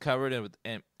remains covered with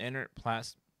an inert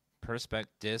Perspex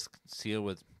disc sealed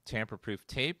with tamper-proof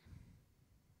tape.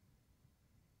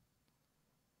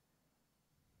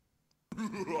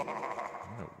 What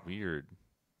a weird.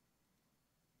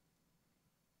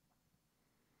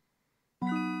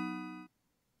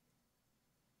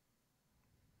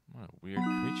 What a weird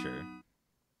creature.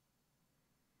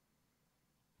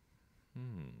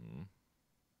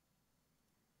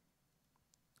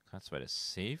 Classified as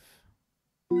safe.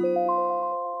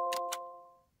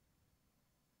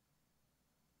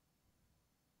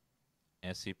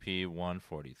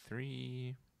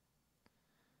 SCP-143.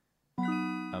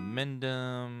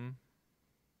 Amendum.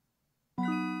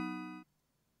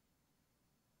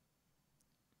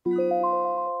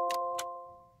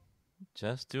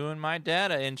 Just doing my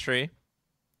data entry.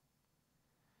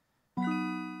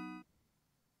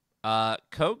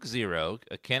 Coke Zero,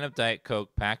 a can of Diet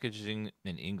Coke packaging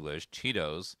in English.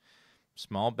 Cheetos,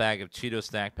 small bag of Cheeto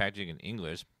snack packaging in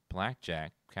English.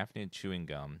 Blackjack, caffeinated chewing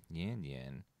gum. Yan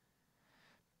Yan.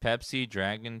 Pepsi,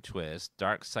 Dragon Twist,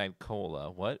 Dark Side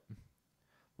Cola. What?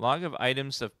 Log of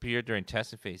items appeared during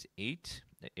testing phase 8.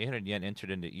 800 yen entered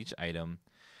into each item.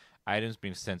 Items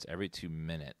being sent every 2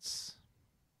 minutes.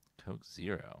 Coke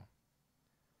Zero.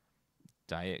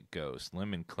 Diet Ghost,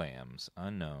 lemon clams,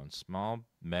 unknown, small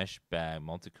mesh bag,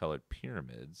 multicolored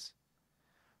pyramids,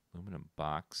 aluminum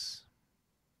box.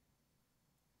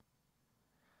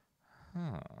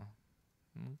 Huh.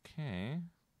 Okay.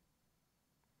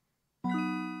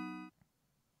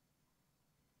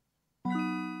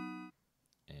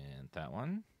 And that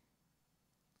one.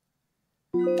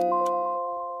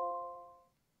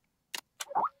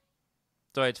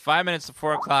 So it's 5 minutes to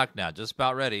 4 o'clock now, just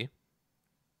about ready.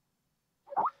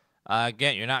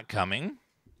 Again, you're not coming.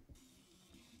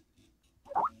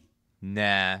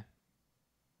 Nah.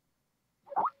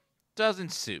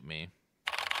 Doesn't suit me.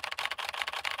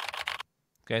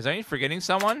 Guys, are you forgetting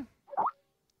someone?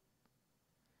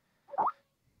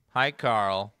 Hi,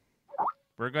 Carl.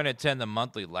 We're going to attend the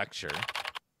monthly lecture.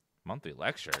 Monthly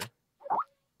lecture?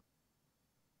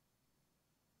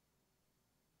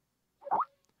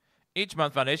 Each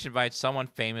month, Foundation invites someone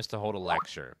famous to hold a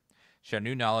lecture. Share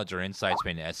new knowledge or insights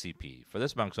made in SCP. For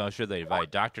this month's lecture, they invite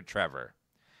Dr. Trevor.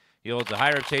 He holds a high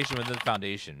reputation within the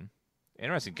Foundation.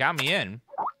 Interesting. Count me in.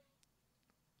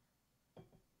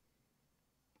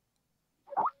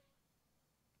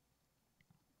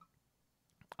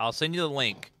 I'll send you the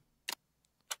link.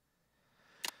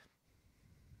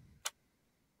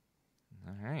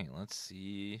 All right, let's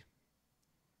see.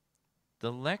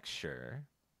 The lecture.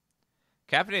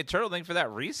 Caffeinated Turtle, thank you for that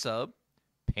resub.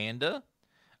 Panda.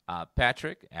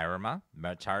 Patrick, Arima,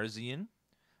 Martarzian,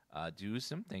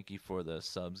 Dewsum, thank you for the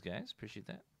subs, guys. Appreciate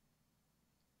that.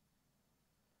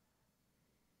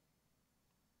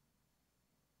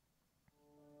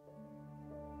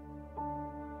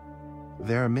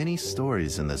 There are many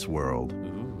stories in this world.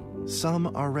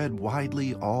 Some are read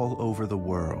widely all over the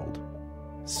world.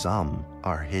 Some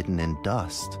are hidden in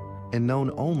dust and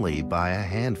known only by a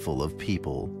handful of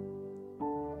people.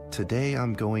 Today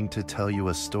I'm going to tell you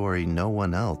a story no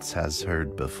one else has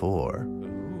heard before.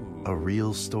 A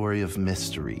real story of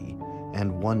mystery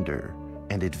and wonder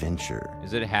and adventure.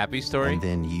 Is it a happy story? And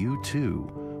then you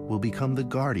too will become the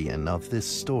guardian of this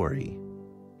story.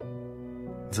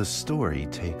 The story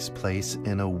takes place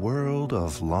in a world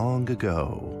of long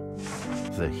ago.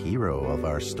 The hero of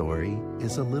our story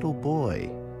is a little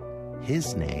boy.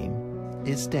 His name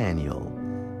is Daniel.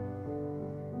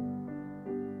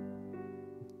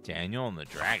 Daniel and the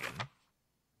Dragon.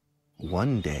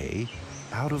 One day,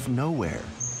 out of nowhere,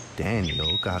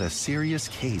 Daniel got a serious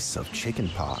case of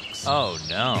chickenpox. Oh,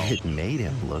 no. It made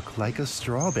him look like a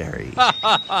strawberry.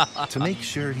 To make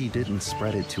sure he didn't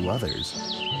spread it to others,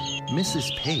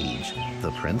 Mrs. Page,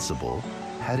 the principal,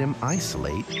 had him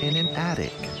isolate in an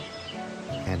attic.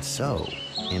 And so,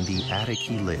 in the attic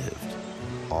he lived,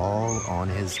 all on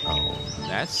his own.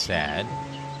 That's sad.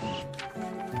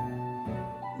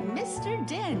 Mr.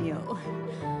 Daniel,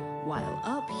 while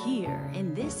up here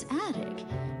in this attic,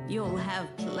 you'll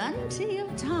have plenty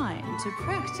of time to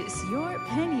practice your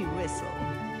penny whistle.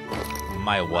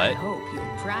 My what? I hope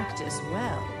you'll practice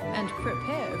well and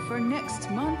prepare for next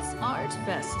month's art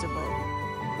festival.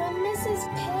 But Mrs.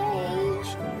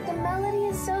 Page, the melody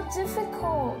is so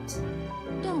difficult.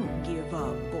 Don't give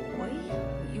up, boy.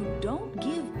 You don't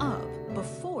give up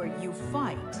before you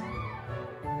fight.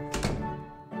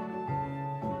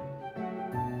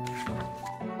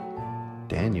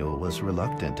 Daniel was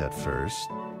reluctant at first,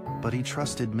 but he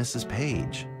trusted Mrs.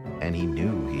 Page, and he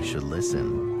knew he should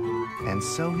listen. And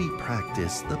so he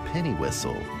practiced the penny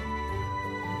whistle.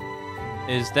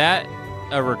 Is that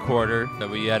a recorder that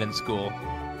we had in school?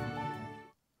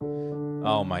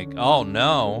 Oh my, oh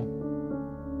no.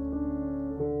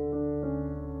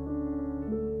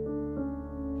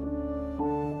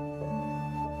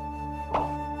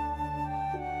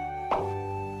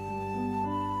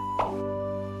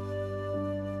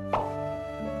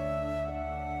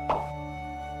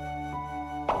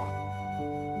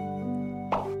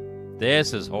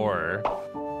 This is horror.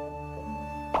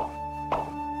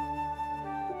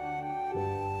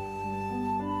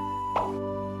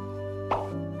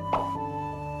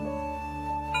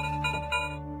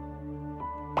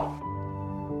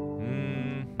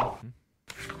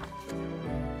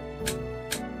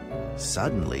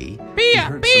 Suddenly, he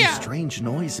heard some strange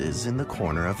noises in the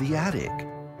corner of the attic.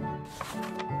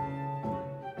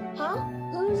 Huh?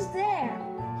 Who's there?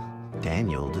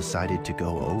 Daniel decided to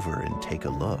go over and take a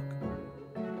look.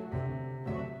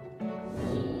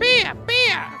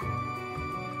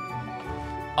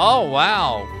 Oh,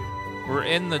 wow. We're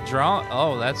in the draw.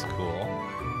 Oh, that's cool.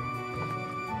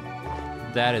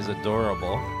 That is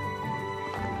adorable.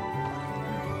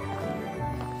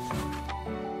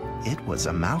 It was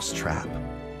a mousetrap,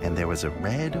 and there was a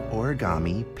red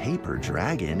origami paper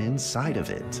dragon inside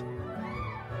of it.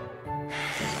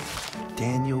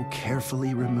 Daniel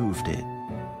carefully removed it.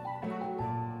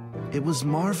 It was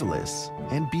marvelous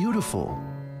and beautiful.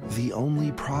 The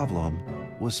only problem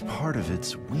was part of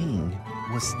its wing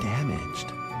was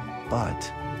damaged,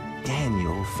 but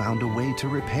Daniel found a way to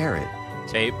repair it.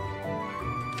 Tape.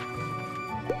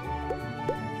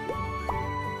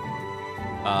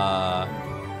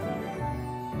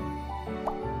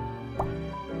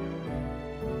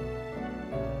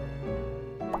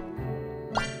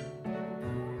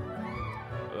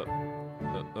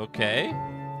 Okay.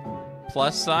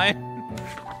 Plus sign.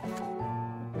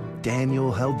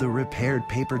 Daniel held the repaired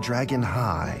paper dragon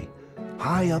high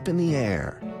up in the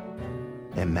air,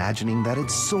 imagining that it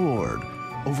soared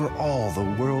over all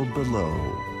the world below.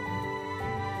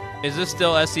 Is this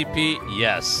still SCP?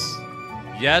 Yes.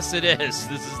 Yes, it is.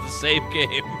 This is the same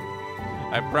game.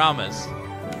 I promise.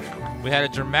 We had a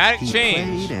dramatic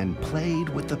change. He played and played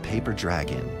with the paper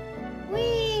dragon.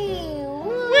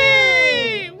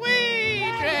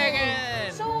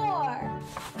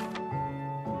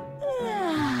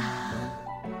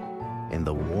 In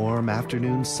the warm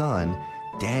afternoon sun,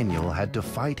 Daniel had to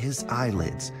fight his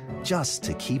eyelids just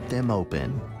to keep them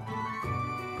open.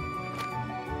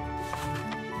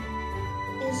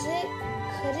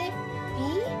 Could it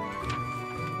be?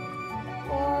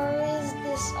 Or is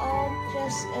this all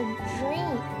just a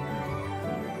dream?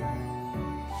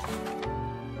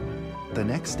 The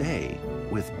next day,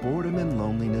 with boredom and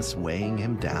loneliness weighing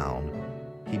him down,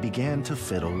 he began to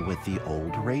fiddle with the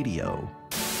old radio.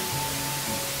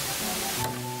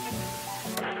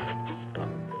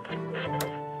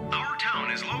 Our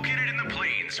town is located in the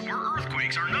plains, where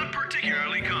earthquakes are not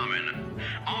particularly common.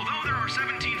 Although there are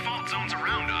 17 fault zones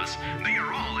around us, they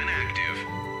are all inactive.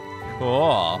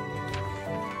 Cool.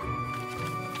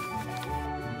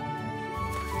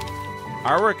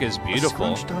 Artwork is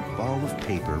beautiful. A scrunched up ball of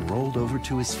paper rolled over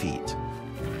to his feet.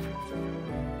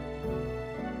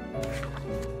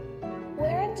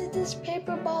 Where did this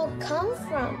paper ball come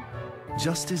from?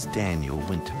 Just as Daniel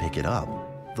went to pick it up,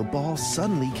 the ball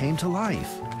suddenly came to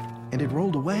life, and it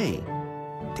rolled away.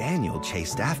 Daniel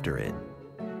chased after it.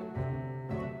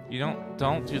 You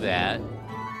don't do that.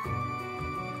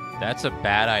 That's a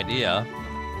bad idea.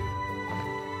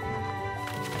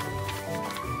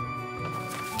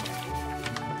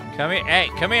 Come here. Hey,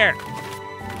 come here.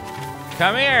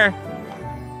 Come here.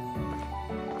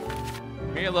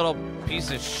 Come here, little piece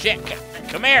of shit.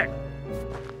 Come here.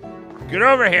 Get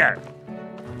over here.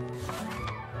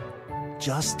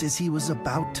 Just as he was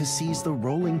about to seize the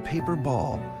rolling paper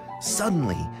ball,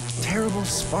 suddenly, terrible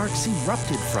sparks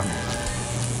erupted from it.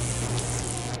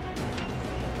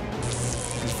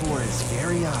 Before his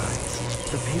very eyes,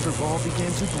 the paper ball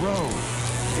began to grow,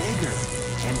 bigger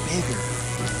and bigger.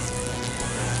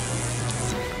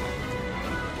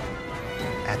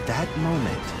 At that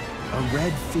moment, a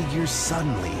red figure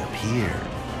suddenly appeared.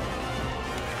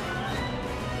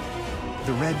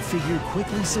 The red figure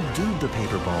quickly subdued the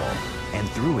paper ball and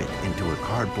threw it into a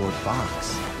cardboard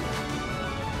box.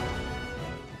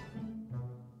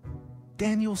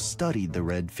 Daniel studied the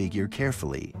red figure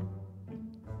carefully.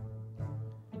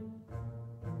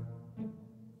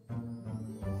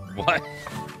 What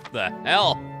the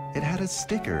hell? It had a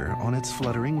sticker on its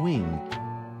fluttering wing.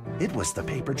 It was the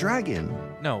paper dragon.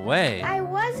 No way. I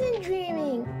wasn't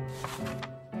dreaming.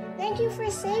 Thank you for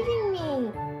saving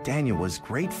me. Daniel was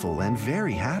grateful and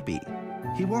very happy.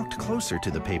 He walked closer to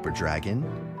the paper dragon,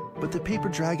 but the paper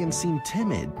dragon seemed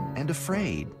timid and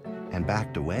afraid and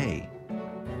backed away.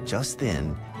 Just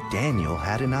then, Daniel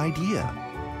had an idea.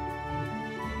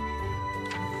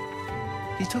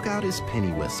 He took out his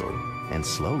penny whistle and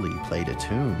slowly played a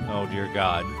tune. Oh, dear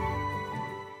God.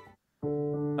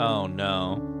 Oh,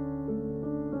 no.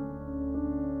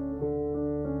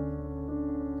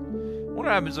 What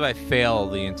happens if I fail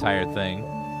the entire thing?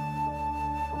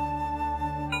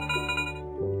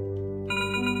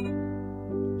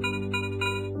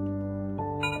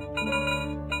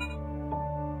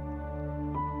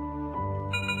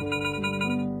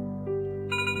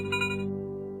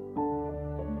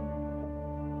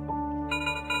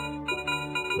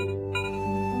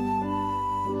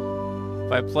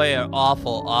 If I play an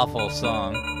awful, awful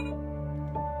song,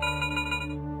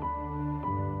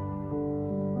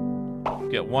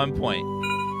 get 1 point.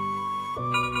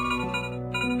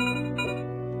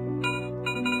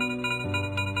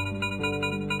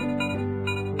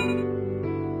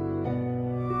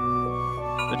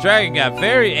 The dragon got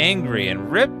very angry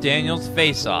and ripped Daniel's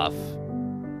face off.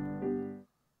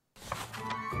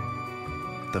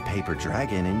 The paper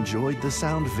dragon enjoyed the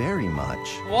sound very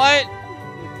much. What?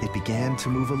 It began to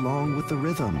move along with the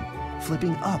rhythm,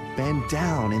 flipping up and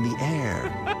down in the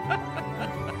air.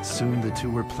 Soon the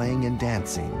two were playing and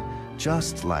dancing,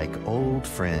 just like old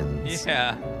friends.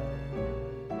 Yeah.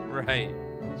 Right.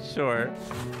 Sure.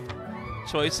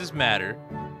 Choices matter.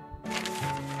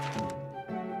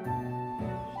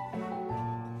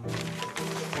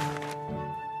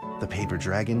 The paper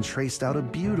dragon traced out a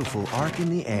beautiful arc in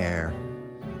the air,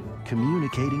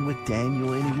 communicating with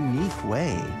Daniel in a unique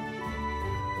way.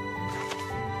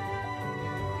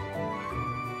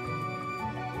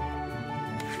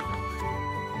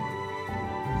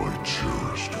 My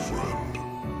cherished friend,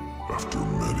 after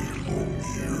many long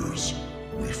years,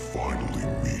 we finally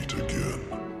meet again.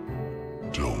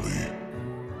 Tell me,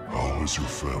 how has your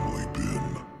family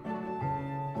been?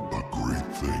 A great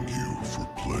thank you for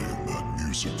playing that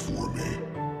music for me.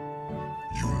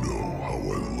 You know how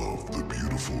I love the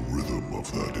beautiful rhythm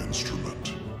of that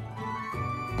instrument.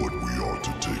 But we are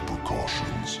to take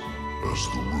precautions, as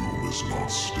the room is not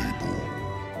stable.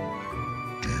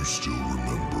 Do you still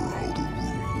remember how the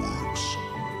room works?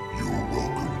 You're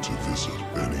welcome to visit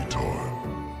anytime.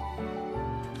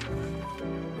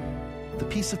 The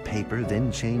piece of paper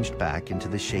then changed back into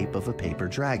the shape of a paper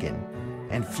dragon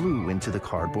and flew into the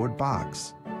cardboard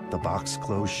box. The box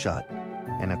closed shut,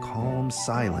 and a calm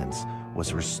silence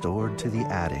was restored to the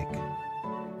attic.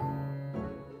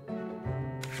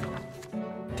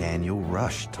 Daniel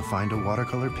rushed to find a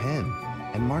watercolor pen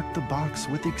and marked the box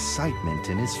with excitement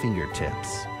in his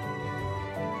fingertips.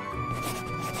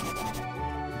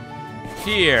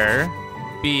 Here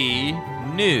be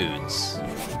nudes.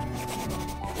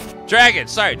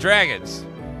 Dragons, sorry, dragons.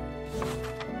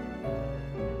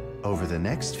 Over the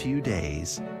next few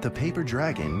days, the paper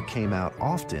dragon came out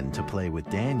often to play with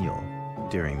Daniel.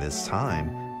 During this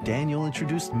time, Daniel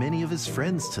introduced many of his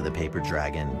friends to the paper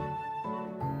dragon.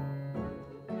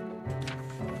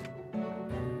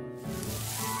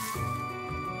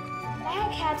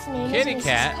 That cat's name Kitty is Mrs.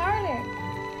 cat. Carter.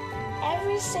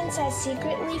 Ever since I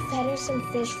secretly fed her some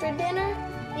fish for dinner,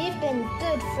 we've been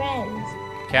good friends.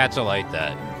 Cats are like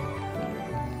that.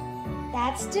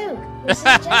 That's Duke,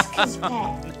 Mrs. Jessica's pet.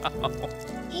 No.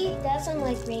 He doesn't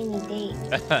like rainy days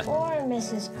or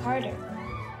Mrs. Carter.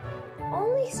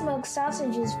 Only smoked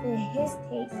sausages for his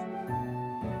taste.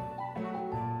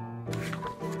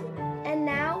 And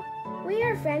now, we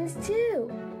are friends too.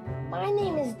 My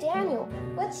name is Daniel.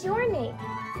 What's your name?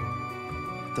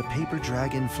 The paper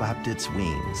dragon flapped its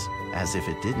wings as if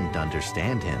it didn't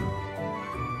understand him.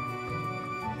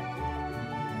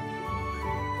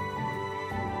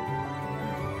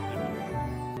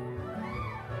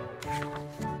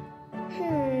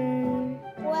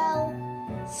 Well,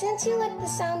 since you like the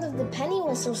sound of the penny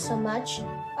whistle so much,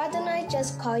 why don't I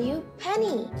just call you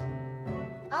Penny?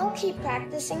 I'll keep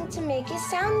practicing to make it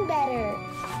sound better.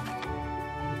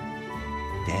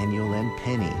 Daniel and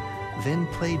Penny then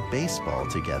played baseball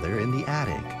together in the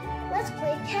attic. Let's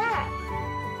play cat.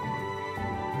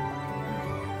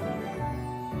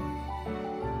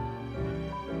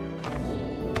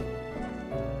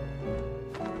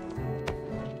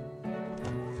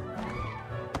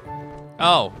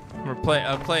 Oh,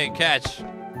 I'm playing catch.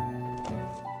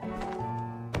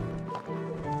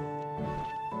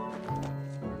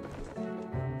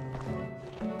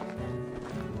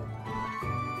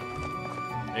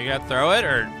 Are you gonna throw it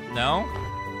or no?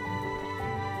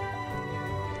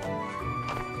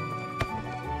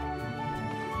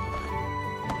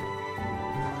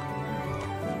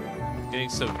 Getting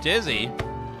so dizzy.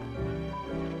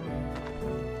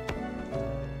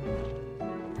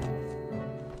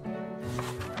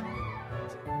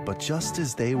 But just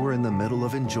as they were in the middle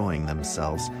of enjoying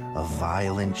themselves, a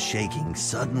violent shaking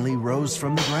suddenly rose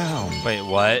from the ground. Wait,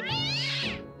 what?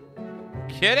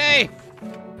 Kitty!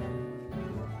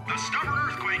 The stubborn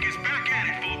earthquake is back at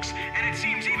it, folks, and it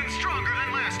seems even stronger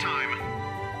than last time.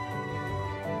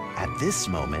 At this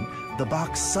moment, the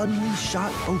box suddenly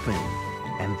shot open,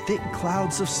 and thick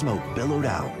clouds of smoke billowed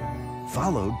out,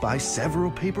 followed by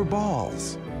several paper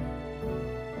balls.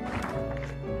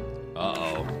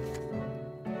 Uh-oh.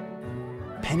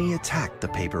 Penny attacked the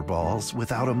paper balls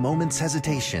without a moment's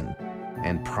hesitation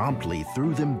and promptly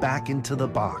threw them back into the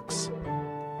box.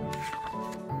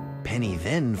 Penny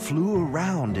then flew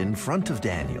around in front of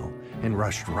Daniel and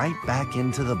rushed right back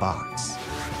into the box.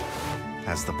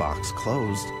 As the box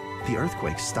closed, the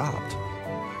earthquake stopped.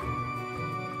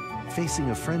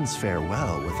 Facing a friend's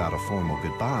farewell without a formal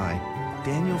goodbye,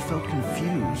 Daniel felt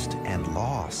confused and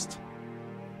lost.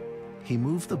 He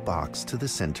moved the box to the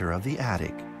center of the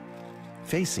attic.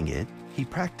 Facing it, he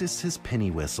practiced his penny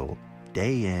whistle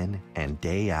day in and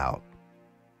day out.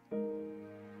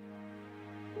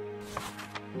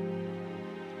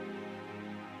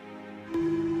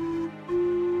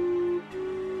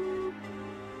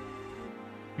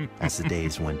 As the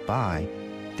days went by,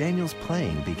 Daniel's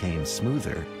playing became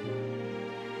smoother.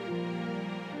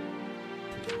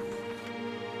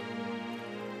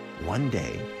 One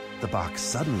day, the box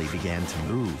suddenly began to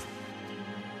move.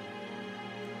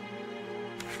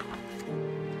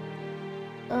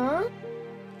 Huh?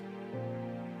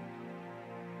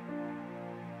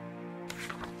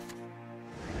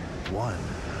 One,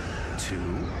 2,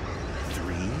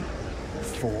 3,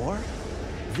 4.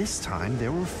 This time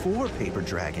there were 4 paper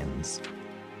dragons.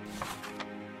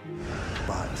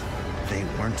 But they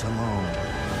weren't alone.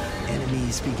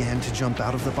 Enemies began to jump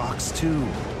out of the box too.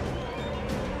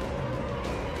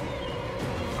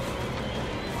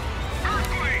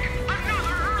 Earthquake!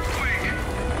 Another earthquake!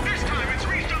 This time it's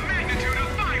reached a magnitude of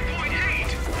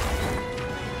 5.8!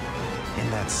 In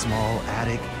that small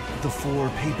attic, the 4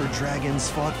 paper dragons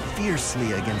fought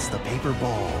fiercely against the paper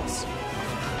balls.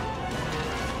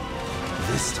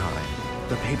 This time,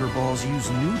 the paper balls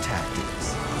used new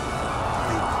tactics.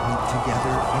 They clumped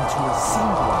together into a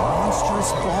single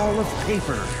monstrous ball of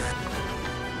paper.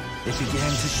 It began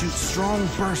to shoot strong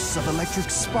bursts of electric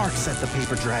sparks at the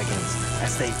paper dragons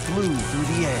as they flew through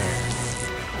the air.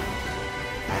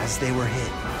 As they were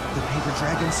hit, the paper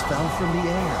dragons fell from the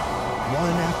air,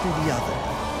 one after the other.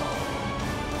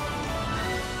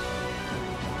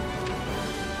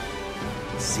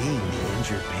 Seeing the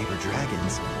injured paper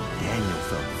dragons, Daniel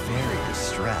felt very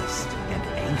distressed and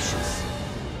anxious.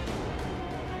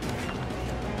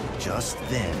 Just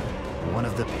then, one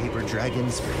of the paper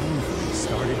dragons painfully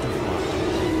started to fly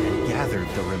and gathered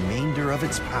the remainder of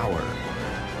its power.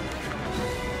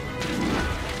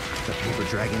 The paper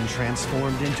dragon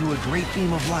transformed into a great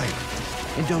beam of light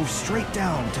and dove straight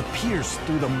down to pierce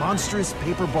through the monstrous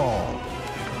paper ball.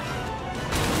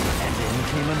 And then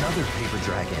came another paper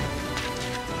dragon.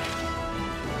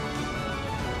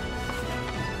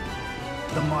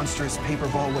 The monstrous paper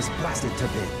ball was blasted to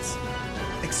bits,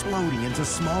 exploding into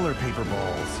smaller paper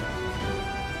balls.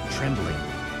 Trembling,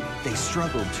 they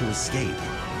struggled to escape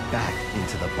back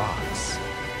into the box.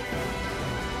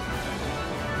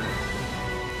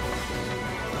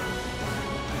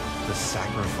 The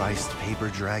sacrificed paper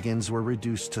dragons were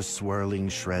reduced to swirling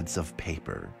shreds of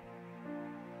paper,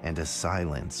 and a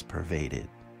silence pervaded.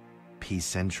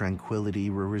 Peace and tranquility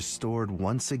were restored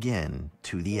once again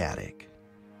to the attic.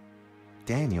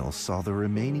 Daniel saw the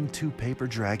remaining 2 paper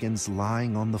dragons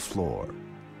lying on the floor,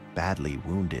 badly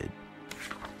wounded.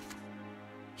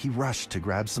 He rushed to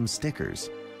grab some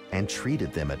stickers and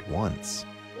treated them at once.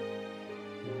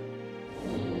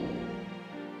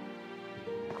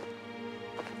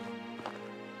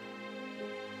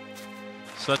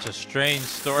 Such a strange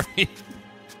story.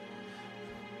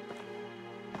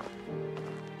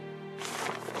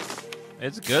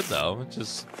 It's good though. It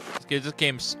just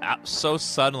came so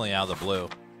suddenly out of the blue.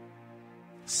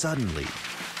 Suddenly,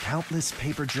 countless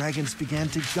paper dragons began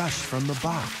to gush from the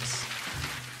box.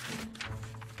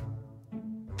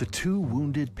 The 2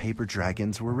 wounded paper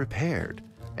dragons were repaired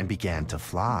and began to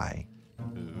fly.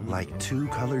 Like 2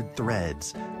 colored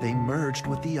threads, they merged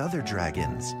with the other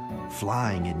dragons,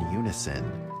 flying in unison.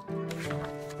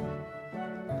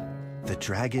 The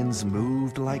dragons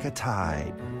moved like a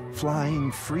tide, flying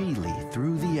freely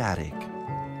through the attic.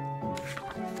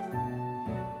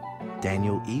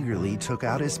 Daniel eagerly took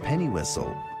out his penny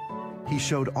whistle. He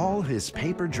showed all his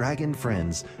paper dragon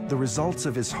friends the results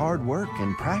of his hard work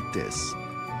and practice.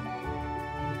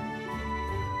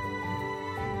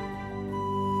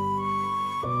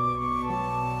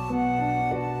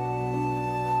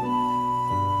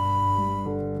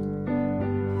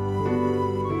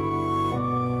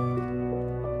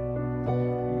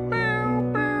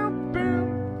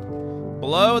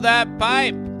 Blow that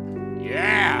pipe.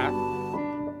 Yeah.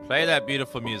 Play that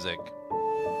beautiful music.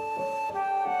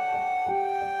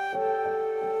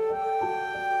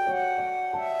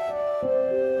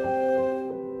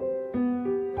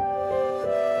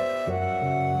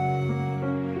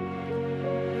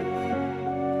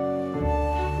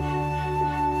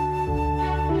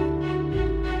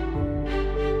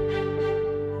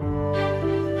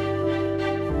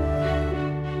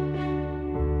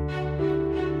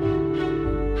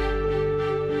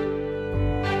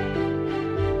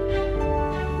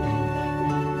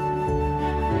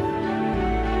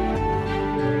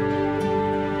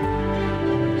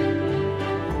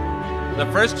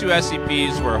 The first two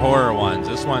SCPs were horror ones.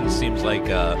 This one seems like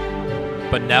a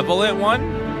benevolent one.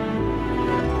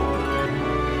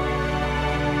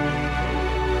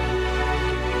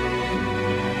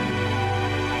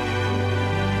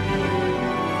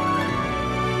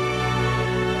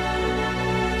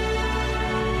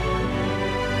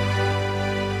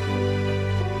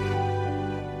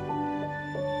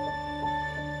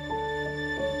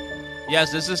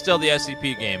 Yes, this is still the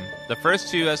SCP game. The first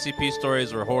two SCP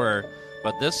stories were horror,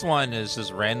 but this one is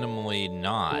just randomly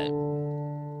not.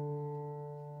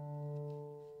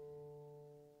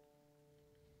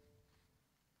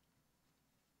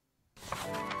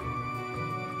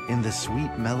 In the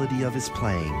sweet melody of his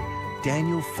playing,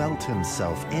 Daniel felt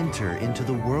himself enter into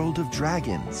the world of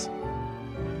dragons.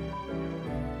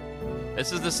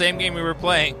 This is the same game we were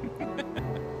playing.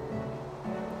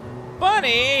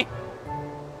 Bunny!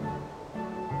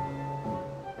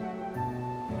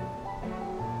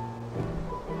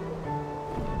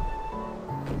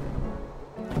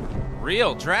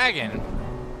 Real dragon.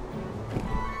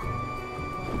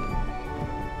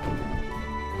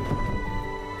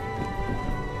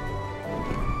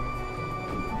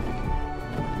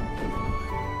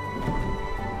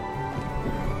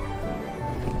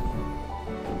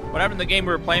 What happened to the game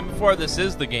we were playing before? This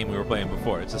is the game we were playing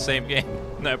before. It's the same game.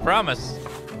 I promise.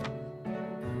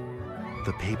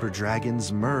 The paper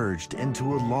dragons merged into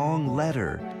a long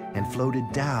letter and floated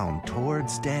down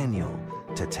towards Daniel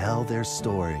to tell their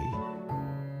story.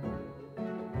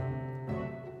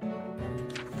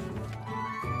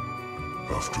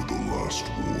 After the last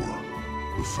war,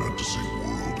 the fantasy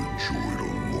world enjoyed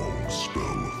a long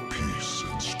spell of peace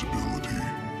and stability.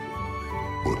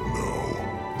 But now,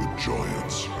 the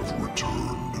giants have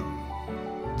returned.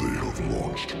 They have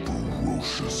launched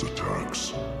ferocious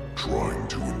attacks, trying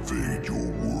to invade your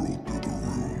world through the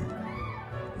room.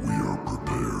 We are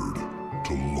prepared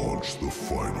to launch the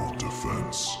final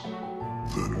defense.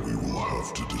 Then we will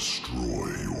have to destroy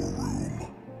your room,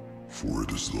 for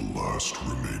it is the last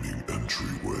remaining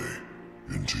entryway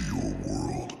into your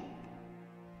world.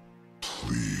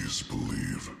 Please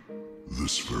believe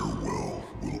this farewell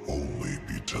will only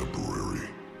be temporary.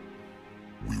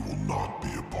 We will not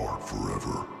be apart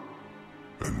forever,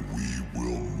 and we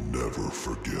will never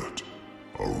forget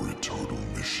our eternal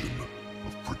mission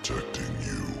of protecting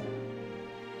you.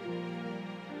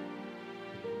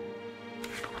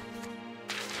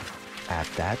 At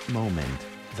that moment,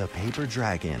 the paper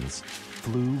dragons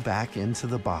flew back into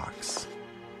the box.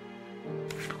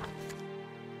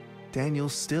 Daniel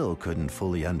still couldn't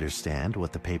fully understand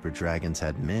what the paper dragons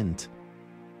had meant,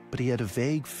 but he had a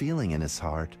vague feeling in his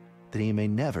heart that he may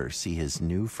never see his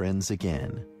new friends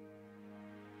again.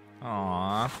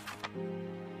 Aww.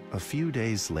 A few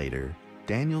days later,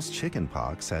 Daniel's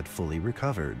chickenpox had fully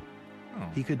recovered. Oh.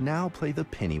 He could now play the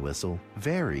penny whistle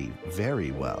very,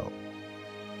 very well.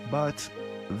 But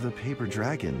the paper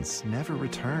dragons never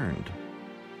returned.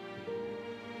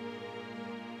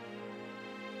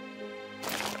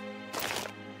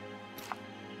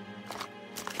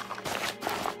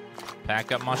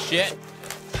 Pack up my shit.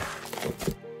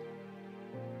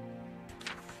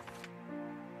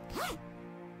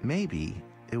 Maybe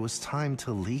it was time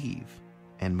to leave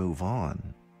and move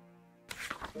on.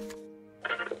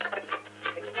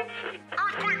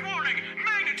 Earthquake warning!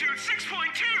 Magnitude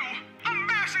 6.2! A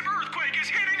massive earthquake is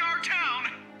hitting our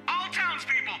town! All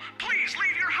townspeople, please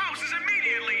leave your houses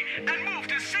immediately and move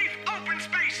to safe open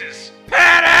spaces!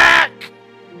 Panic!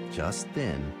 Just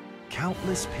then,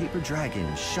 countless paper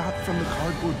dragons shot from the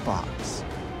cardboard box.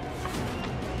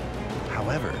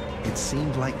 However, it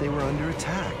seemed like they were under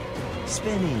attack,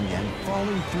 spinning and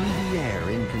falling through the air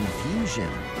in confusion.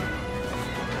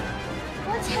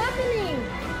 What's happening?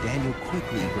 Daniel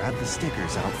quickly grabbed the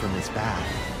stickers out from his bag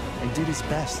and did his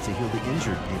best to heal the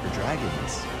injured paper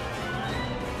dragons.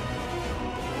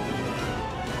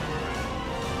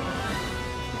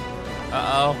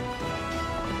 Uh-oh.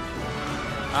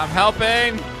 I'm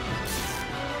helping!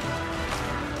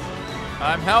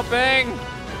 I'm helping!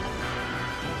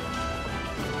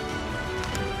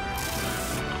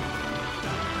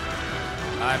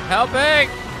 I'm helping!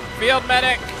 Field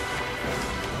medic!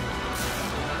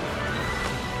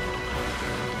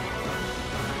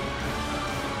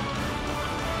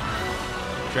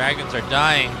 Dragons are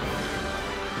dying.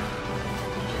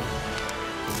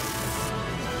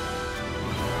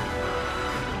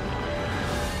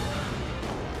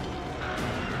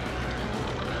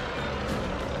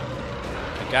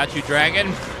 I got you,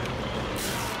 dragon.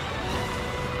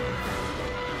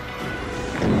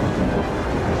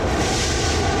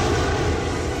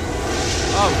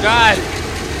 Oh, God.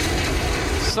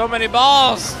 So many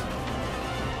balls.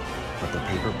 But the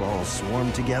paper balls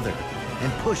swarmed together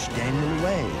and pushed Daniel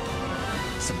away,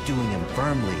 subduing him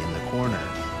firmly in the corner.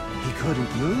 He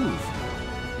couldn't move.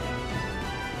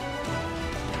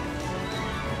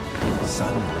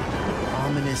 Suddenly,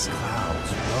 ominous clouds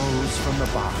rose from the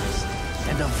box,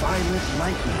 and a violet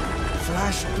lightning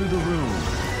flashed through the room.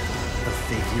 The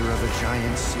figure of a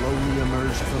giant slowly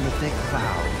emerged from the thick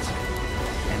clouds,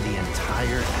 and the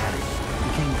entire attic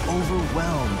became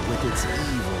overwhelmed with its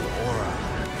evil aura.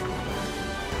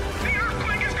 The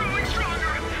earthquake is growing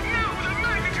stronger, now with a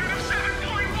magnitude of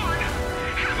 7.1.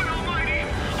 Heaven almighty,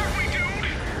 are we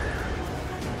doomed?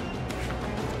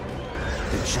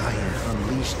 The giant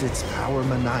unleashed its power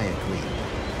maniacally.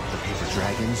 The paper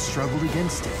dragons struggled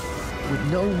against it, with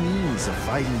no means of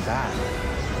fighting back.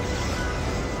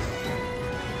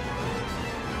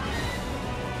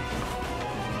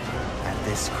 At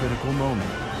this critical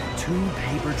moment, two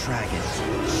paper dragons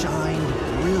shined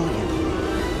brilliantly.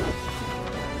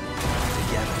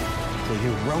 Together, they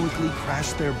heroically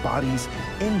crashed their bodies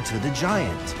into the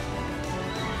giant.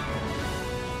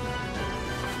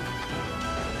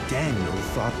 Daniel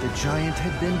thought the giant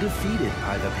had been defeated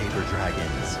by the paper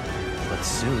dragons, but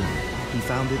soon he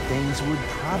found that things would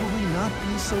probably not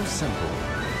be so simple.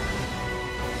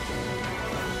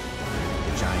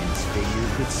 The giant's figure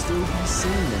could still be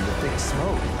seen in the thick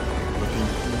smoke, looking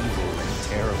evil and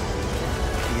terrible.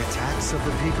 The attacks of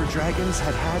the paper dragons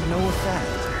had had no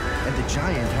effect, and the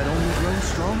giant had only grown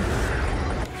stronger.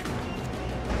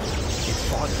 It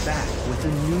fought back with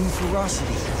a new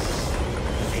ferocity.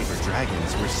 The paper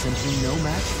dragons were simply no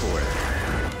match for it.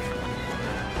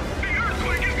 The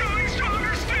earthquake is growing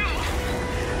stronger still.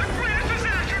 The greatest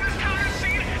disaster this town has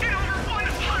seen in over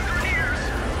 100 years.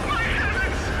 My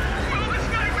heavens, will this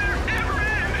nightmare ever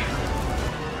end?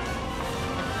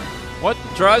 What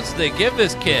drugs did they give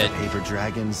this kid? The paper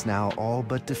dragons now all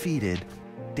but defeated,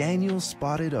 Daniel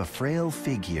spotted a frail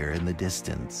figure in the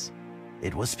distance.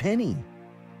 It was Penny.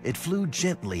 It flew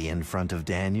gently in front of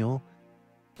Daniel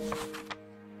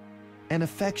and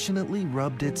affectionately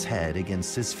rubbed its head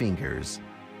against his fingers,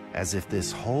 as if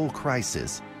this whole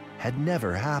crisis had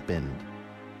never happened.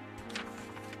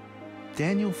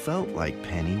 Daniel felt like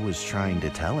Penny was trying to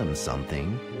tell him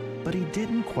something, but he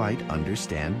didn't quite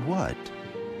understand what.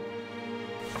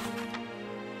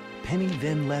 Penny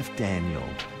then left Daniel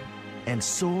and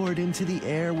soared into the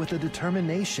air with a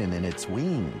determination in its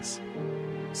wings.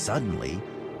 Suddenly,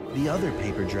 the other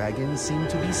paper dragons seemed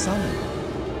to be summoned.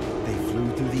 They flew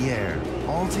through the air,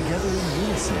 all together in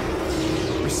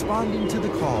unison, responding to the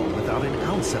call without an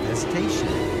ounce of hesitation.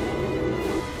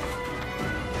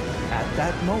 At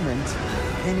that moment,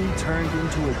 Penny turned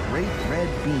into a great red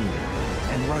beam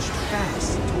and rushed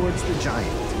fast towards the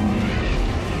giant.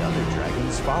 The other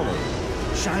dragons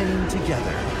followed, shining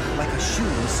together like a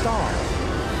shooting star.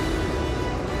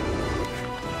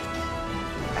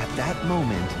 At that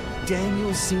moment,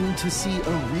 Daniel seemed to see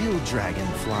a real dragon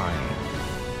flying.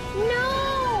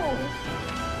 No!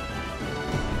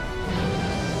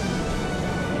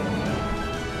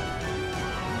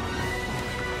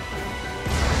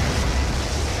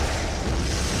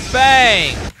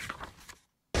 Bang!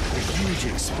 A huge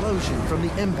explosion from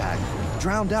the impact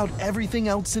drowned out everything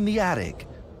else in the attic.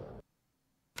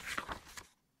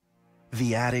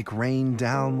 The attic rained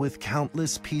down with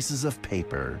countless pieces of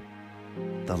paper,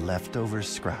 the leftover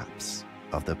scraps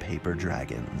of the paper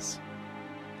dragons.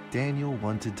 Daniel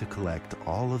wanted to collect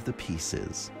all of the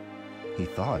pieces. He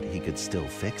thought he could still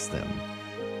fix them.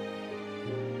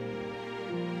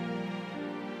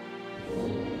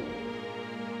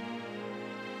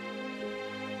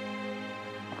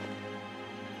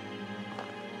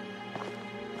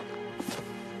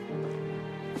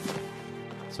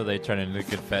 So they turn into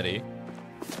confetti.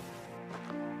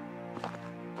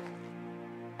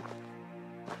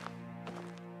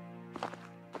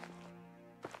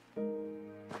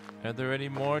 Are there any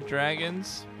more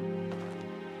dragons?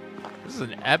 This is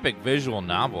an epic visual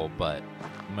novel, but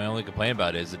my only complaint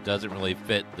about it is it doesn't really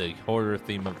fit the horror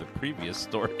theme of the previous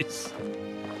stories.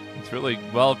 It's really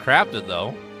well crafted,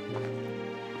 though.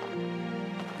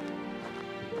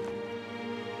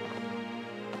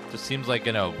 Just seems like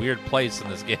in a weird place in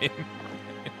this game.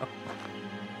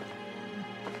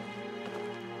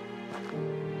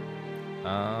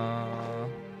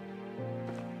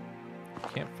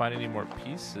 Can't find any more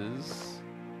pieces.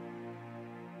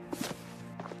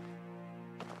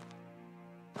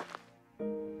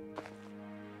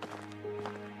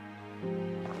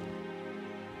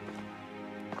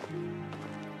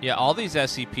 Yeah, all these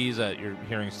SCPs that you're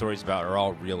hearing stories about are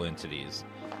all real entities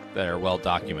that are well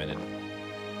documented.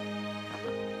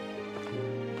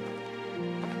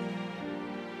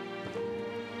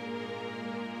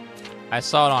 I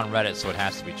saw it on Reddit, so it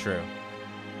has to be true.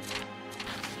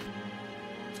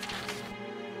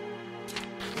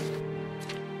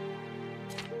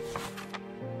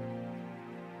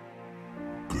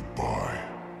 Goodbye,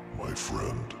 my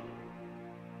friend.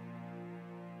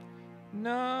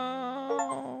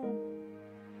 No.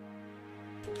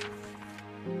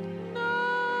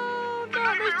 The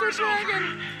nightmare is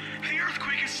over. The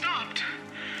earthquake has stopped.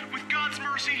 With God's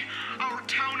mercy, our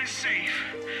town is safe.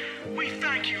 We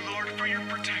thank you, Lord, for your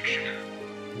protection.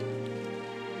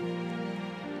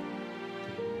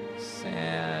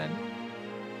 Sad.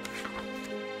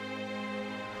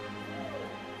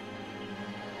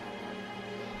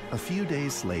 A few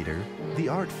days later, the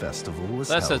art festival was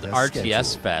That held said as RTS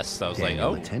scheduled. Fest. I was like,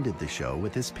 Daniel oh. attended the show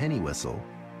with his penny whistle.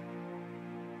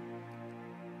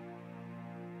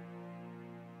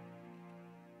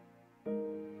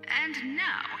 And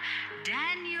now,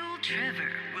 Daniel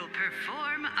Trevor will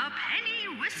perform a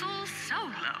penny whistle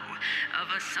solo of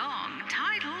a song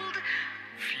titled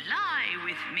Fly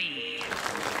With Me.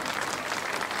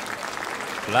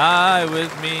 Fly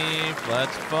with me,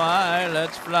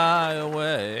 let's fly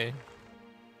away.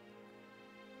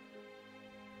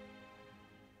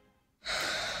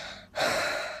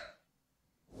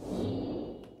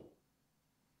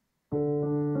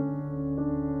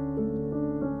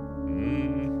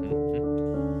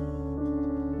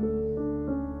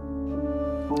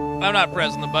 I'm not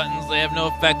pressing the buttons, they have no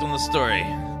effect on the story.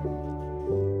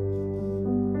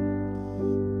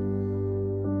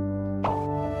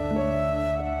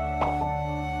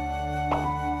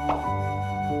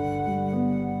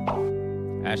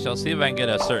 I shall see if I can get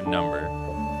a certain number.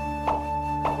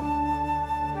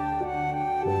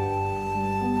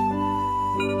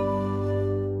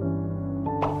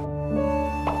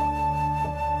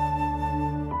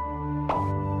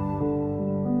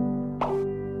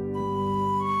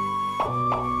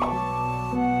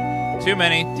 Too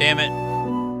many, damn it.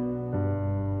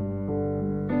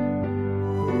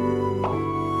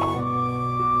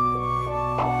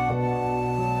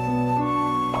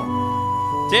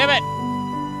 Damn it!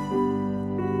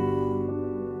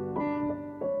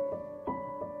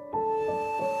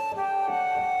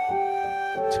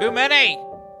 Too many!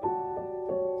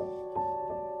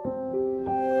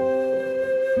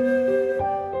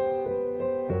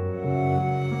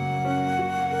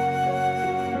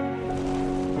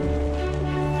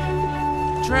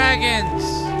 Dragons!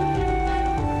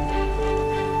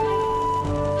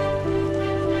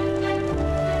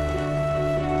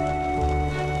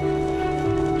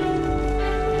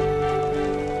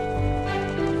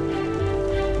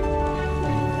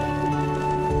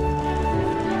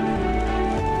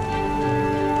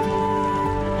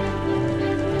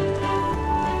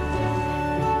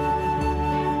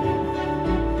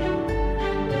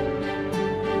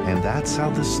 And that's how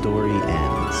the story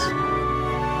ends.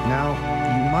 Now,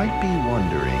 you might be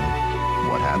wondering,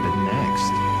 what happened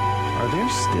next? Are there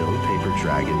still paper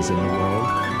dragons in the world?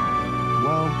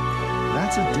 Well,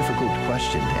 that's a difficult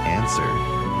question to answer.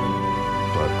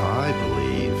 But I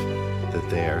believe that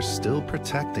they are still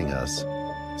protecting us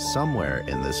somewhere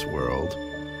in this world,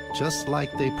 just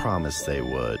like they promised they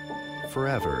would,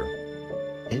 forever,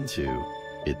 into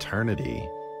eternity.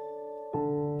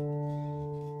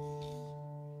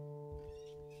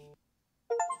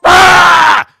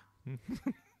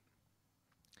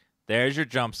 There's your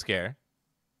jump scare.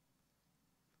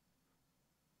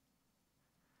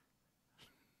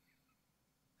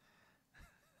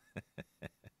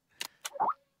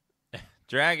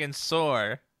 Dragon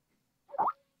soar.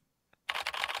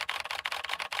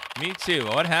 Me too.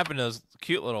 What happened to those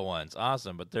cute little ones?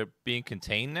 Awesome, but they're being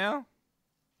contained now?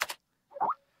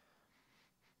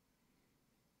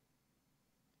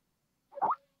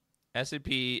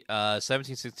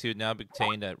 SCP-1762 now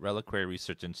contained at Reliquary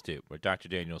Research Institute, where Dr.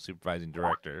 Daniel, supervising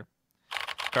director.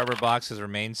 Cover box has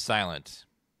remained silent.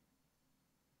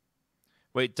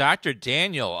 Wait, Dr.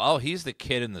 Daniel. Oh, he's the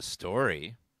kid in the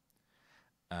story.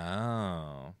 Oh.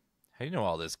 How do you know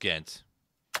all this, Gent?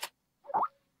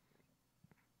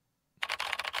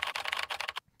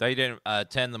 Thought you didn't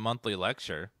attend the monthly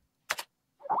lecture.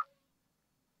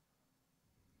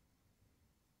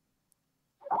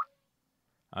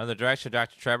 Under the direction of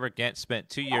Dr. Trevor, Gant spent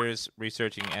 2 years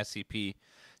researching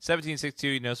SCP-1762.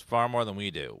 He knows far more than we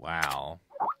do. Wow.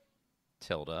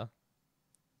 Tilda.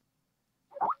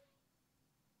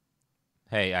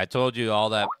 Hey, I told you all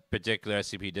that particular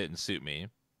SCP didn't suit me.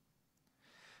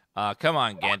 Come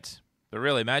on, Gant. But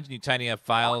really, imagine you tidying up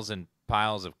files and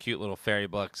piles of cute little fairy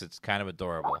books. It's kind of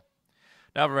adorable.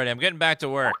 Now, everybody, I'm getting back to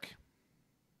work.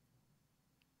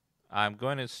 I'm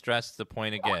going to stress the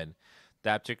point again.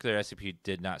 That particular SCP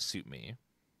did not suit me.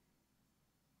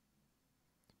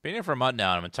 Been here for a month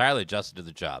now, and I'm entirely adjusted to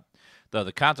the job. Though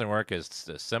the content work is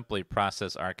to simply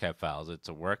process archive files, it's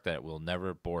a work that will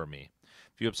never bore me.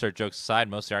 Few absurd jokes aside,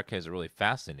 most of the archives are really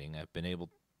fascinating. I've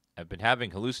been having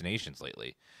hallucinations lately.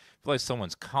 I feel like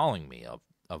someone's calling me,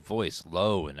 a voice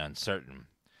low and uncertain.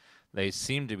 They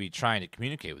seem to be trying to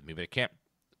communicate with me, but I can't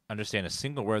understand a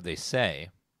single word they say.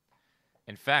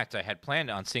 In fact, I had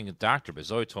planned on seeing a doctor, but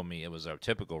Zoe told me it was a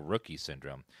typical rookie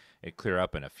syndrome. It'd clear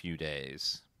up in a few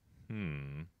days.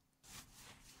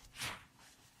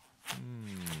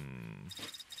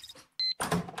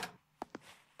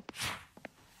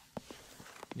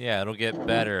 Yeah, it'll get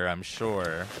better, I'm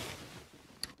sure.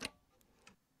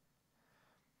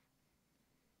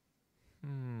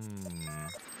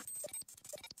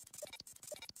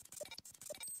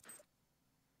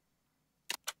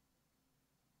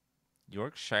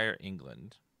 Yorkshire,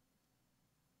 England.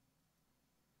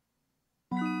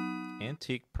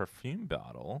 Antique perfume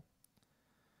bottle.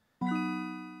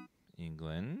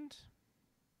 England.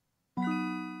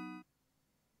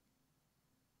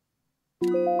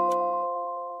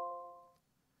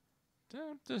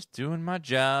 I'm just doing my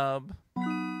job.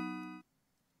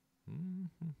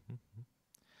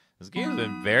 This game's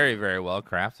been very, very well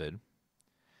crafted.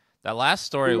 That last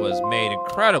story was made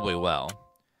incredibly well.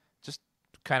 Just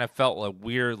kind of felt a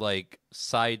weird, like,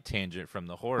 side tangent from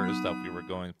the horror stuff we were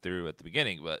going through at the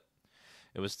beginning, but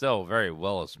it was still very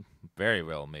well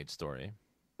made story.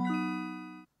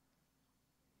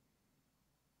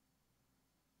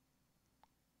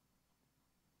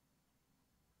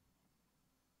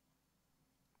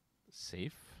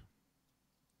 Safe.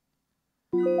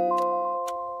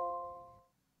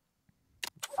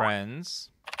 Friends.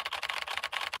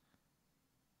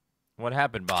 What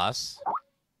happened, boss?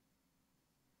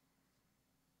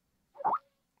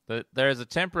 There's a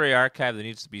temporary archive that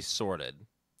needs to be sorted.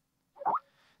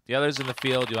 The others in the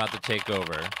field you'll have to take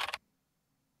over.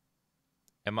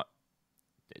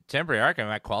 Temporary archive,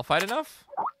 am I qualified enough?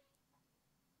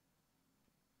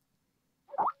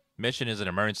 Mission is an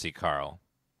emergency, Carl.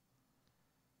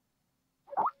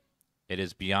 It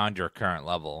is beyond your current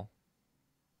level.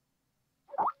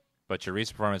 But your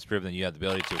recent performance proves that you have the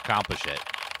ability to accomplish it.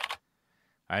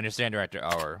 I understand, Director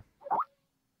Auer.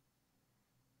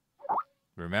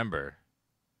 Remember,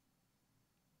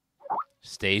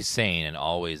 stay sane and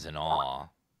always in awe.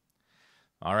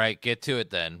 All right, get to it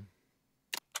then.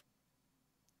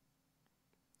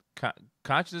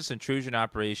 Consciousness intrusion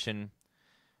operation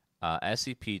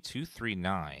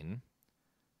SCP-239.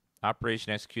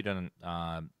 Operation executed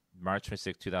on March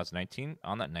 26, 2019.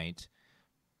 On that night,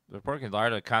 the report can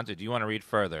large content. Do you want to read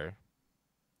further?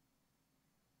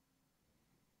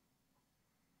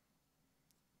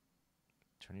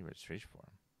 Attorney registration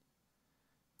form.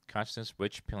 Consciousness,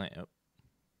 which planet? Oh.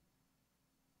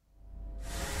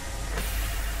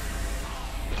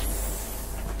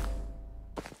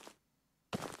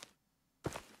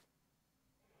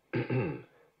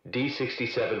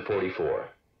 D6744.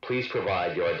 Please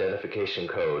provide your identification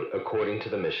code according to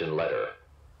the mission letter.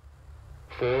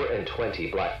 4 and 20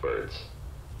 blackbirds.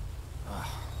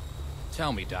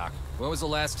 Tell me, Doc, when was the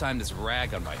last time this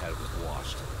rag on my head was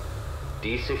washed?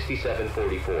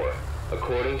 D6744.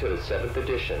 According to the 7th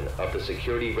edition of the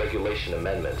Security Regulation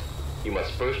Amendment, you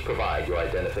must first provide your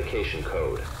identification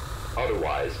code.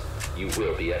 Otherwise, you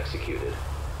will be executed.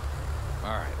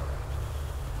 All right.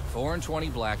 4 and 20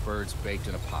 blackbirds baked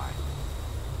in a pie.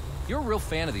 You're a real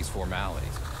fan of these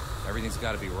formalities. Everything's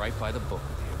got to be right by the book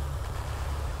with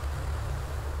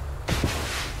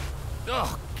you.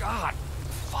 Oh, God.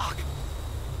 Fuck.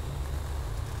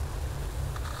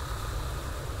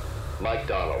 Mike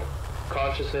Donald,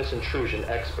 consciousness intrusion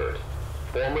expert,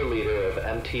 former leader of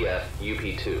MTF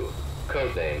UP2,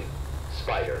 codename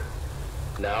Spider.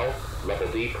 Now, level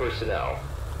D personnel,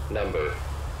 number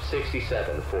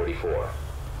 6744.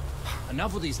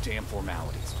 Enough with these damn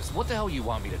formalities. Just what the hell you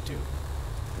want me to do?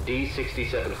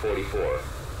 D6744,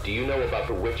 do you know about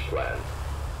the Witch Plan?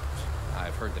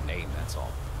 I've heard the name, that's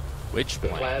all. Which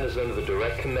plan? The plan is under the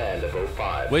direct command of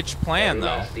 05. Which plan, Every though?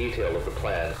 last detail of the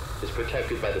plan is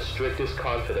protected by the strictest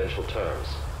confidential terms.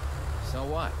 So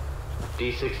what?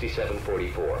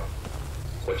 D6744.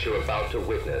 What you're about to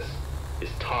witness is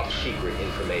top secret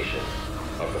information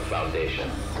of the Foundation.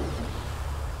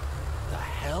 The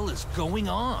hell is going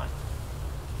on?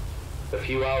 A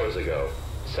few hours ago,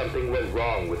 something went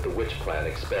wrong with the Witch Plan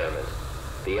experiment.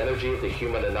 The energy of the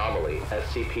human anomaly,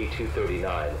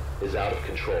 SCP-239, is out of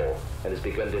control and has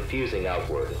begun diffusing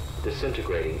outward,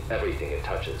 disintegrating everything it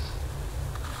touches.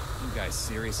 You guys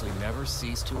seriously never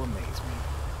cease to amaze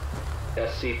me.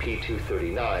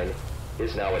 SCP-239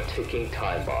 is now a ticking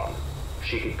time bomb.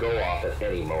 She could go off at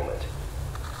any moment.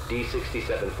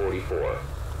 D-6744,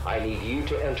 I need you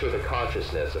to enter the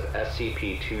consciousness of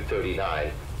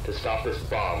SCP-239 to stop this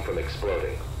bomb from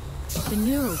exploding. The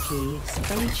neural key is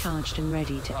fully charged and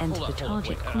ready to enter the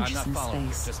target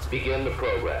consciousness space. Begin the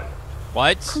program.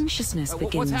 What? Consciousness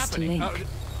begins to link.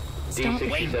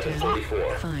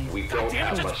 D-6744, we don't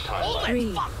have much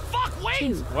time left. 3,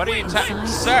 2, What are you talking,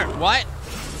 sir? What?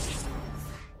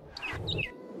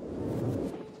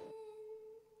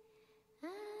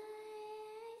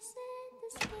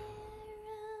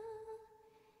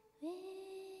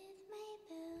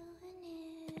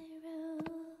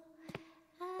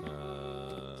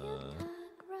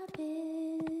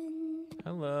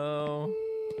 Hello.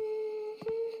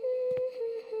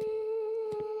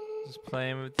 Just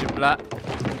playing with your block.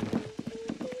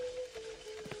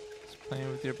 Just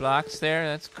playing with your blocks there.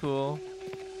 That's cool.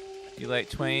 You like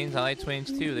twains? I like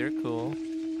twains too. They're cool.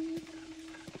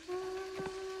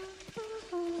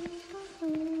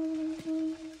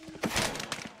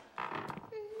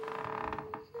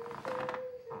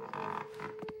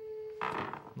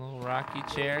 Little rocky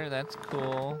chair. That's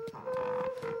cool.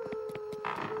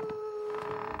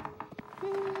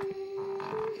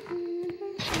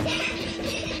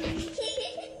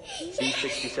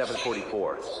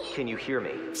 D-6744, can you hear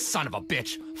me? Son of a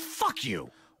bitch! Fuck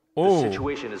you! The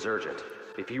situation is urgent.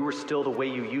 If you were still the way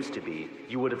you used to be,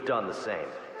 you would have done the same.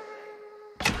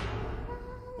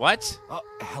 What?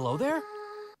 Hello there?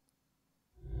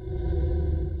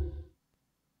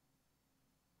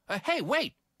 Hey,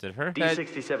 wait! Did her head...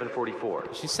 D-6744.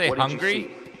 Did she say what hungry? Did you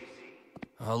see?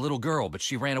 A little girl, but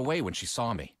she ran away when she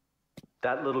saw me.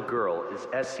 That little girl is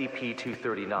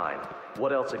SCP-239.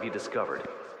 What else have you discovered?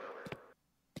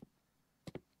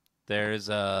 There's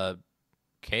a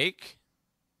cake.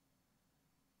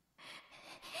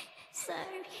 Sorry.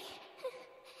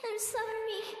 I'm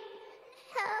sorry.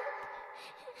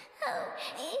 Help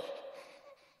me.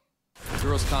 The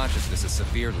girl's consciousness is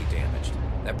severely damaged.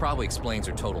 That probably explains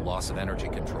her total loss of energy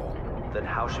control. Then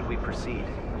how should we proceed?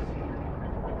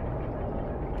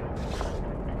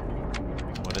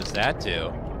 What does that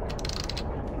do?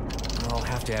 I'll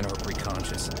have to enter her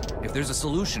pre-conscious. If there's a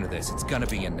solution to this, it's gonna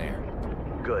be in there.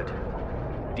 Good.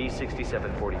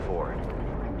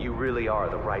 D-6744, you really are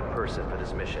the right person for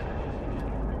this mission.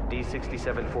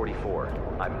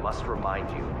 D-6744, I must remind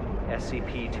you,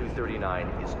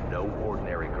 SCP-239 is no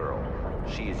ordinary girl.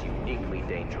 She is uniquely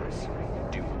dangerous.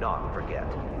 Do not forget.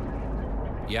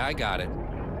 Yeah, I got it.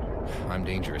 I'm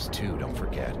dangerous too, don't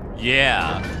forget.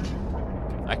 Yeah.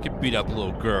 I could beat up a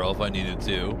little girl if I needed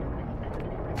to.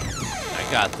 I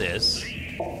got this.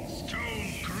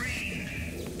 Stone green.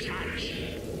 Touch.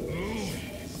 Move.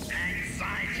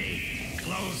 Anxiety.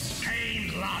 Close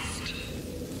pain. Lust.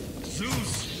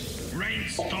 Zeus.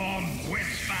 Rainstorm.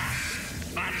 Whisper.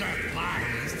 Butterfly.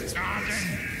 Garden.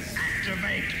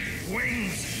 Activate.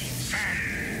 Wings. Fan.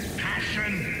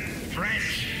 Passion.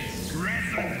 French.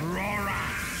 Resin. Roarer.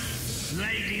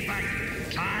 Ladybug.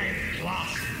 Time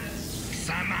clock.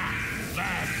 Summer.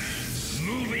 Bird.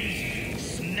 Movie.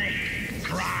 Snake.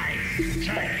 Cry.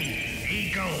 Turkey.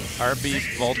 Eagle. Arby's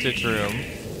voltage room.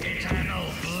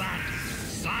 Eternal blood.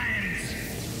 Science.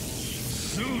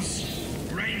 Zeus.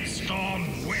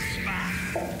 Rainstorm. Whisper.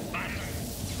 Butter.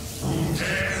 Who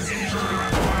dares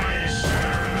interrupt my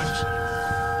experiment?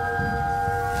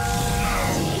 No.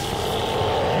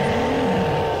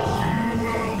 You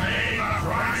will pay the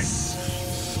price.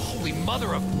 Holy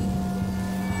mother of...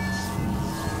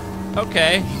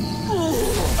 Okay.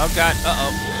 Oh god,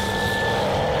 uh-oh.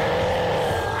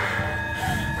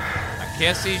 I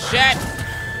can't see shit!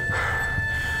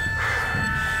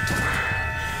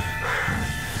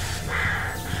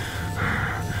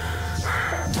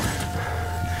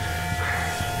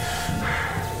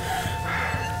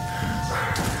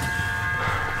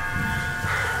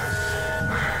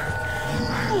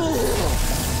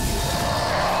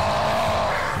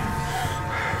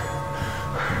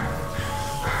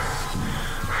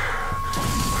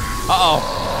 Uh-oh.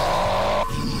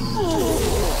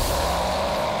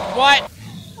 What?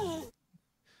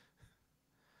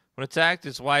 When attacked,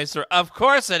 it's wise to... Of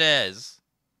course it is!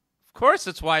 Of course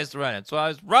it's wise to run. It's why I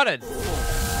was running.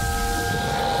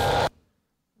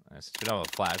 Since we don't have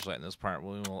a flashlight in this part,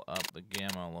 we will up the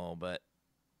gamma a little bit.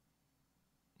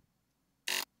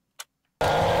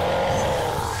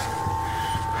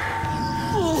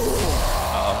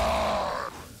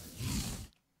 Uh-oh.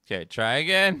 Okay, try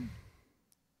again.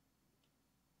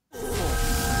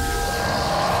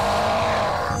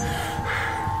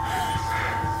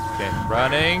 Okay,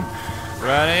 running.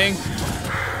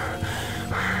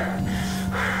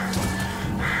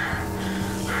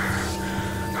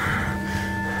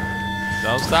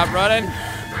 Don't stop running.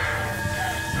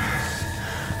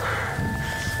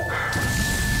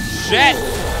 Shit!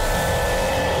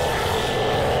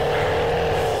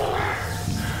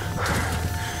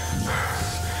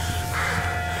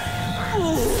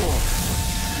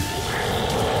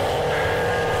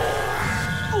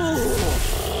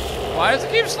 Why does it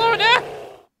keep slowing down?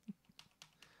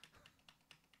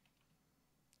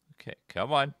 Okay,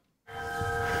 come on.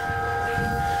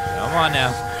 Come on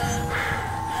now.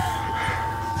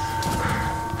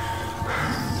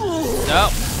 No,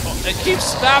 it keeps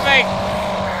stopping.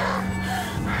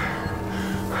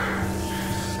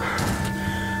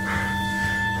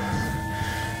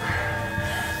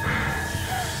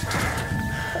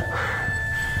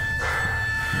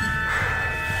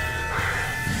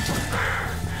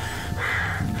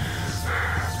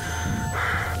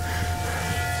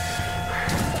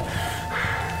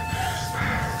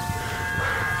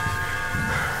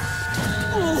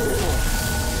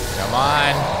 Come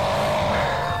on.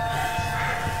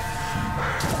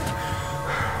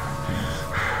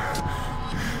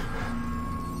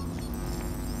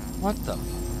 What the?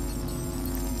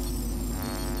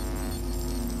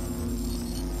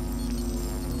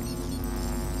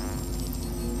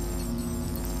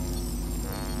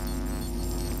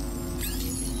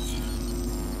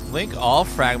 Link all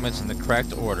fragments in the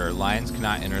correct order. Lines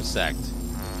cannot intersect.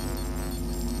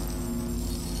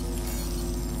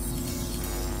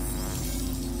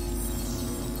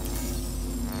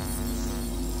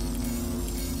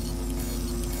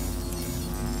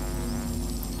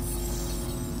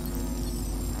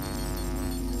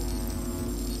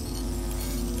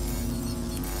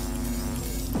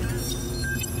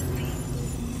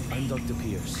 Dr.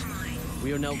 Pierce.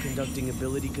 We are now conducting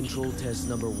ability control test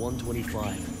number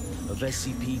 125 of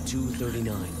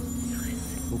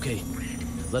SCP-239. Okay,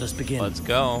 let us begin. Let's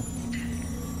go.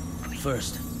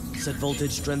 First, set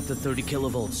voltage strength to 30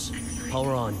 kilovolts.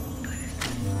 Power on.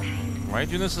 Why are you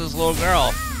doing this to this little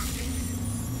girl?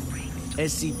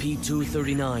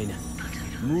 SCP-239.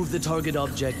 Move the target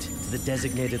object to the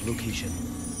designated location.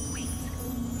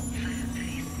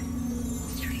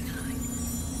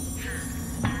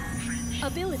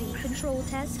 Ability control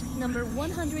test number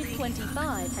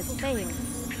 125 has failed.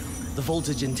 The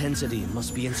voltage intensity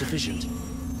must be insufficient.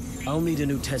 I'll need a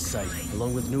new test site,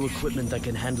 along with new equipment that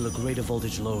can handle a greater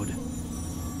voltage load.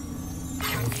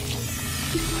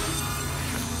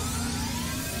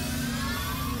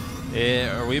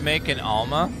 Are we making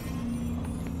Alma?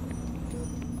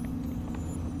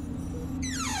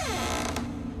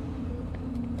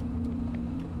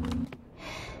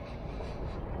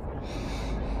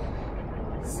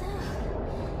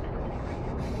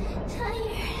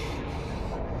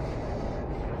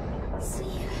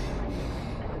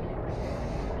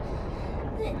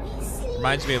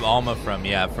 Reminds me of Alma from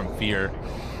Fear.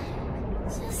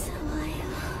 Just a while.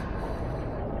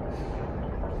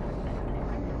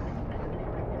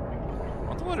 I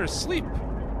want to let her sleep.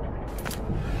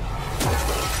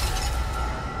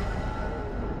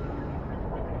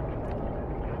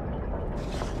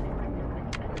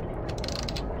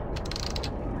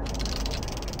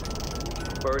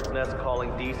 Bird's Nest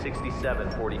calling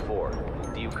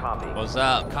D6744. Do you copy? What's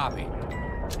up? Copy.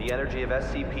 The energy of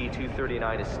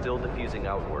SCP-239 is still diffusing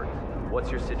outward. What's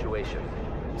your situation?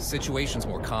 The situation's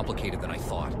more complicated than I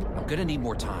thought. I'm gonna need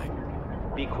more time.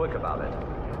 Be quick about it.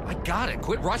 I got it.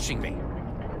 Quit rushing me.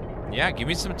 Yeah, give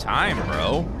me some time,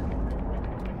 bro.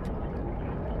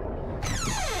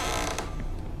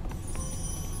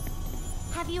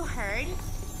 Have you heard?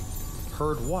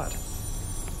 Heard what?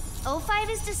 O5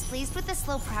 is displeased with the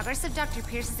slow progress of Dr.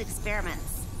 Pierce's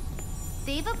experiments.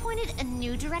 They've appointed a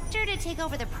new director to take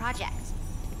over the project.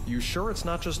 You sure it's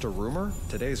not just a rumor?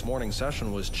 Today's morning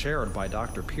session was chaired by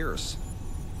Dr. Pierce.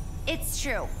 It's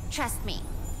true. Trust me.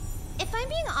 If I'm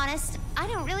being honest, I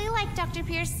don't really like Dr.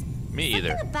 Pierce. Me either.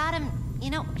 Something about him,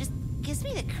 you know, just gives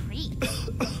me the creeps.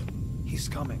 He's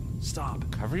coming. Stop.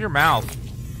 Cover your mouth.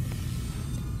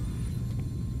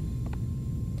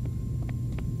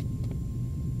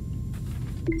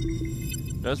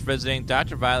 Just visiting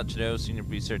Dr. Violet Trudeau, senior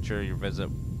researcher. Your visit,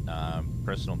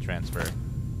 personal transfer.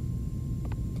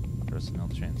 Personnel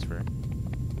transfer.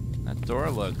 That door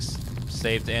looks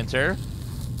safe to enter.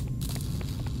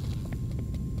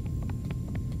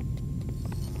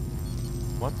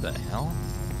 What the hell?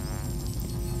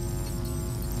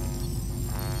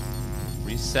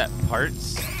 Reset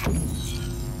parts.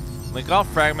 Link all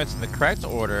fragments in the correct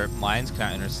order. Lines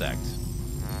cannot intersect.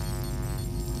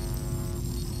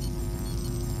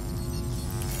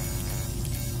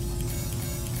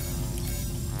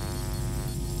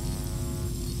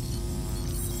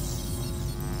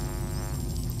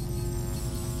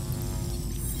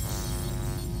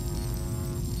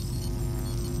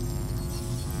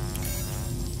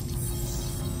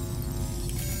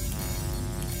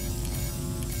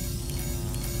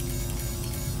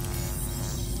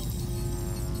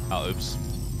 Oh, oops.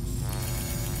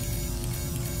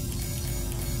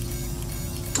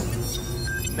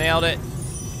 Nailed it.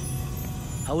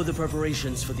 How are the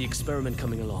preparations for the experiment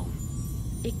coming along?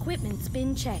 Equipment's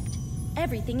been checked.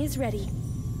 Everything is ready.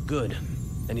 Good.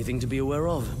 Anything to be aware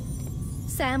of?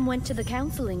 Sam went to the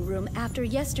counseling room after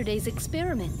yesterday's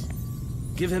experiment.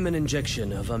 Give him an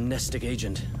injection of amnestic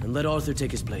agent and let Arthur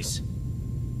take his place.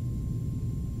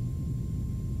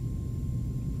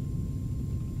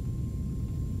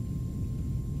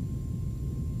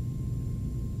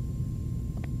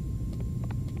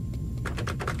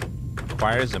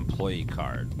 Requires employee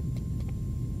card.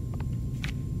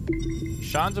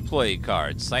 Sean's employee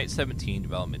card. Site 17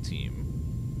 development team.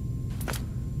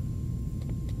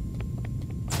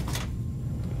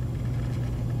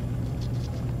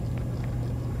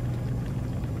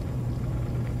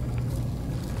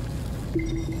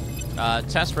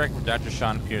 Test record for Dr.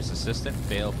 Sean Pierce, assistant.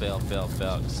 Fail, fail, fail,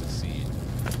 fail. Succeed.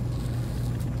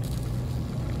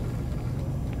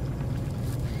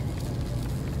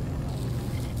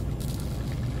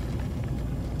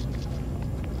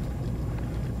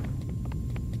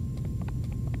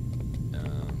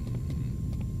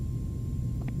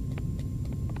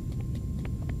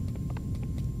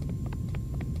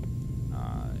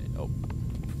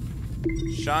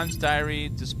 Sean's diary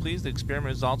displeased. The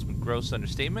experiment results with gross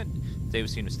understatement. David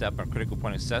seemed to step on a critical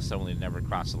point of success, only to never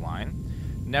cross the line.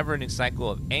 Never-ending cycle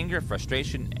of anger,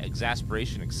 frustration,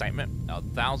 exasperation, excitement.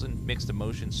 1,000 mixed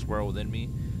emotions swirl within me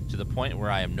to the point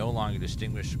where I am no longer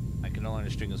distinguished. I can no longer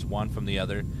distinguish one from the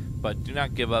other. But do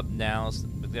not give up now.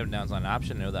 But give up now is not an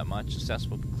option. I know that much.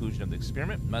 Successful conclusion of the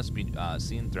experiment must be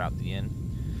seen throughout the end.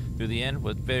 Through the end,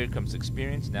 with failure comes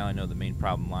experience. Now I know the main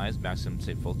problem lies. Maximum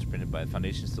safe voltage printed by the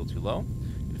Foundation is still too low.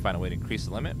 Need to find a way to increase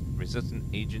the limit. Resistant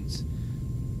agents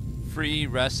free.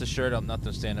 Rest assured, I'll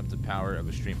nothing stand up to the power of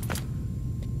extreme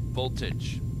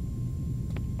voltage.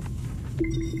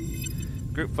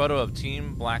 Group photo of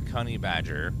Team Black Honey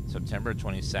Badger, September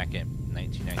 22nd,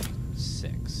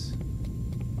 1996.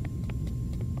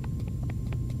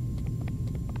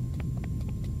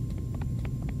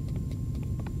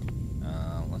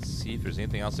 Let's see if there's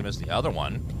anything else I missed. The other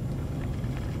one.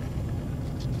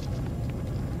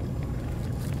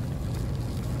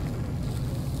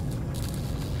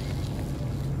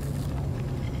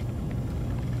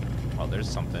 Oh, there's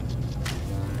something.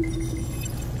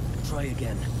 Try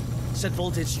again. Set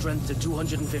voltage strength to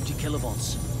 250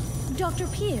 kilovolts. Dr.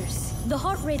 Pierce, the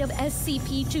heart rate of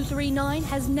SCP-239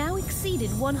 has now exceeded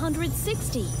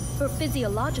 160. Her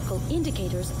physiological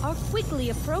indicators are quickly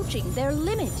approaching their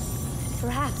limit.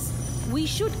 Perhaps we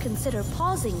should consider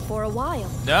pausing for a while.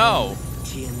 No!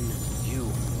 Tien Yu.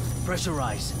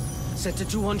 Pressurize. Set to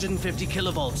 250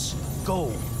 kilovolts.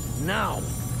 Go. Now.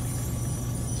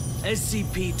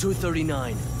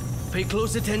 SCP-239. Pay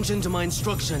close attention to my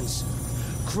instructions.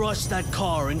 Crush that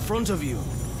car in front of you.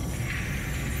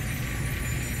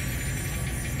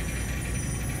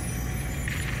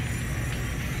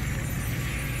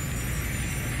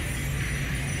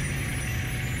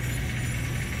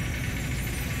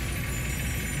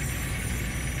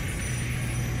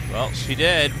 Well, she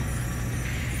did.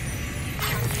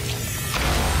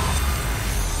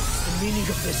 What's the meaning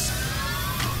of this?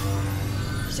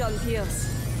 Sean Pierce.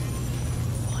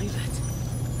 Violet.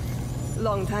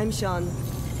 Long time, Sean.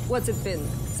 What's it been?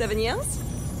 7 years?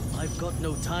 I've got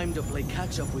no time to play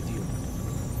catch-up with you.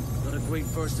 Not a great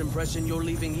first impression you're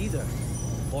leaving either.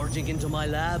 Barging into my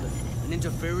lab and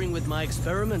interfering with my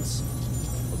experiments.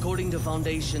 According to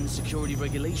Foundation security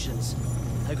regulations,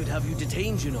 I could have you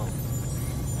detained, you know.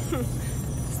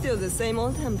 Still the same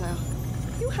old temper.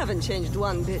 You haven't changed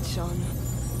one bit, Sean.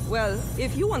 Well,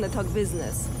 if you want to talk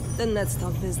business, then let's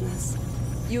talk business.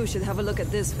 You should have a look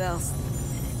at this first.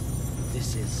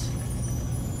 This is...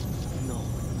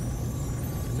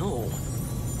 No.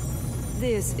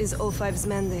 This is O5's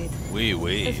mandate. Oui.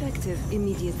 Effective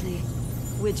immediately.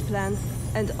 Which plan?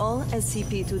 And all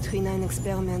SCP-239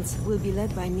 experiments will be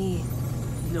led by me.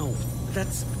 No,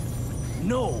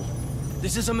 No!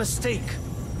 This is a mistake!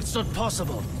 It's not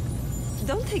possible!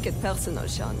 Don't take it personal,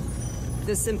 Sean.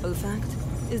 The simple fact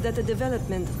is that the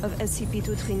development of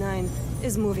SCP-239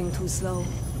 is moving too slow.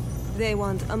 They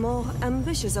want a more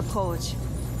ambitious approach.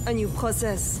 A new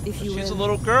process, if you will. She's a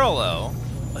little girl, though.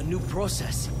 A new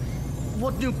process?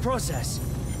 What new process?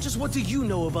 Just what do you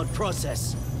know about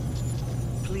process?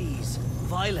 Please,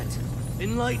 Violet,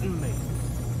 enlighten me.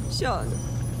 Sean,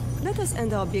 let us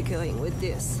end our bickering with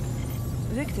this.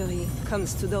 Victory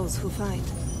comes to those who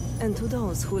fight, and to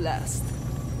those who last.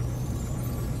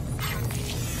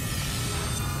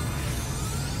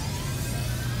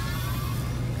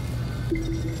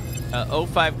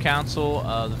 O5 Council,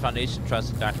 the Foundation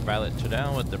trusted Dr. Violet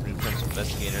Chodell with the Blueprints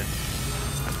Investigator.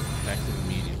 Effective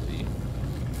immediately.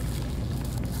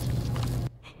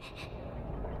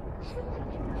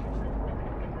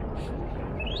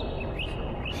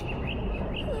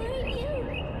 Who are you?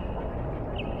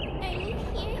 Are you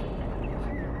here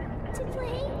to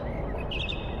play?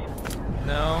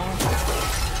 No.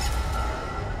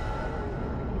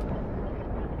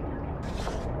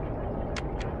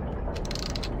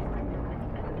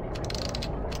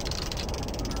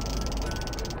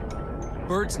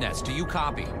 Bird's Nest, do you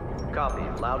copy? Copy,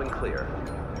 loud and clear.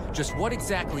 Just what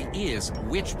exactly is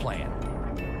Witch Plan?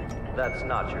 That's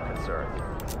not your concern.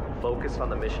 Focus on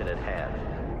the mission at hand.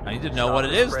 I need to know what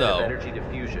it is, Spread of though. Energy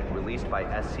diffusion released by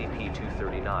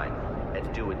SCP-239,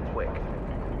 and do it quick.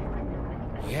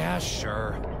 Yeah,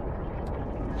 sure.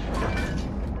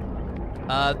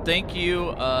 Thank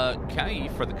you, Kai,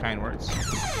 for the kind words.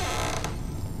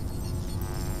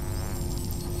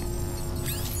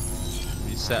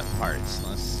 Reset parts.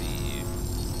 Let's see.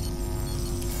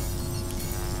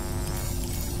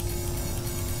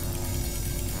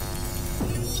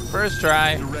 First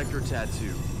try. Director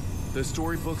Tattoo. The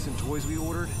storybooks and toys we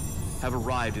ordered have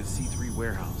arrived at C3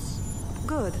 Warehouse.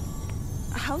 Good.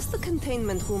 How's the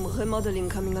containment room remodeling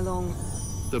coming along?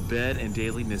 The bed and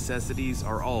daily necessities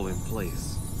are all in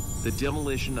place. The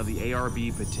demolition of the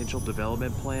ARB potential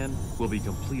development plan will be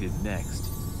completed next.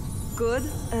 Good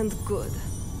and good.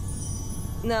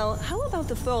 Now, how about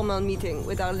the formal meeting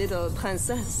with our little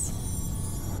princess?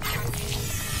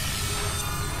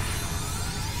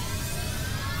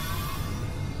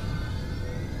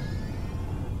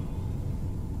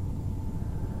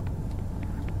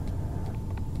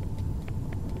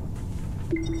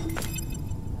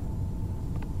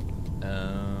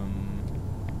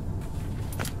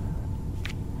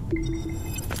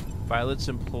 Violet's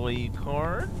employee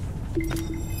card.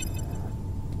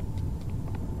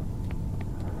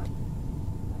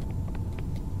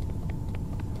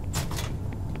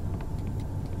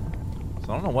 So I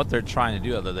don't know what they're trying to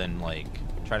do other than, like,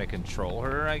 try to control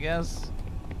her, I guess.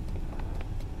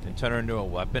 And turn her into a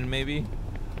weapon, maybe?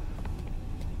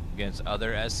 Against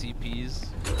other SCPs.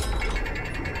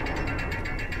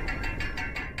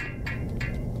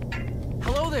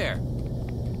 Hello there!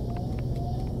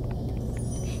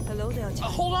 Hello there,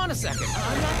 hold on a second.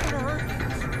 I'm not gonna hurt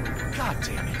you. God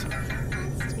damn it.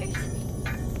 Monsters.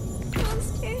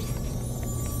 Monsters.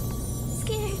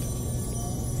 Scared.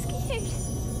 Scared.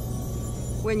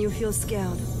 When you feel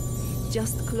scared,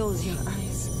 just close your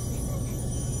eyes.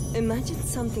 Imagine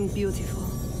something beautiful,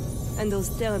 and those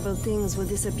terrible things will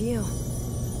disappear.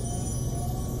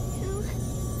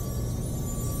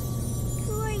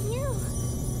 Who are you?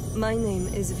 My name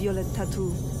is Violet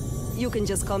Tattoo. You can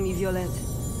just call me Violet.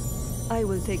 I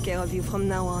will take care of you from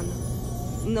now on.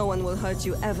 No one will hurt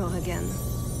you ever again.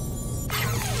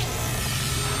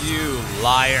 You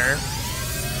liar.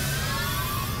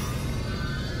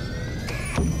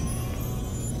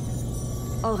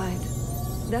 All right.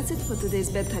 That's it for today's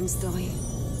bedtime story.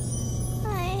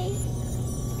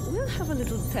 We'll have a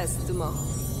little test tomorrow.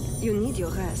 You need your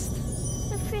rest.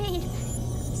 Afraid.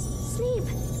 Sleep.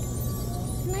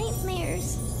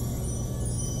 Nightmares.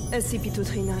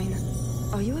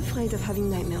 SCP-239, are you afraid of having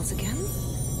nightmares again?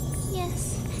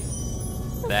 Yes.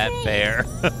 That bear.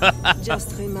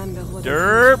 Just remember what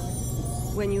Derp.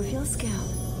 When you feel scared,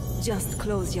 just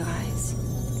close your eyes.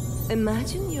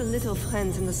 Imagine your little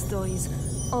friends in the stories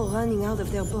all running out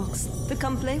of their books to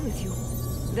come play with you.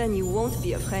 Then you won't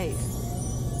be afraid.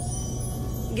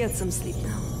 Get some sleep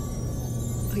now.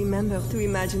 Remember to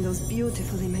imagine those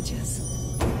beautiful images.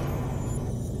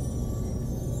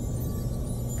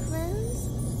 Close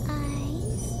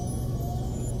eyes.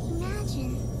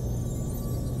 Imagine.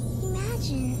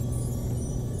 Imagine.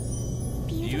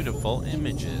 Beautiful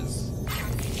images.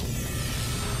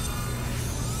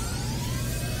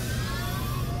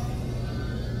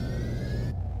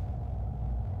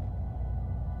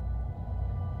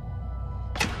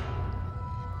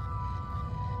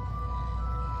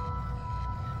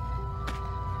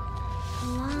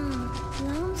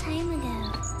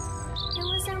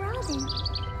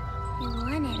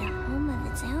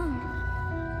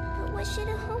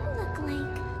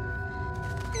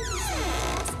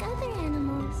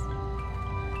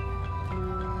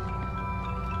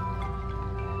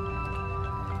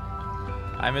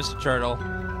 Hi, Mr. Turtle.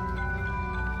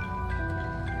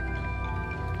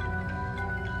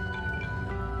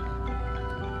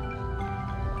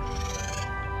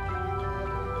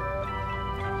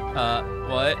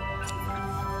 What?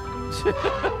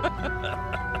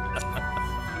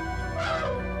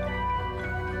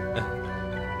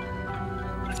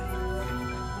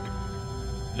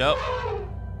 Nope.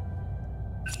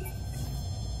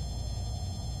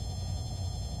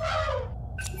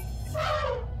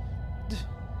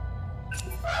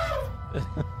 The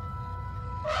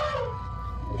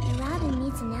robin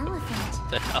needs an elephant.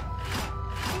 The hell?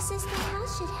 This is the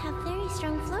house should have very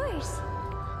strong floors.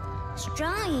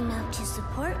 Strong enough to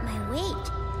support my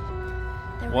weight.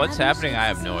 The What's robin happening? I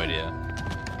shakes have no his idea. head.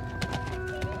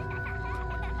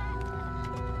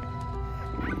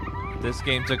 This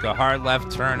game took a hard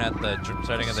left turn at the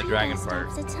starting of the dragon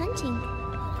part. It's hunting.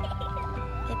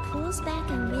 It pulls back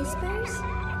and whispers.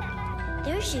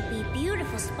 There should be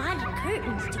beautiful spotted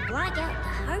curtains to block out the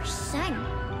harsh sun.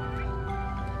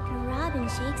 The robin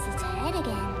shakes its head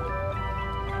again.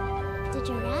 The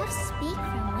giraffe speak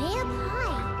from way up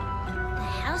high. The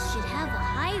house should have a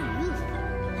high roof,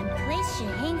 and plates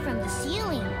should hang from the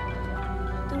ceiling.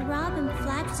 The robin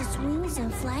flaps its wings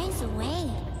and flies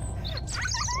away.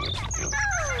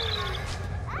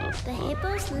 The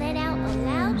hippos let out a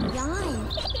loud yawn.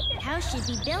 House should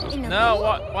be built in a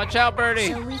pool, watch out, birdie.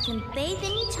 so we can bathe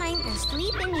anytime and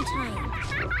sleep anytime.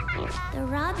 The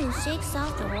robin shakes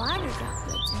off the water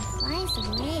droplets and flies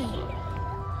away.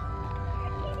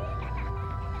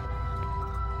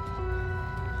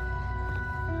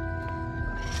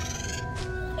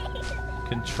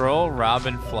 Control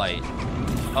robin flight.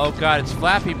 Oh god, it's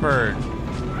Flappy Bird.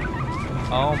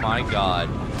 Oh my god.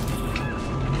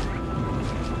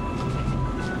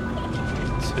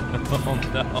 Oh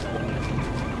no.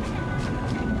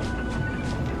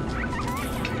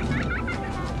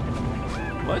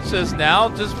 Let's just now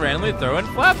just randomly throw in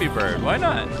Flappy Bird. Why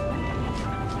not?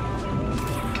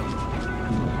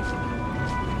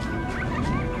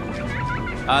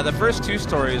 The first two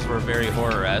stories were very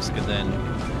horror-esque, and then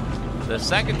the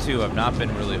second two have not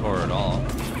been really horror at all.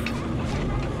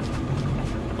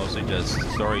 Mostly just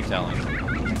storytelling.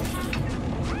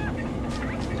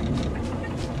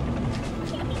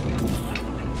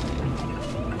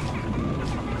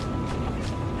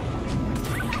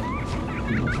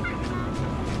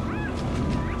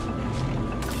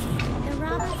 The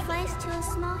robin flies to a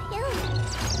small hill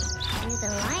where the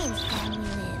lion's family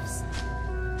lives.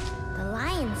 The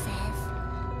lion says,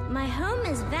 "My home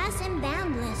is vast and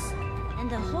boundless, and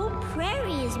the whole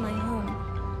prairie is my home."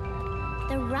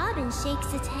 The robin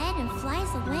shakes its head and flies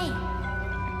away.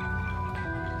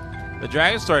 The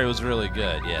dragon story was really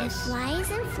good, It yes. flies,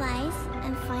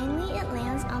 and finally it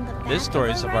lands on the back This story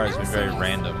of a so far has been very rhinoceros.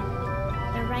 random.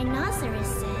 The rhinoceros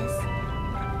says,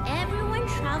 "Everyone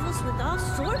travels with all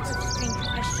sorts of strange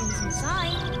questions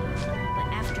inside, but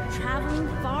after traveling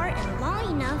far and long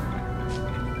enough,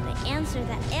 the answer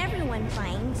that everyone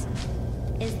finds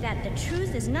is that the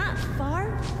truth is not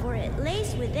far, for it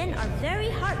lays within our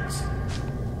very hearts.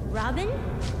 Robin,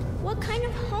 what kind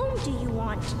of home do you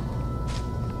want?"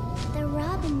 The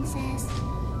robin says,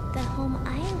 "The home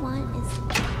I want is..."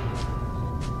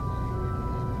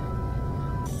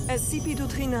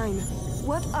 SCP-239,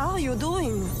 what are you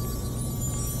doing?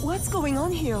 What's going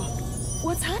on here?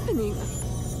 What's happening?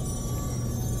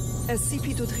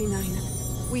 SCP-239,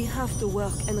 we have to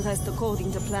work and rest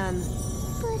according to plan.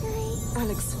 But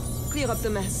Alex, clear up the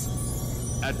mess.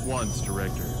 At once,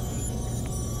 Director.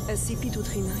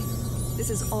 SCP-239, this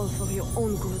is all for your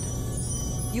own good.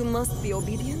 You must be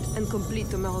obedient and complete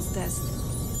tomorrow's test.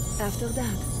 After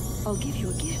that, I'll give you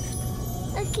a gift.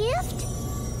 A gift?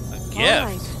 A All gift?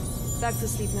 right. Back to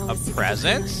sleep now. A SCP-239.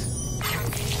 present?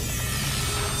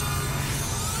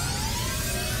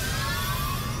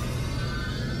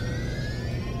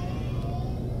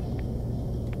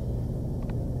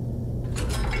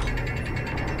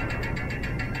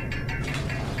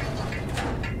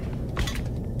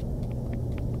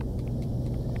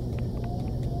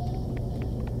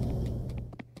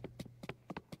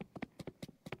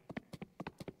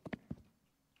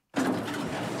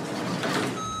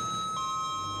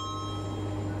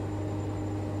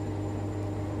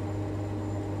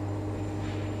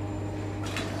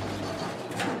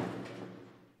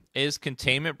 Is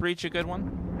Containment Breach a good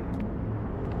one?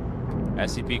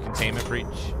 SCP Containment Breach.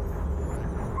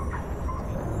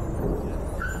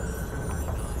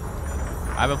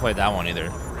 I haven't played that one either.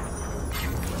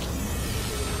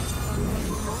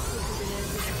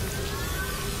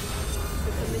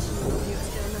 The commissioning of the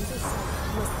experimental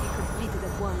site must be completed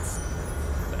at once.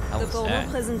 What the hell The is formal that?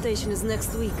 presentation is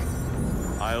next week.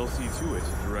 I'll see to it,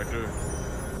 Director.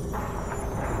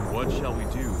 What shall we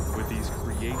do with these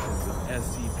creations of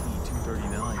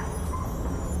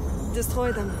SCP-239?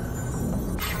 Destroy them.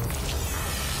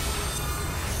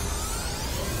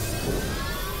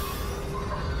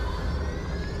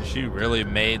 She really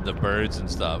made the birds and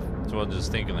stuff. So I'm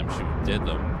just thinking them. She did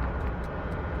them.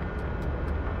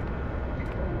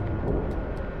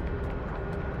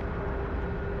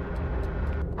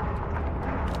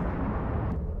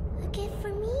 A gift for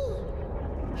me.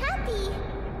 Happy.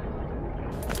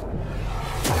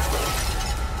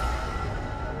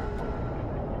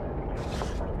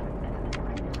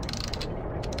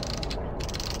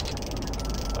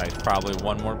 Like probably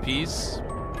one more piece.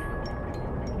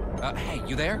 Hey,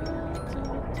 you there?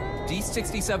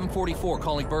 D6744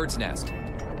 calling Bird's Nest.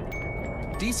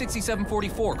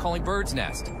 D6744 calling Bird's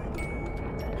Nest.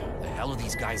 What the hell are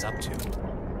these guys up to?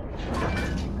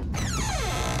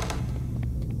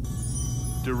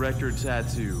 Director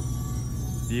Tattoo,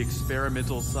 the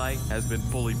experimental site has been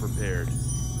fully prepared.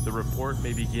 The report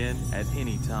may begin at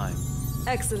any time.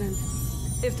 Excellent.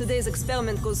 If today's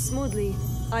experiment goes smoothly,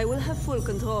 I will have full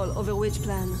control over which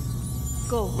plan.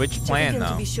 Go. Which plan, Check again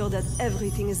though? to be sure that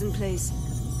everything is in place.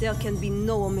 There can be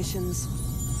no omissions.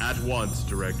 At once,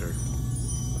 Director.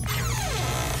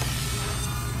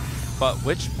 But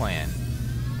which plan?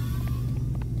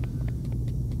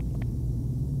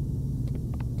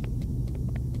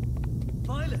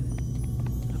 Violet,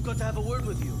 I've got to have a word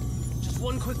with you. Just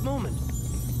one quick moment.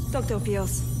 Dr.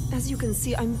 Pierce, as you can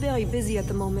see, I'm very busy at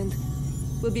the moment.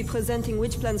 We'll be presenting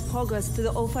Witch Plan's progress to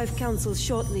the O5 Council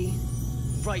shortly.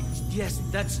 Right, yes,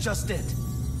 that's just it.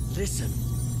 Listen,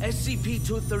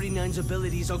 SCP-239's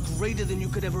abilities are greater than you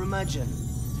could ever imagine.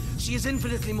 She is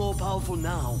infinitely more powerful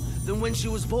now than when she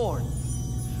was born.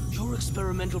 Your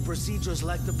experimental procedures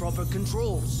lack the proper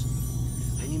controls.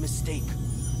 Any mistake,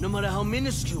 no matter how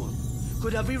minuscule,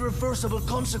 could have irreversible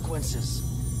consequences.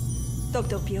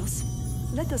 Dr. Pierce,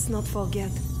 let us not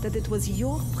forget that it was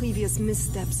your previous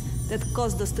missteps that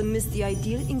caused us to miss the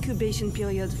ideal incubation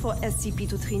period for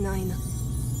SCP-239.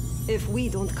 If we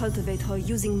don't cultivate her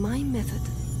using my method,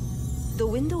 the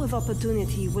window of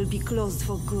opportunity will be closed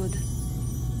for good.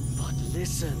 But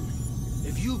listen,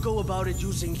 if you go about it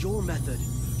using your method,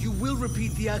 you will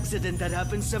repeat the accident that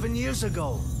happened 7 years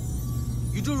ago.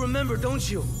 You do remember, don't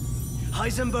you?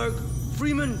 Heisenberg,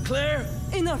 Freeman, Claire?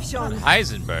 Enough, Sean.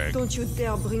 Heisenberg. Don't you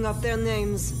dare bring up their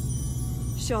names.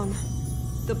 Sean,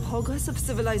 the progress of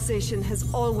civilization has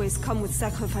always come with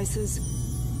sacrifices.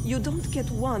 You don't get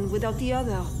one without the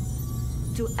other.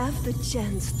 To have the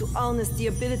chance to harness the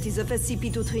abilities of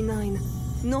SCP-239,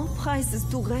 no price is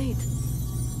too great.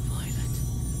 Violet,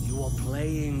 you are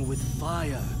playing with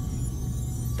fire.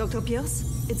 Dr. Pierce,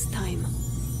 it's time.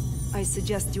 I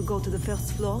suggest you go to the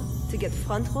first floor to get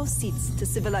front row seats to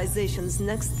civilization's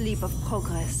next leap of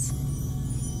progress.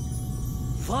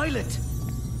 Violet,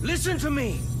 listen to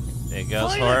me! It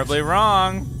goes Violet! horribly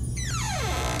wrong.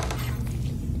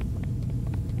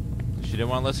 She didn't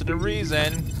want to listen to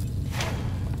reason.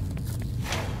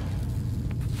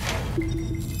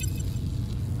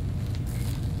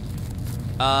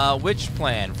 Which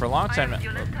plan? For a long time. And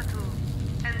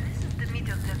this is the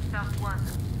meter test part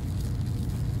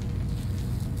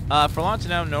 1. For a long time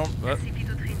now, no.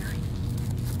 SCP-239.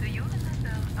 Do you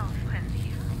remember our friend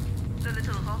here? The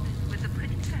little robin with the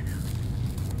pretty feathers?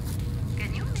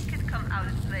 Can you make it come out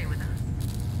and play with us?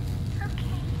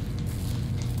 Okay.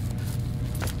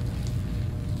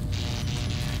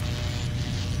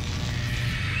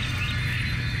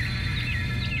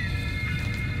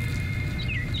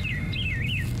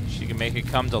 She can make it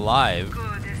come to life.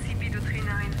 Good,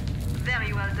 SCP-239.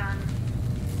 Very well done.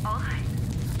 Alright,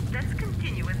 let's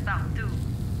continue with part 2.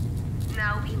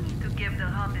 Now we need to give the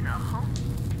robin a home.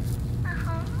 A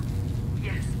home?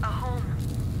 Yes, a home.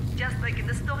 Just like in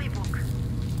the storybook.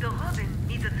 The robin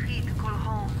needs a tree to call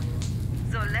home.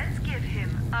 So let's give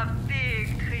him a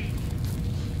big tree.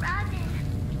 Robin,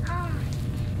 home.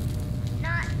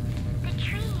 Not the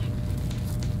tree.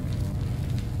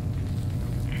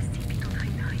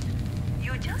 SCP-239,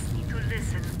 you just need to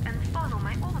listen and follow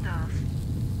my orders.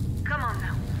 Come on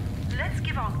now. Let's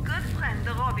give our good friend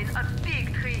the robin a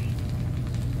big tree.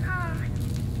 Home.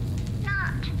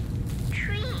 Not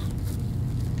tree.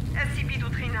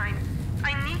 SCP-239,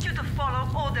 I need you to follow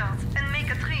orders and make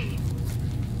a tree.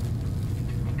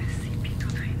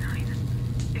 SCP-239,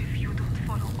 if you don't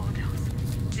follow orders,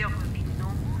 there will be no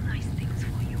more nice things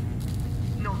for you.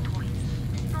 No toys,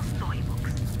 no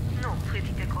storybooks, no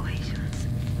pretty decorations.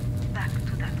 Back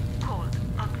to that cold,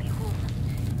 ugly room.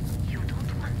 You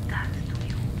don't want that, do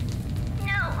you?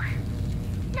 No.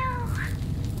 No.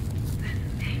 Then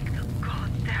make the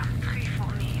goddamn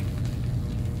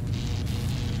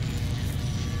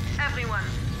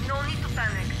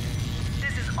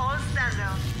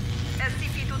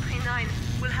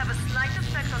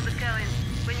effect on the current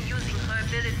when using her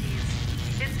abilities.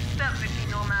 It's perfectly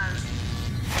normal.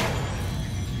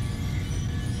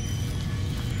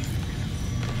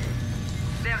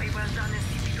 Very well done,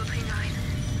 SCP-239.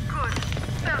 Good.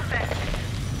 Perfect.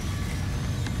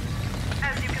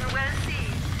 As you can well see,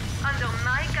 under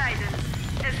my guidance,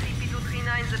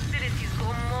 SCP-239's abilities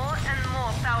grow more and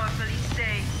more powerful each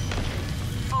day.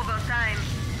 Over time,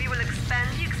 we will expand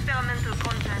the experimental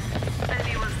content, and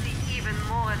we will see even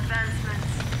more advancements.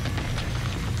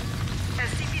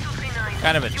 SCP-239... What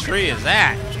kind of a tree is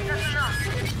that? That's enough.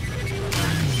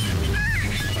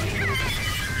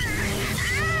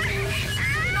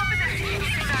 Stop it,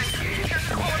 SCP-239. That's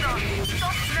an order. Stop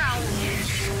now.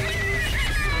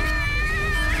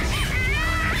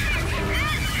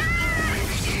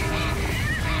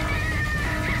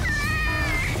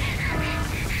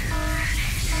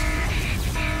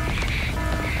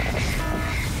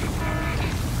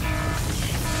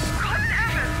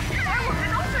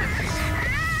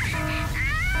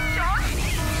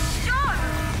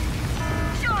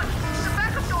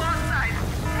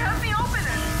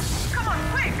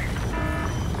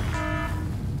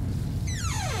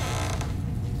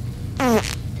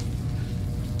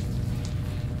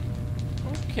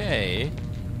 Okay.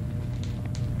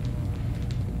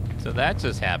 So that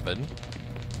just happened.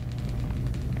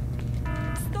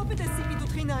 Stop it,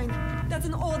 SCP-239. That's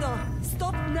an order.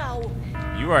 Stop now.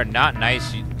 You are not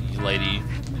nice, you lady.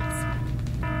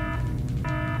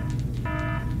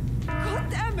 God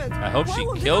damn it. I hope she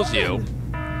kills you.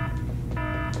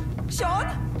 Sean?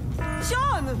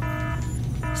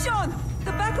 Sean,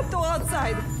 the backup door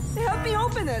outside. Help me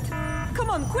open it. Come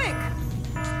on, quick.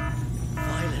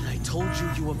 Violet, I told you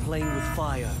you were playing with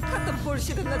fire. Cut the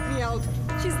bullshit and let me out.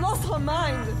 She's lost her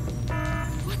mind.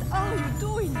 What are you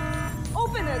doing?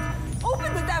 Open it.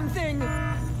 Open the damn thing.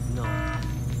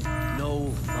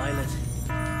 No, Violet.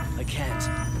 I can't.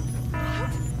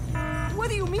 What? What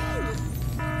do you mean?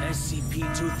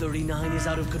 SCP-239 is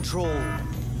out of control.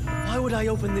 Why would I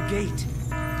open the gate?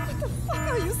 What the fuck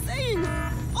are you saying?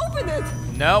 Open it!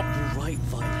 Nope. You're right,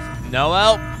 Violet. No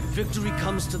help. Victory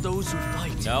comes to those who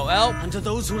fight. No help. And to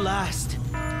those who last.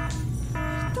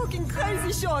 You're talking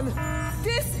crazy, Sean.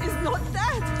 This is not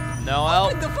that. No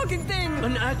help. Open the fucking thing.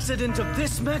 An accident of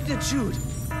this magnitude.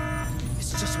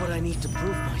 It's just what I need to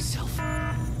prove myself.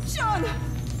 Sean,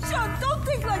 don't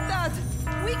think like that.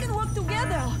 We can work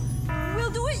together.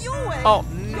 We'll do it your way. Oh,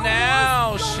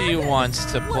 now she wants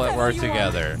to work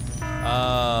together.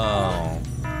 Oh.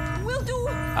 We'll do.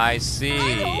 I see.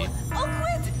 I'll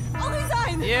quit. I'll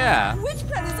resign. Yeah. Which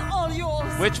plan is all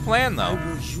yours? Which plan, though? I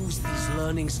will use these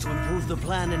learnings to improve the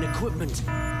plan and equipment.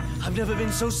 I've never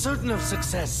been so certain of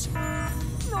success.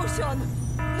 No, Sean.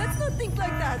 Let's not think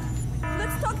like that.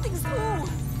 Let's talk things through.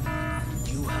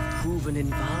 You have proven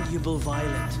invaluable,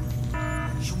 Violet.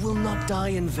 You will not die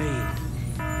in vain.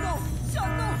 No,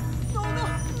 Sean, no,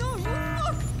 you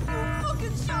fuck! You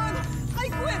fucking Sean! I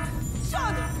quit!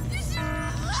 Sean, this is...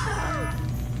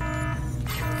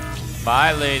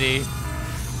 Bye, lady.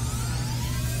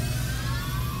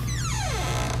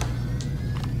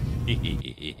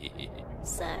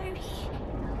 Sorry.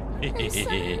 I'm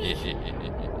sorry.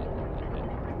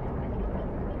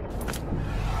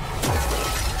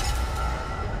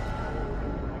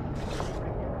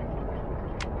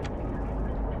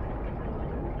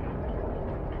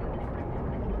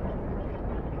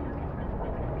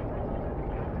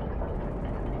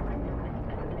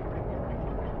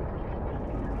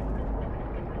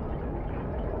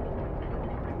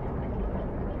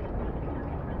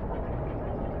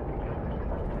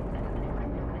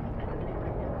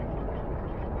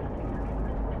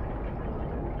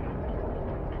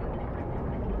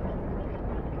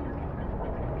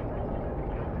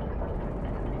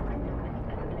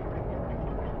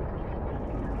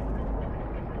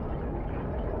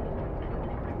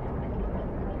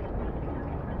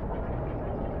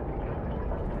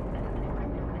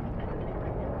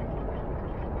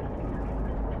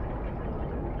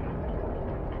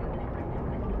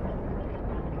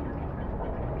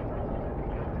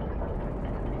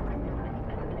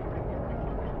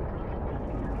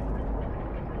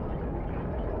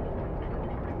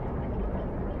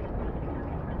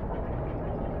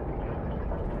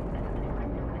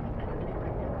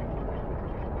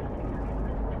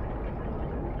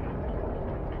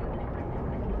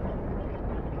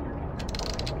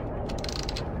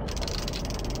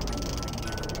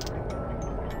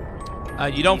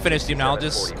 You don't finish the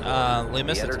Demonologist,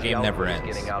 Limus. The game never ends.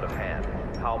 Getting out of hand.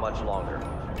 How much longer?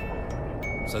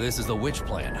 So this is the witch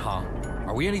plan, huh?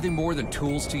 Are we anything more than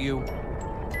tools to you?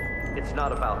 It's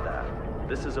not about that.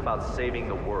 This is about saving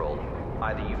the world.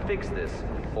 Either you fix this,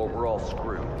 or we're all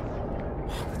screwed.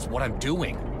 That's what I'm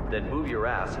doing. Then move your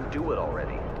ass and do it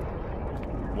already.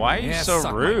 Why are you so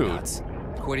suck my rude? nuts.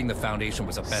 Quitting the Foundation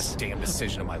was the best damn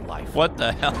decision of my life. What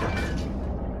the hell?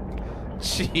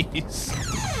 Jeez.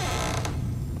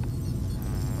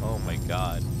 Oh my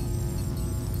god.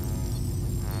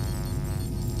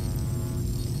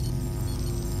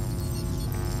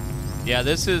 Yeah,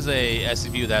 this is a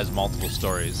SCP that has multiple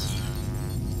stories.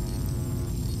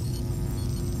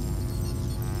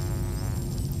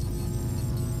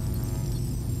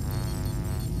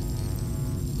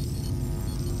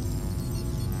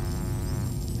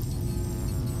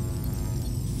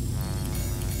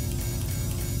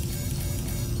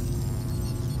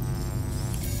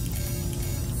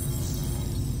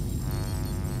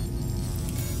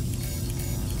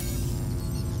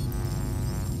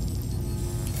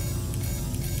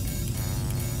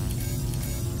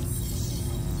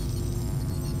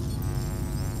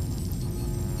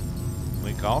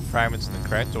 All fragments in the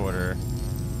correct order.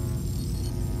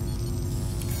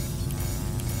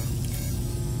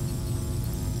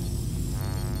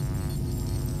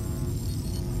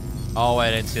 Oh, I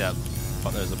didn't see that.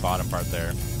 Oh, there's a bottom part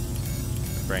there.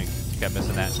 Frank, you kept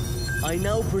missing that. I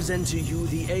now present to you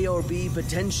the ARB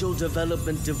Potential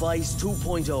Development Device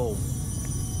 2.0.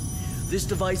 This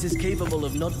device is capable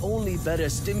of not only better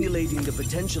stimulating the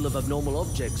potential of abnormal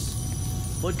objects,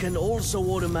 but can also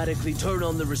automatically turn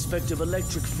on the respective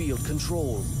electric field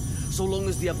control, so long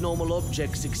as the abnormal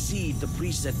objects exceed the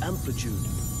preset amplitude.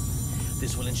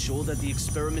 This will ensure that the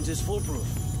experiment is foolproof,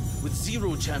 with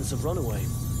zero chance of runaway.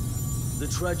 The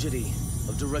tragedy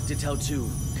of Directed Tau 2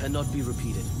 cannot be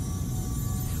repeated.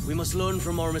 We must learn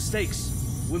from our mistakes.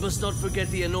 We must not forget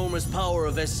the enormous power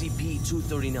of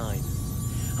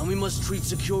SCP-239. And we must treat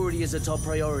security as a top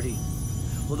priority.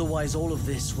 Otherwise, all of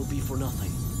this will be for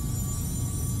nothing.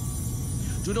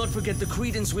 Do not forget the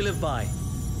credence we live by.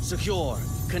 Secure,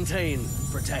 contain,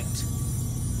 protect.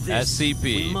 This SCP.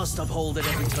 we must uphold at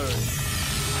every turn.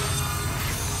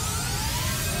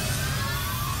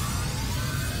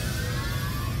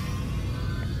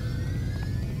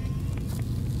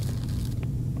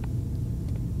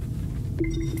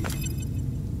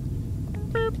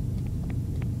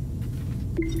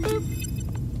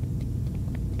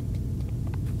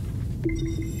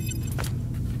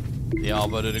 They all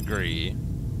voted agree.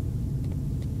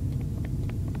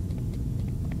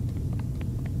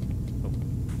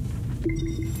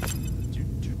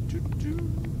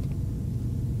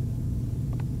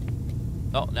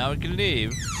 Oh, now we can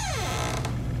leave.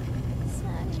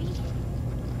 Sorry.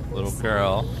 Little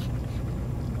girl.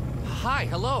 Hi,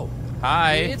 hello.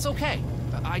 Hi. It's okay.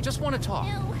 I just want to talk.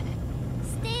 No.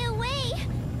 Stay away.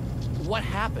 What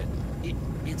happened?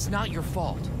 It's not your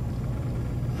fault.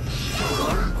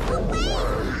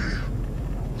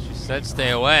 She said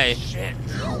stay away. Shit.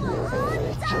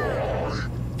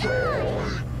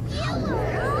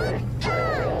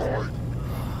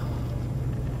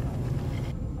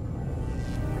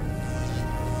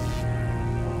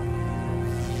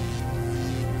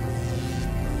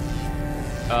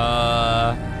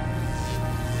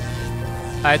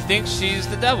 I think she's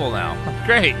the devil now.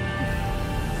 Great.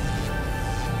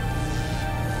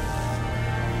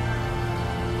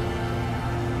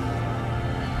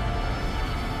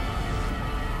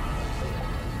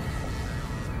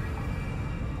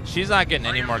 She's not getting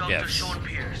any more gifts.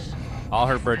 All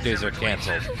her birthdays are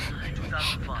canceled.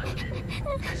 2005,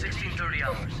 1630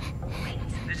 hours.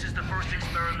 This is the first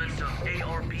experiment of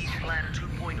ARB Plan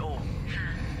 2.0.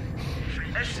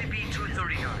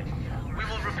 SCP-239. We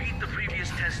will repeat the previous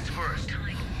tests first.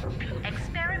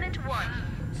 Experiment 1.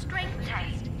 Strength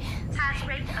test. Pass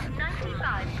rate of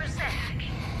 95%.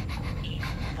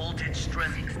 Voltage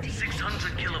strength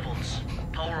 600 kilovolts.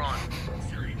 Power on.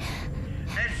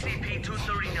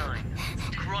 SCP-239.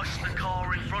 Crush the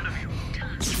car in front of you.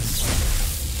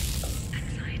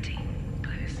 Anxiety.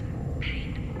 Close.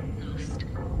 Pain. Lost.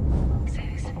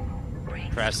 Soothe. Brain.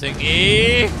 Pressing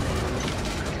E.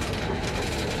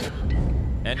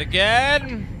 And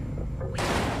again.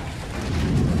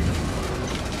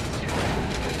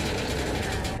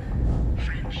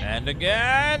 And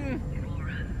again.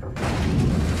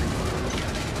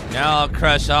 Now I'll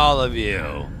crush all of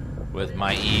you with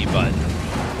my E button.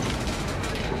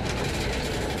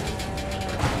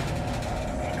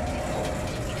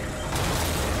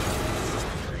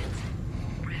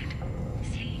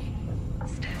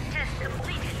 Test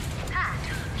completed. Pass.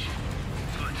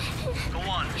 Good. Go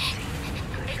on.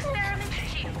 Experiment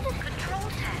 2. Control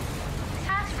test.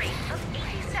 Pass rate of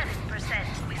 87%.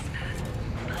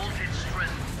 Voltage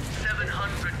strength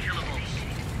 700 kilovolts.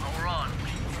 Power on.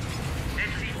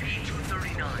 SCP-239.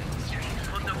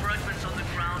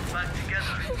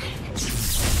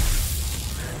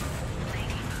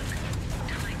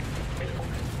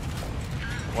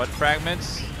 What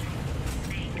fragments?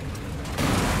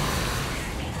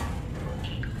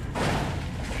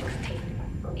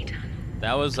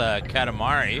 That was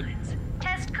Katamari.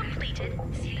 Test completed.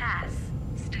 Pass.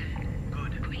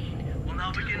 Good. We'll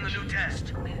now begin the new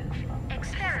test.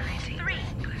 Experiment 3.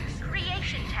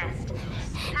 Creation test.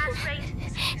 Pass rate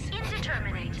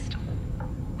indeterminate.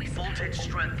 Voltage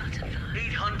strength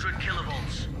 800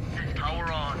 kilovolts.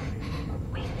 Power on.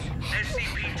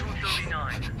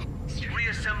 SCP-239.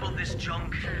 Reassemble this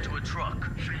junk into a truck.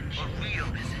 A real,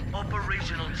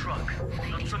 operational truck.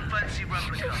 Not some fancy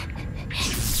replica.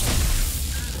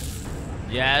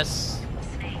 Yes.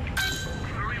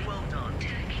 Very well done.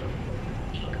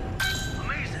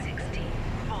 Amazing.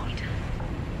 Fun.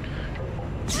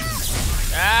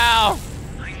 Ow!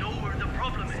 I know where the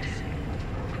problem is.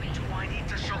 Do I need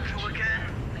to shock you again?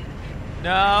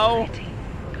 No.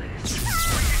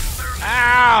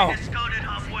 Ow! Get started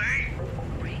halfway.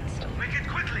 Make it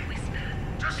quickly.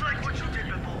 Just like what you did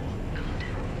before.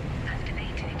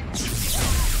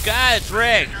 God, it's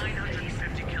rigged.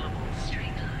 950 kilovolts.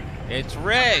 It's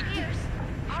rigged.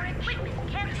 Our equipment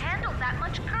can't handle that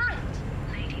much current.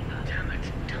 Damn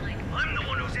it. I'm the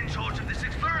one who's in charge of this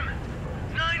experiment.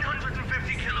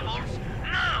 950 kilovolts.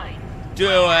 Now!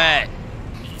 Do it.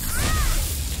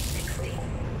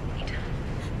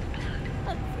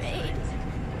 Afraid.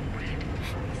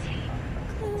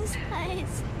 Close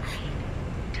eyes.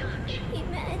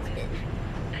 Imagine.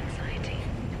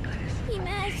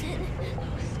 Imagine.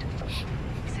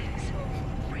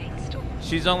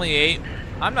 She's only 8.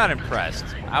 I'm not impressed.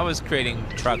 I was creating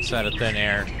trucks out of thin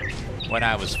air when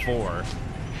I was 4.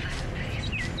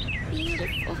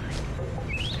 Beautiful.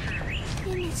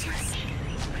 Images.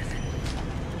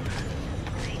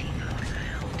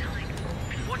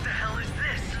 What the hell is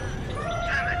this?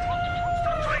 Damn it!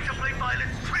 Stop trying to play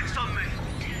violent tricks on me!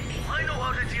 I know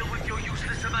how to deal with your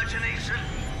useless imagination.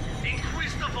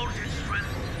 Increase the voltage strength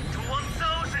to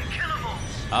 1,000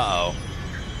 kilovolts. Uh-oh.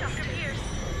 Dr. Pierce,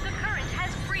 the current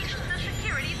has breached the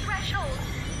security threshold.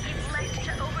 If left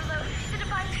to overload, the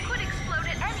device could explode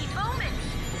at any moment.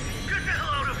 Get the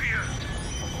hell out of here!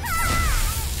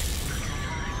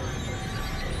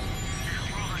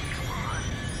 Come on.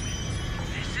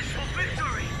 This is for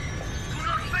victory! Do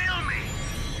not fail me!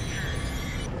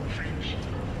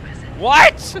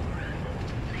 What?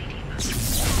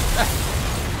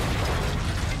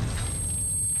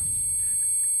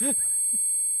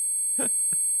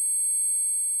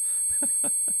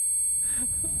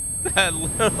 That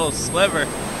little sliver.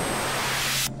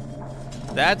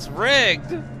 That's rigged.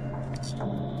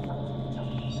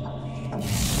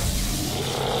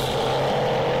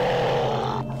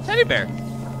 Teddy bear.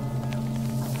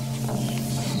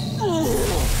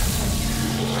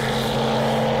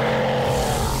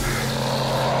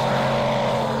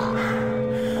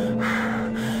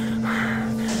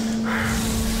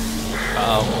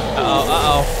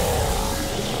 Uh-oh.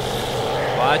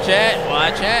 Watch it,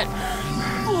 watch it.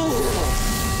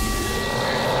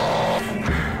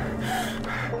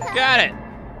 Got it.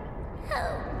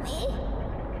 Help me.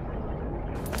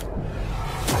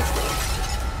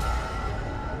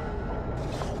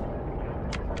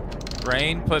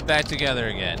 Brain put back together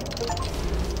again.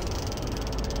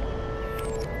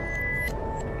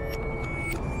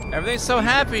 Everything's so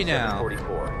happy now.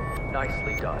 744.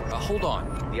 Nicely done. Hold on.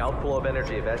 The outflow of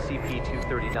energy of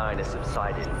SCP-239 has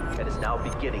subsided and is now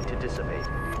beginning to dissipate.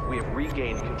 We have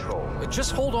regained control.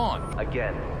 Just hold on.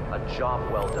 Again, a job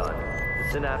well done. The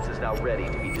synapse is now ready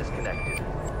to be disconnected.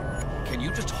 Can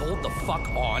you just hold the fuck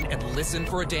on and listen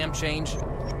for a damn change?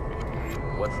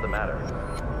 What's the matter?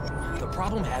 The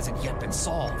problem hasn't yet been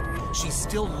solved. She's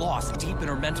still lost deep in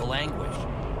her mental anguish.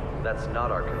 That's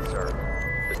not our concern.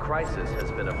 The crisis has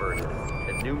been averted.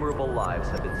 Innumerable lives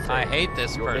have been saved. I hate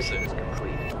this Your person. mission is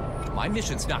complete. My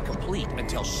mission's not complete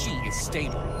until she is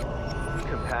stable.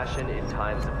 Compassion in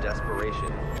times of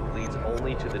desperation leads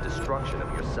only to the destruction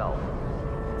of yourself.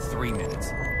 3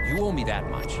 minutes. You owe me that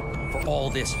much. For all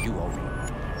this, you owe me.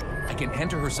 I can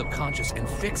enter her subconscious and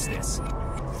fix this.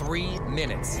 3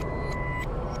 minutes.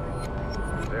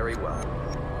 Very well.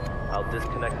 I'll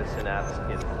disconnect the synapse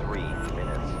in 3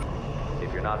 minutes.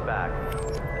 If you're not back,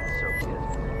 then so be it.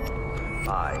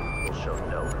 I will show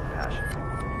no compassion.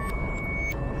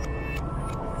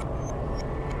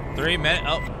 3 minutes.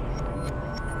 Oh.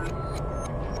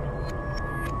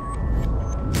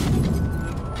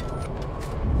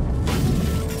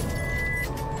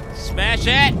 Smash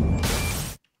it!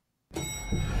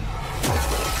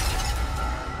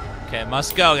 Okay,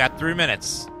 must go. Got 3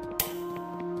 minutes.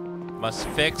 Must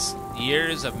fix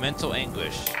years of mental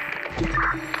anguish.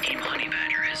 Team Honey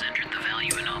Badger has entered the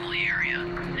value anomaly area,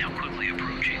 now quickly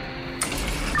approaching.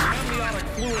 Amniotic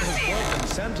fluid has broken.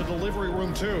 Send to delivery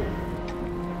room 2.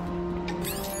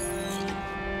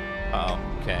 Oh,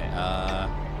 okay.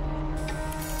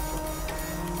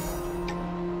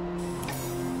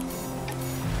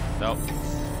 Nope.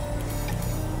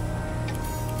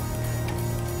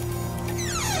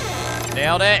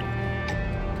 Nailed it.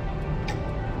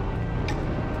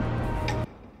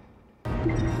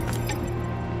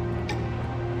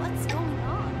 What's going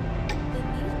on? The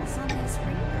mutants on these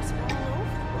readers are all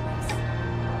over the place. I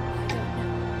don't know,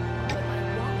 but my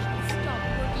watch has stopped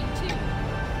working too.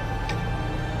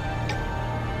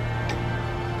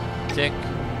 Tick,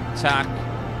 tock,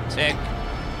 tick,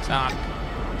 tock,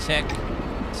 tick,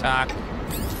 tock.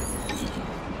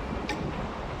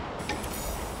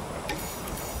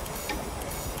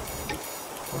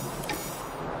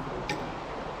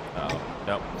 Oh,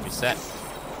 nope, reset.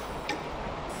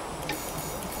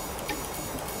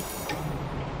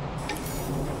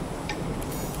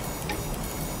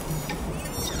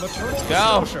 Maternal Let's go.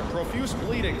 dystocia, profuse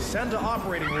bleeding. Send to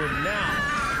operating room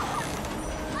now.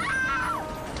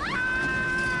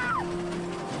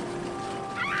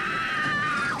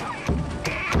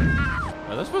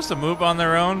 Are they supposed to move on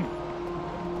their own?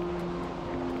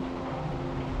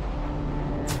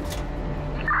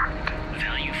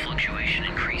 Value fluctuation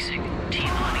increasing.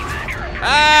 T-body measure.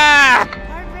 Ah!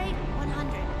 Heart rate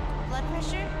 100. Blood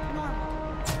pressure normal.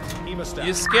 Hemostat.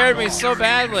 You scared me so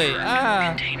badly.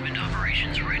 Ah. Containment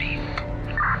operations ready.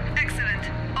 Excellent.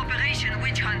 Operation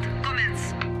Witch Hunt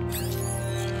commence.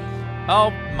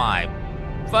 Oh my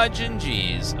fudging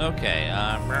jeez. Okay.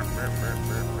 Congratulations,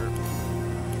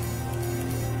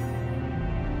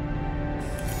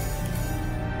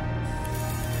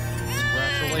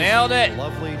 Nailed it.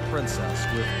 Lovely princess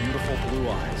with beautiful blue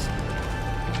eyes.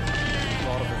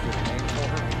 Thought of a good name for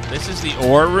her? This is the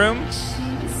ore room.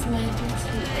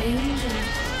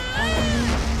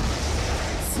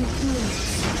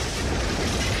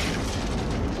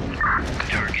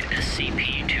 Target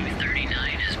SCP-239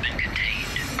 has been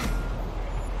contained.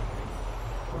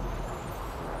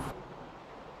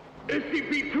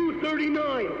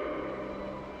 SCP-239!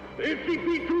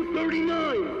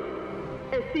 SCP-239!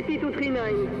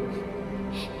 SCP-239.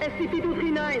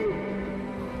 SCP-239.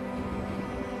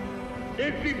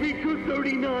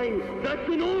 SCP-239! That's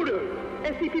an order!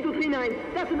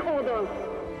 SCP-239. That's an order.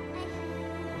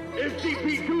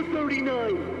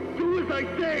 SCP-239! Do as I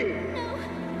say!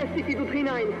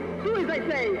 SCP-239. Do as I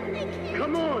say.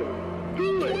 Come on!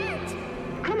 Do it!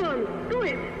 Come on, do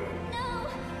it.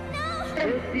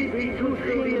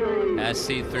 SCP-239!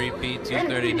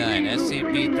 SC3P239.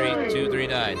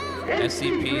 SCP-239.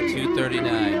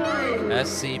 SCP-239.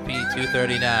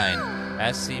 SCP-239.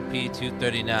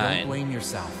 SCP-239. Don't blame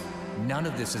yourself. None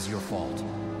of this is your fault.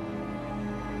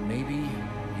 Maybe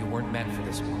you weren't meant for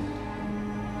this world.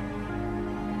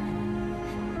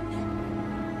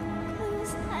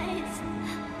 Close eyes.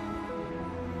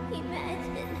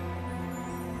 Imagine.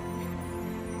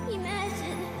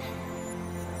 Imagine.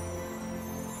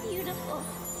 Beautiful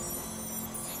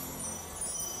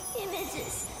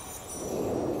images.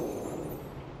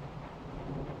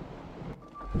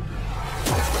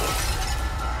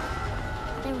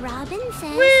 The robin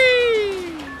says,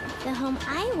 Whee! The home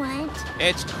I want.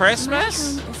 It's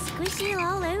Christmas? My home is squishy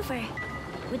all over,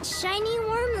 with shiny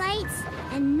warm lights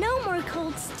and no more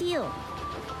cold steel.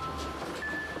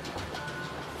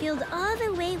 Filled all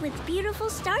the way with beautiful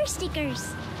star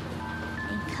stickers.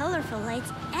 And colorful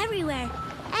lights everywhere.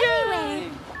 Everywhere! Yay!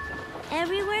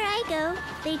 Everywhere I go,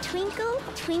 they twinkle,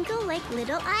 twinkle like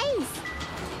little eyes.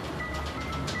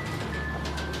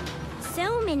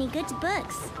 So many good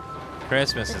books.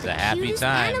 Christmas is a happy Cutest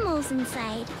time. Animals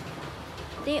inside.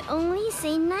 They only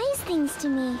say nice things to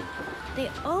me. They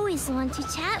always want to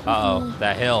chat with me. Uh-oh,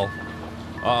 that hill.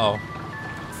 Uh-oh.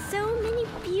 So many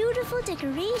beautiful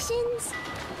decorations.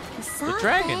 A soft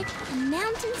dragon. bed and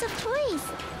mountains of toys.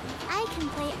 I can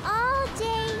play all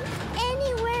day,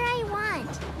 anywhere I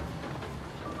want.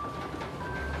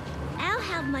 I'll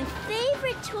have my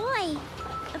favorite toy,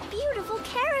 a beautiful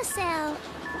carousel.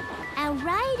 I'll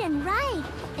ride and ride,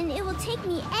 and it will take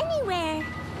me anywhere.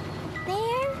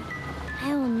 There,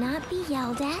 I will not be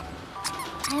yelled at.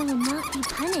 I will not be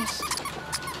punished.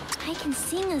 I can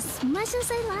sing as much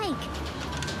as I like.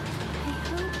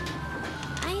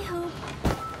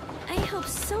 I hope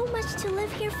so much to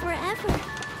live here forever.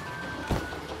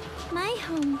 My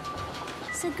home.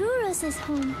 Seguros'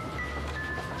 home.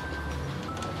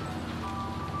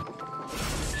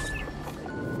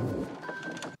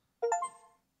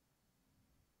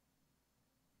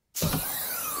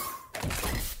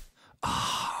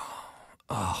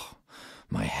 Oh,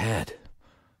 my head.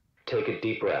 Take a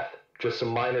deep breath. Just some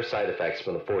minor side effects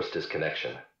from the force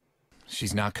disconnection.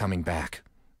 She's not coming back.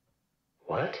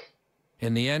 What?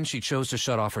 In the end, she chose to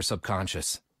shut off her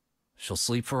subconscious. She'll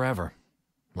sleep forever,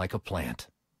 like a plant.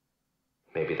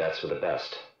 Maybe that's for the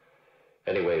best.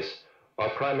 Anyways, our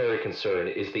primary concern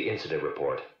is the incident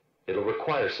report. It'll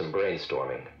require some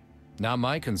brainstorming. Not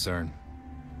my concern.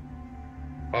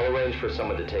 I'll arrange for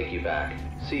someone to take you back.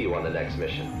 See you on the next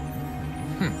mission.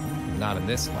 Not in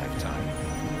this lifetime.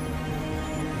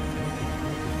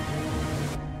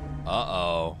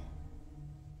 Uh-oh.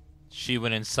 She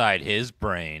went inside his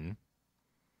brain.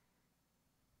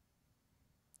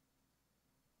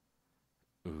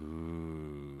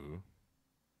 Ooh.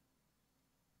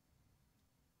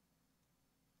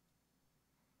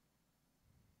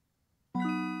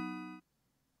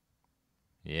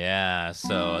 Yeah,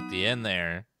 so at the end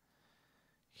there,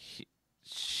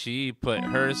 she put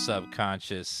her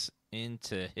subconscious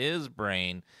into his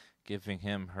brain, giving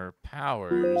him her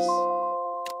powers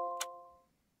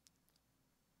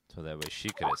so that way she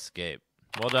could escape.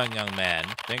 Well done, young man.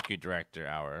 Thank you, Director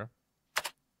Hour.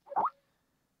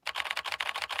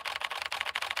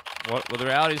 With the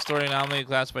reality story anomaly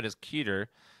classified as Keter,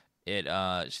 it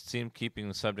seemed keeping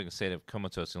the subject in a state of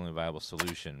comatose the only viable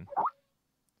solution.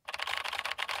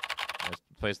 This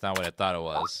place not what I thought it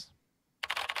was.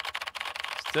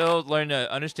 Still learning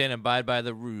to understand and abide by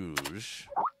the rouge.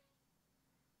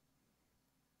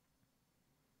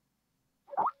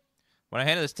 When I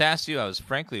handed this task to you, I was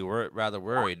frankly rather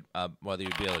worried whether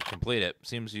you'd be able to complete it.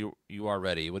 Seems you are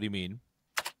ready. What do you mean?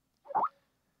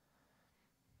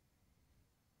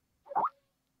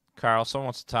 Carl, someone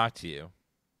wants to talk to you.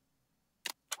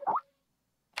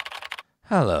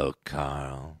 Hello,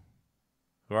 Carl.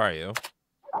 Who are you?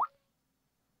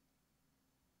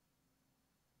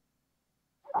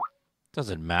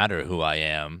 Doesn't matter who I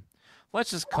am.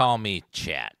 Let's just call me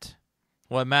Chat.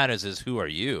 What matters is who are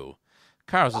you?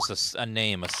 Carl's just a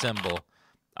name, a symbol.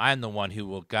 I'm the one who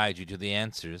will guide you to the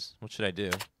answers. What should I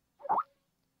do?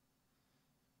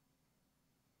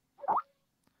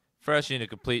 First, you need to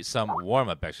complete some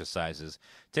warm-up exercises.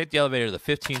 Take the elevator to the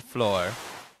 15th floor.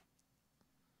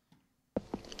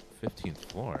 15th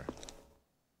floor?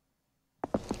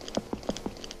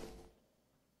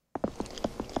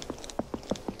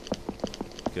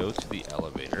 Go to the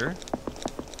elevator.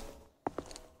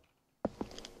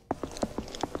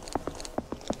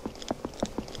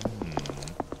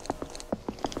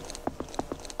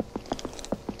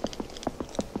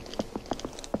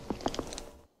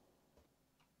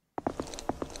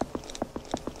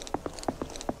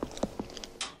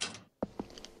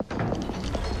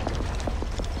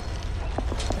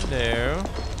 Hello.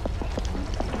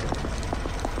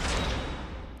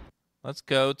 Let's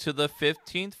go to the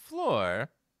 15th floor.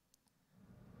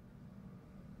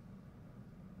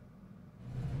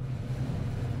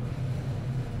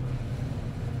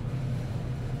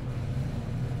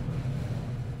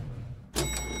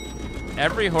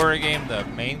 Every horror game, the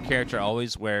main character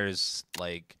always wears,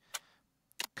 like,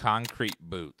 concrete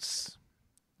boots.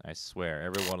 I swear,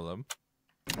 every one of them.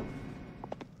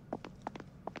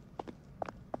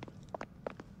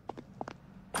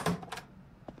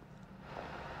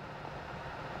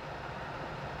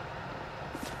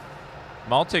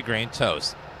 Multigrain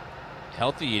toast.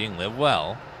 Healthy eating, live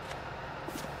well.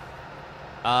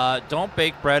 Don't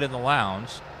bake bread in the lounge.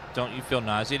 Don't you feel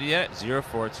nauseated yet?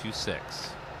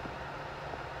 0426.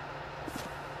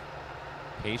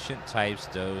 Patient types,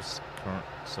 dose, current,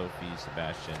 Sophie,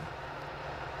 Sebastian. I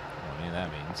don't know what any of that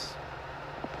means.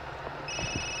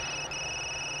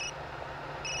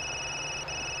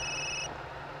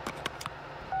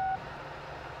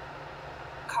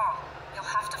 Carl, you'll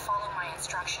have to follow my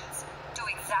instructions. Do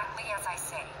exactly as I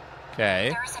say. Okay.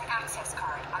 There is an access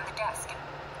card on the desk.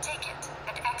 Take it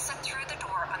and exit through the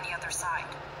door on the other side.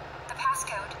 The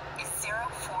passcode is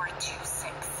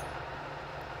 0426.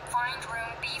 Find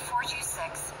room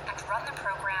B426 and run the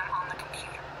program on the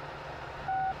computer.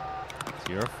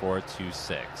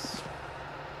 0426.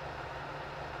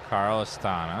 Carl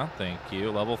Astana, thank you.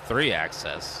 Level 3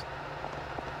 access.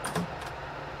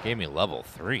 Gave me level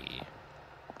 3.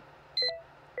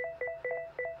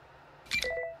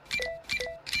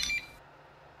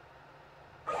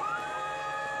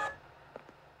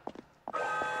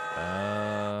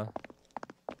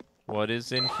 What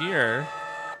is in here?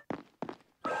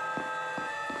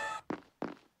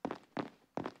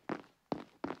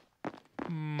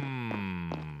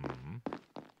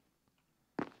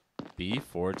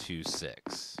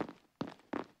 B426.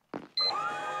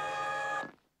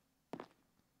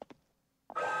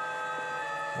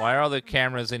 Why are all the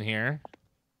cameras in here?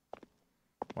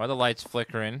 Why are the lights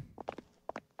flickering?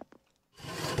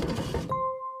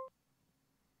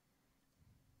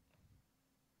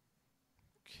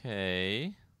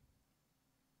 Okay.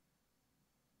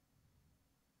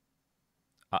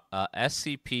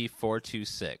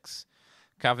 SCP-426.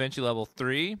 Confidential level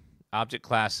 3. Object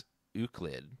class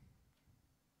Euclid.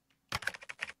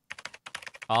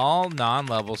 All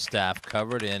non-level staff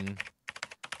covered in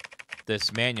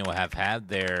this manual have had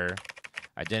their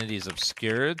identities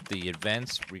obscured. The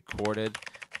events recorded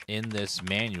in this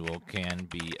manual can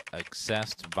be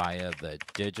accessed via the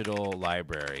digital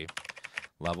library.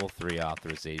 Level 3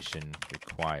 authorization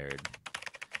required.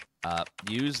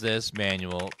 Use this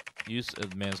manual. Use of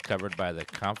the manual is covered by the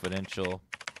confidential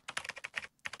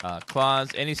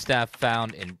clause. Any staff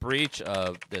found in breach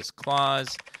of this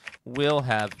clause will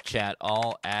have chat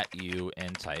all at you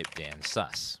and type Dan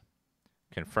Sus.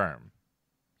 Confirm.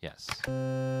 Yes.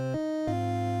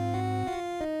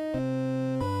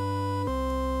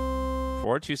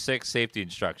 426 safety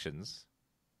instructions.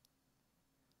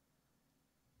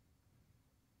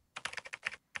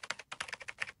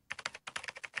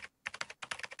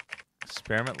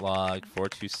 Experiment log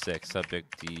 426,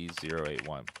 subject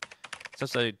D081. So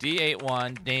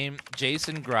D81, named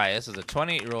Jason Grias, is a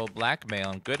 28-year-old black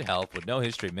male in good health with no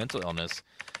history of mental illness,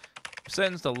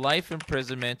 sentenced to life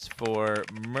imprisonment for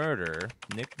murder,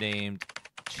 nicknamed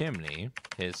Chimney.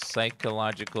 His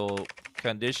psychological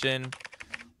condition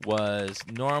was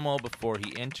normal before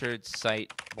he entered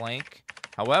Site Blank.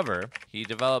 However, he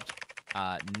developed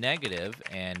negative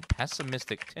and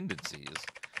pessimistic tendencies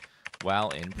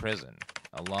while in prison,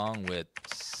 along with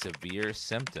severe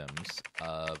symptoms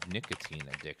of nicotine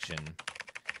addiction.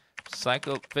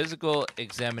 Physical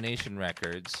examination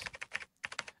records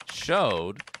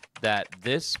showed that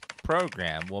this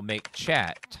program will make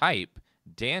chat type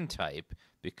Dan type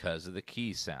because of the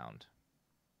key sound.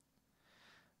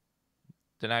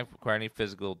 Did not require any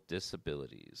physical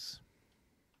disabilities.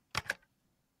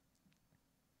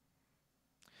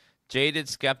 Jaded,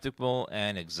 skeptical,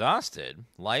 and exhausted,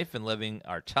 life and living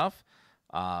are tough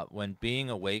when being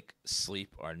awake,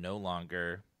 sleep are no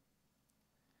longer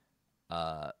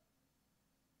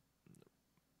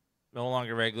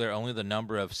regular. Only the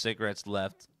number of cigarettes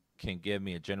left can give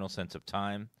me a general sense of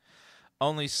time.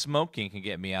 Only smoking can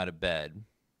get me out of bed.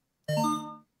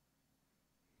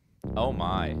 Oh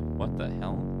my, what the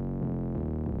hell?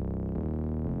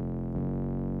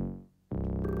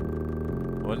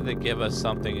 What did they give us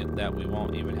something that we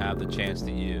won't even have the chance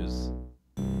to use?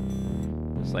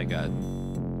 It's like a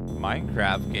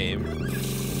Minecraft game.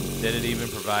 Didn't even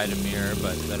provide a mirror,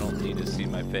 but they don't need to see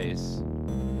my face.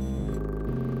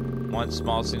 One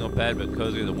small single bed, but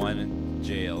cozier than one in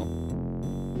jail.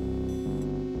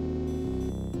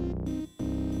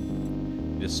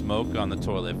 Just smoke on the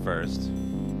toilet first.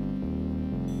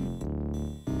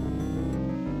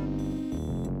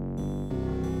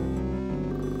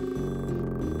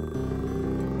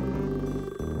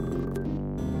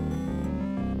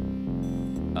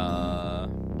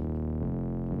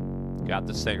 Got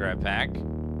the cigarette pack.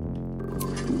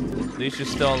 At least you're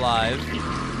still alive.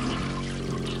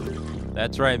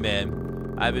 That's right,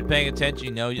 man. I've been paying attention.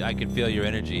 You know, I can feel your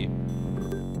energy.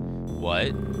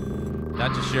 What?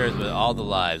 Not just yours, but all the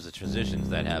lives, the transitions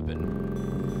that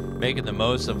happen. Making the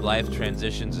most of life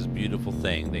transitions is a beautiful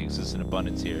thing. They exist in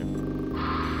abundance here.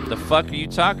 The fuck are you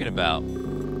talking about?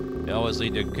 They always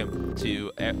lead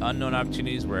to unknown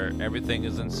opportunities where everything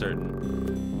is uncertain.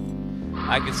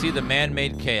 I can see the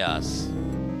man-made chaos,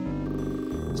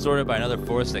 sorted by another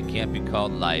force that can't be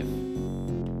called life.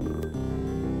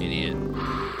 Idiot.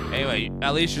 Anyway,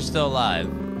 at least you're still alive.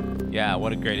 Yeah,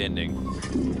 what a great ending.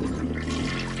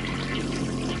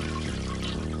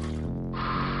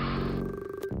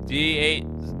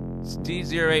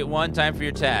 D081, time for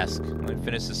your task. Let me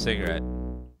finish the cigarette.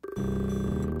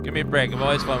 Give me a break. I've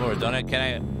always fun more, don't I?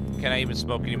 Can I even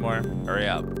smoke anymore? Hurry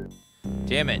up.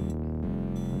 Damn it.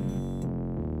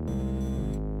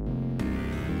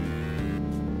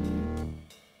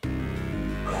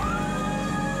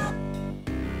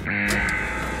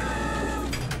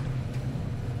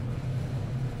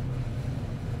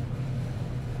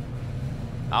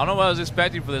 I don't know what I was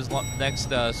expecting for this next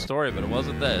story, but it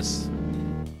wasn't this.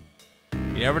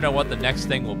 You never know what the next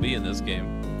thing will be in this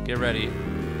game. Get ready.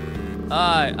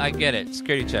 I get it.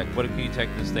 Security check. What can you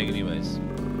detect this thing anyways?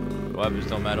 Weapons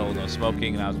don't meddle. No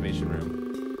smoking in observation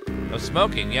room. No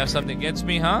smoking. You have something against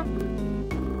me, huh?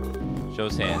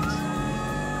 Shows hands.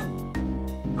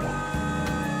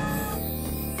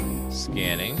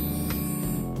 Scanning.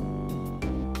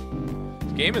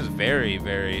 This game is very,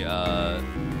 very,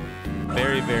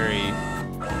 very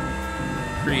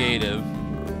creative.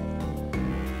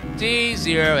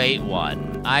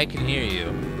 D081. I can hear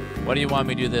you. What do you want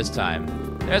me to do this time?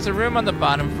 There's a room on the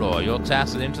bottom floor. You'll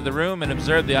task it into the room and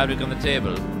observe the object on the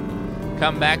table.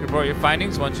 Come back and report your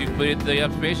findings once you've completed the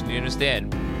observation. You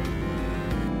understand?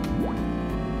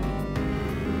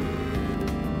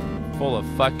 Full of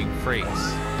fucking freaks.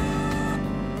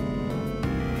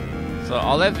 So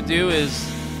all they have to do is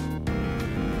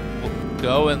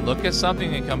go and look at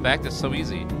something and come back. That's so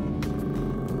easy.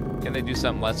 Can they do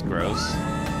something less gross?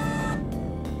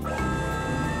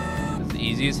 It's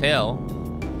easy as hell.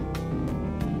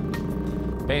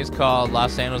 Pay's called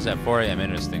Los Angeles at 4 a.m.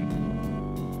 Interesting.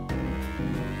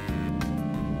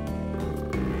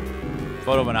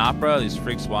 Photo of an opera. These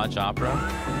freaks watch opera.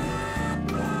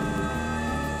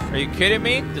 Are you kidding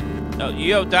me? No,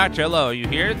 yo, doctor, hello. Are you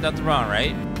here? Nothing wrong,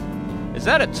 right? Is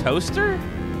that a toaster?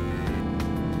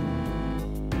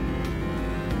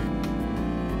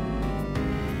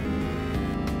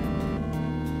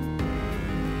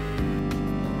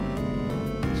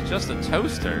 It's just a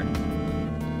toaster.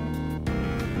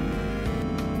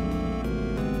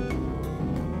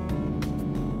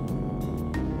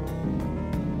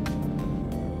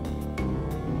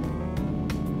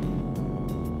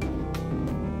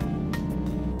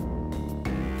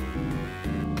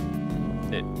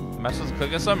 Am I supposed to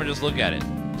click on something or just look at it?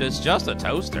 It's just a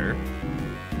toaster.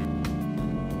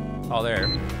 Oh, there.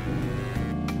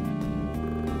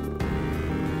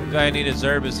 The guy I need his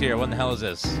herb is here. What the hell is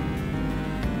this?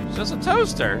 It's just a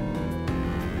toaster.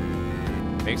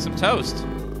 Make some toast.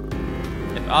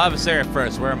 I'll have a cigarette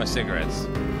first. Where are my cigarettes?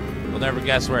 You'll never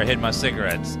guess where I hid my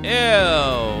cigarettes. Ew.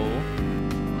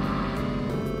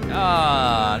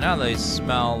 Ah, now they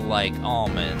smell like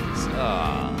almonds.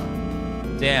 Ah.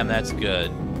 Damn, that's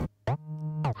good.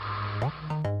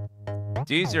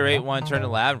 D081 turn to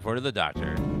lab and report to the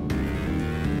doctor.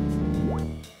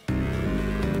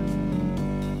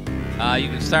 You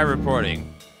can start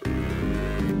reporting.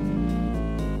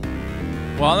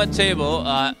 Well, on the table,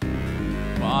 on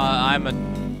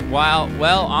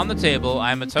the table,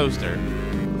 I'm a toaster.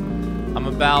 I'm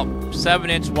about 7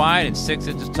 inches wide and 6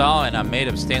 inches tall, and I'm made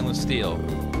of stainless steel.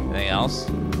 Anything else?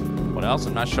 What else?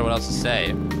 I'm not sure what else to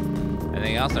say.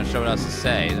 Anything else? I'm not sure what else to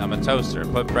say. I'm a toaster.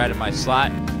 Put bread in my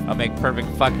slot. I'll make perfect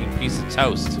fucking piece of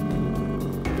toast.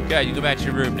 Good, you go back to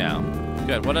your room now.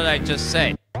 Good, what did I just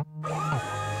say?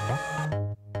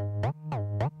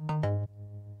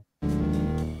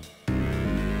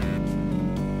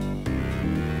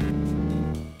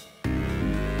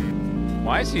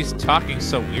 Why is he talking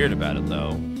so weird about it,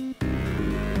 though?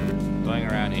 Going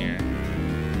around here.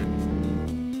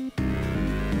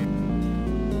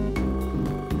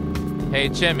 Hey,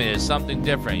 Jimmy, there's something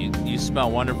different. You smell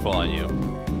wonderful on you.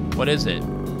 What is it?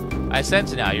 I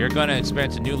sense it now. You're going to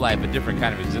experience a new life, a different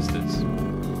kind of existence.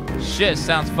 Shit,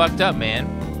 sounds fucked up, man.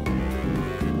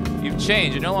 You've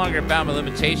changed. You're no longer bound by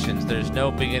limitations. There's no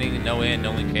beginning and no end,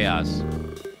 only chaos.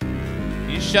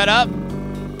 You shut up?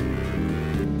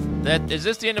 Is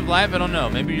this the end of life? I don't know.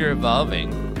 Maybe you're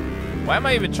evolving. Why am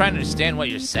I even trying to understand what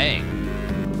you're saying?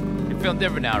 You're feeling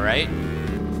different now, right?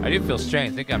 I do feel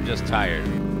strange. I think I'm just tired.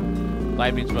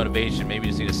 Life needs motivation. Maybe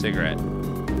you just need a cigarette.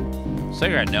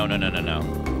 Cigarette? No. I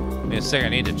need a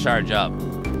cigarette. I need to charge up.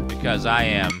 Because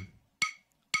I'm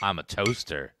a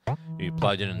toaster. You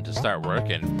plugged in to start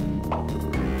working.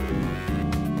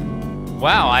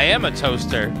 Wow, I am a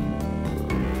toaster.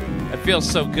 It feels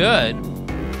so good.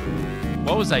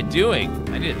 What was I doing?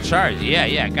 I need to charge. Yeah,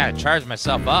 I gotta charge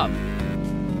myself up.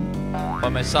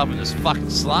 Put myself in this fucking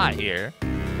slot here.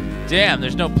 Damn,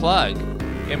 there's no plug.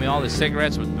 Give me all the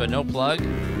cigarettes but no plug.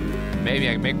 Maybe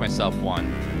I can make myself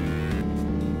one.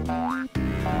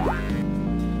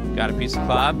 Got a piece of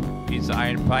cloth, piece of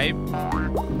iron pipe.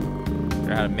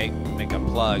 Figure out how to make a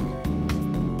plug.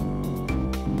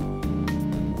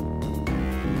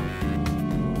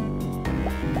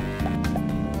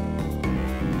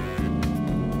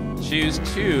 Choose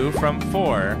 2 from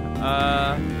 4.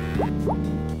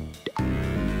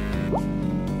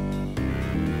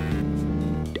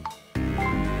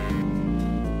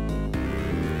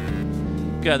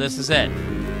 Good, this is it.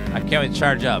 I can't wait to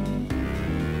charge up.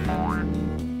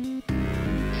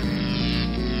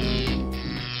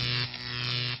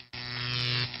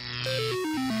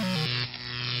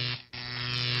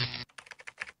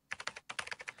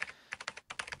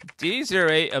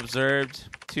 D08 observed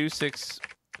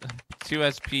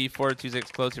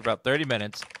 2SP426 close to about 30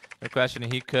 minutes. The question,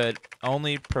 he could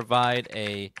only provide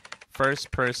a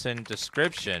first-person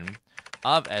description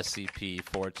of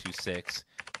SCP-426.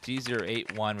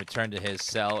 D081 returned to his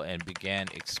cell and began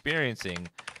experiencing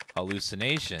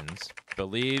hallucinations.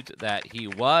 Believed that he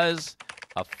was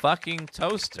a fucking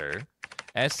toaster.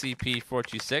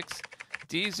 SCP-426.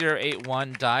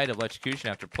 D081 died of electrocution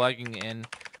after plugging in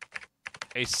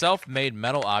a self-made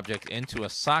metal object into a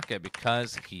socket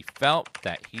because he felt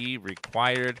that he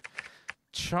required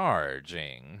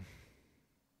charging.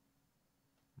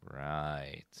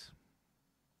 Right.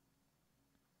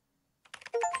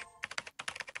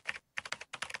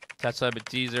 Test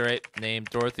subject D08 named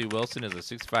Dorothy Wilson is a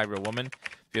 65-year-old woman.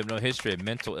 If you have no history of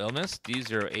mental illness,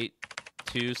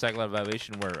 D082 psychological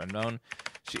evaluation were unknown.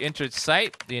 She entered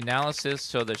site. The analysis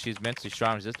showed that she's mentally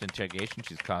strong, resistant to interrogation.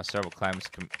 She's caused several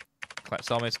cellmates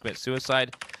to commit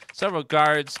suicide. Several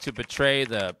guards to betray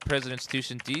the prison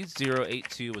institution.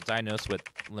 D082 was diagnosed with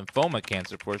lymphoma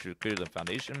cancer before she was cleared to the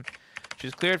Foundation. She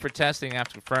was cleared for testing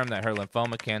after confirmed that her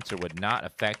lymphoma cancer would not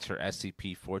affect her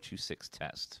SCP-426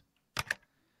 test.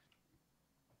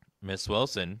 Miss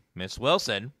Wilson. Miss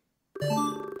Wilson?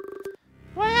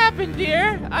 What happened,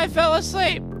 dear? I fell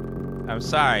asleep. I'm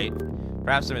sorry.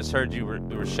 Perhaps I misheard you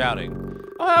were shouting.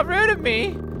 Oh, how rude of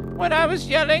me. When I was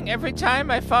yelling every time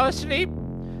I fall asleep,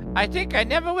 I think I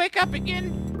never wake up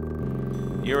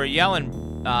again. You were yelling,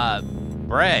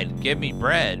 bread. Give me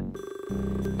bread.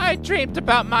 I dreamed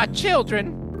about my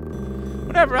children.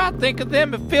 Whenever I think of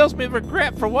them, it fills me with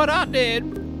regret for what I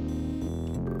did.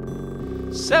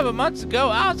 7 months ago,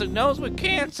 I was diagnosed with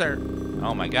cancer.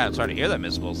 Oh my God, I'm sorry to hear that,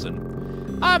 Miss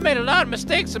Wilson. I've made a lot of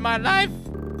mistakes in my life.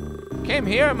 Came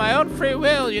here of my own free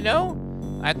will, you know.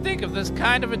 I think of this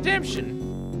kind of redemption.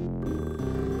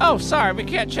 Oh, sorry, we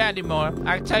can't chat anymore.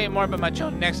 I can tell you more about my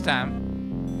children next time.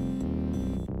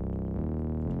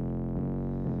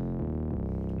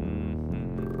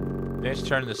 Just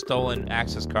turned the stolen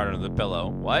access card under the pillow.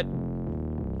 What?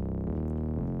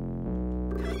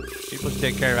 People should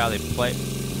take care of how they play.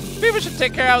 People should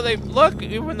take care of how they look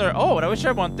even when they're old. I wish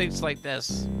everyone thinks like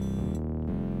this.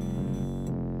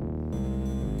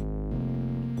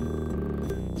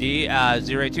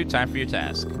 D082, time for your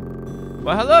task.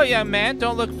 Well, hello, young man.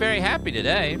 Don't look very happy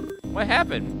today. What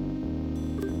happened?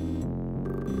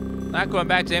 Not going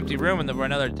back to empty room for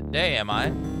another day, am I?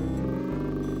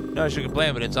 No, I should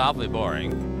complain, but it's awfully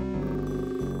boring.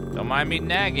 Don't mind me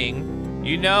nagging.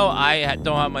 You know I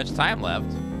don't have much time left.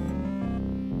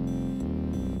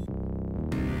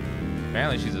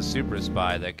 Apparently she's a super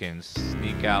spy that can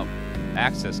sneak out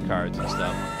access cards and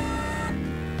stuff.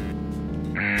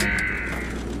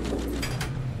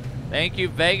 Thank you,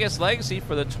 Vegas Legacy,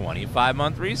 for the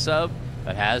 25-month resub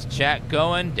that has chat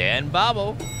going. Dan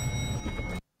Bobble.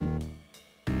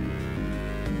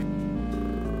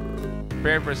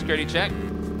 Prepared for a security check.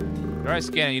 All right,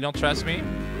 Scanner, you don't trust me?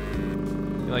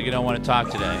 Feel like you don't want to talk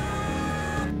today.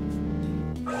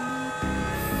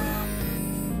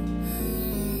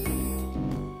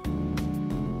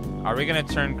 Are we gonna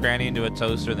turn Granny into a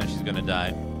toaster and then she's gonna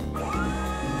die?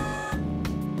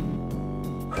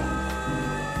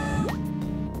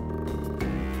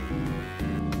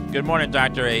 Good morning,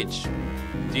 Dr. H.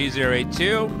 D082.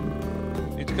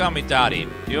 You can call me Dottie.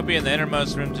 You'll be in the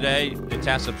innermost room today. Your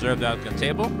task observed out on the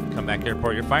table. Come back here and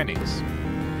report your findings.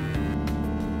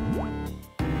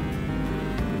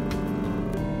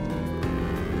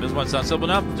 This one sounds simple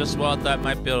enough. Just well, I thought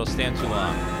might be able to stand too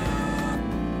long.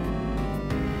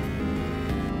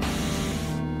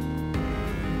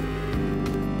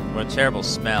 What a terrible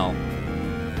smell.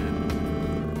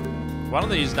 Why don't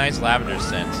they use nice lavender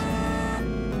scent?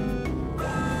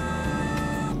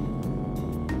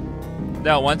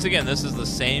 No, once again, this is the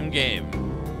same game.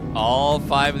 All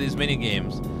 5 of these mini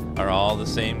games are all the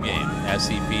same game.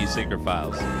 SCP Secret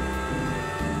Files.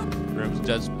 Room's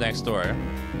just next door.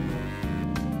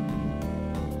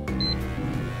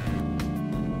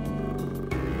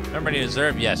 Remember to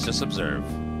observe? Yes, just observe.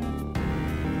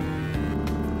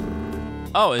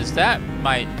 Oh, is that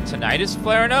my tinnitus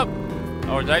flaring up?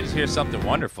 Or did I just hear something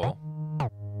wonderful?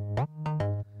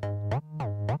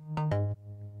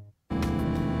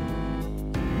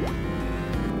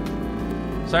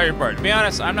 Sorry report. To be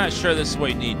honest, I'm not sure this is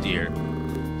what you need, dear.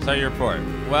 Sorry report.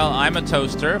 Well, I'm a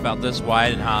toaster, about this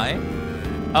wide and high.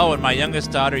 Oh, and my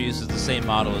youngest daughter uses the same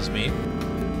model as me.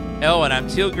 Oh, and I'm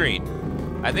teal green.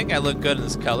 I think I look good in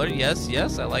this color. Yes,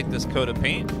 yes, I like this coat of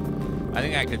paint. I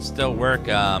think I could still work,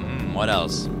 what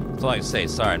else? That's all I can say.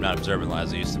 Sorry, I'm not observant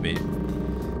as I used to be.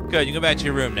 Good, you can go back to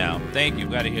your room now. Thank you,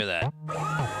 glad to hear that.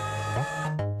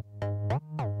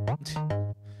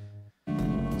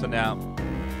 So now,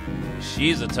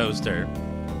 she's a toaster.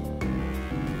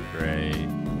 Great.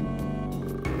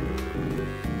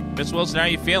 Miss Wilson, how are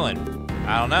you feeling?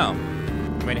 I don't know.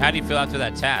 I mean, how do you feel after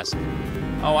that task?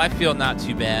 Oh, I feel not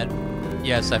too bad.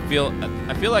 Yes, I feel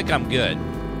like I'm good.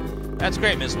 That's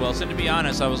great, Miss Wilson. To be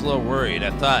honest, I was a little worried.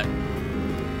 I thought,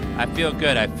 I feel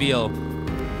good. I feel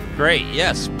great.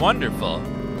 Yes, wonderful.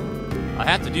 I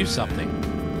have to do something.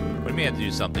 What do you mean I have to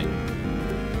do something?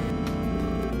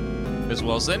 Miss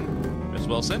Wilson? Miss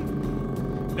Wilson?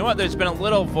 You know what? There's been a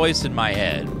little voice in my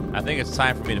head. I think it's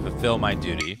time for me to fulfill my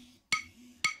duty.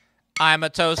 I'm a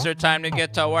toaster, time to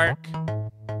get to work.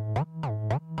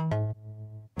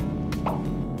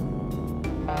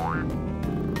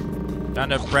 Not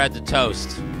enough bread to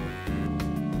toast.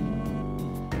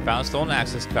 Found a stolen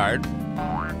access card.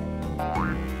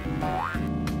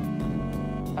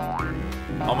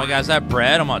 Oh my god, is that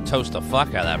bread? I'm gonna toast the fuck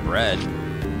out of that bread.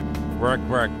 Work,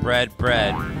 work, bread,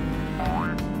 bread.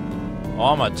 Oh,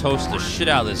 I'm gonna toast the shit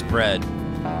out of this bread.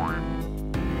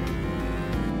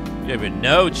 You don't even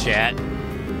know, chat.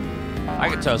 I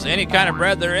can toast any kind of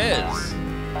bread there is.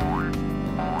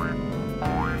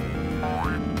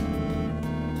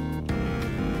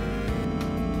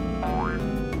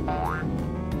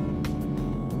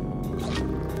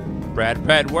 Bread,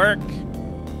 bread, work.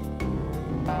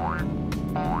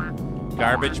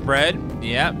 Garbage bread.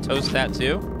 Yeah, toast that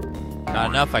too.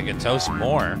 Not enough, I can toast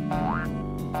more.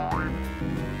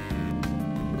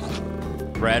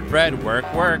 Bread, bread,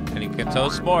 work, work. And you can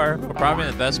toast more. Probably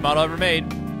the best model ever made.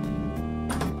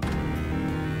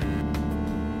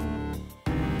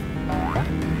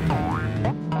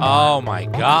 Oh my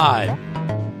god.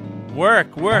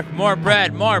 Work, work, more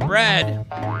bread, more bread.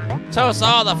 Toast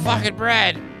all the fucking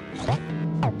bread.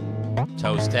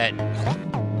 Toast it.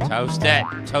 Toast it.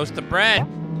 Toast the bread.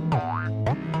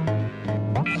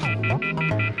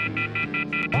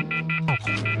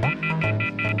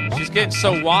 She's getting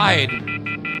so wide.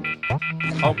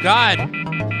 Oh god.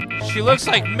 She looks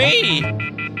like me.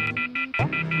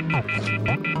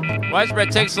 Why does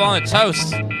bread take so long to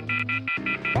toast?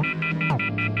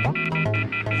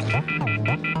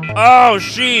 Oh,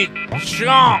 she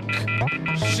chunk.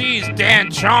 She's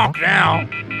Dan Chonk now.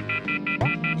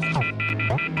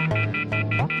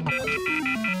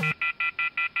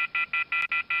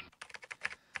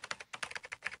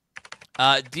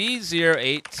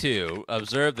 D082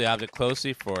 observed the object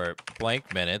closely for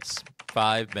blank minutes.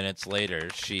 5 minutes later,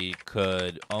 she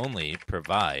could only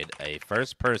provide a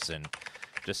first-person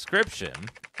description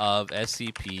of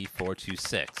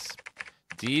SCP-426.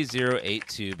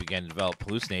 D082 began to develop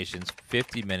hallucinations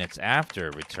 50 minutes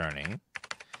after returning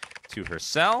to her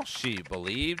cell. She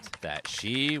believed that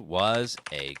she was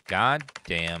a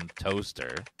goddamn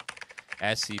toaster,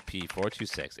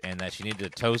 SCP-426, and that she needed to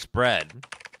toast bread.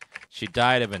 She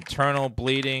died of internal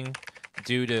bleeding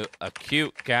due to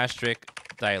acute gastric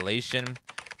dilation.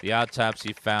 The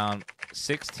autopsy found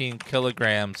 16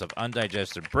 kilograms of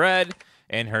undigested bread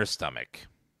in her stomach.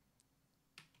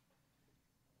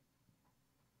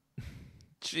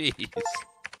 Jeez.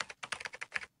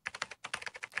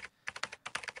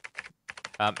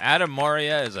 Adam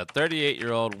Moria is a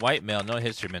 38-year-old white male, no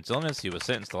history of mental illness. He was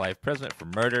sentenced to life imprisonment for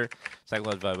murder.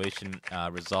 Psychological evaluation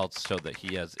results show that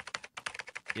he has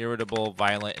irritable,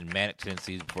 violent, and manic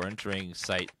tendencies before entering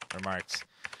site. Remarks.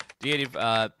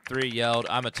 D83 yelled,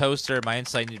 "I'm a toaster. My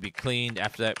inside need to be cleaned."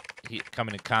 After that, he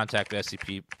coming in contact with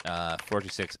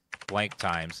SCP-426 blank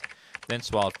times. Then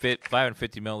swallowed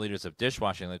 550 milliliters of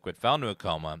dishwashing liquid, fell into a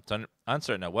coma. It's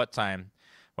uncertain at what time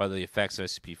whether the effects of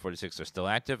SCP-426 are still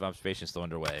active. Observation is still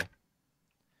underway.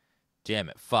 Damn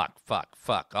it. Fuck, fuck,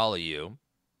 fuck. All of you.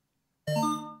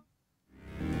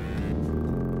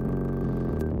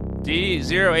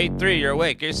 D083, you're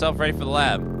awake. Get yourself ready for the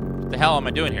lab. What the hell am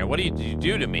I doing here? What did you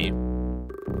do to me?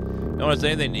 No one does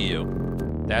anything to you.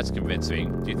 That's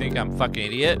convincing. Do you think I'm a fucking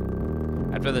idiot?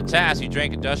 After the task, you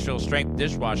drank industrial strength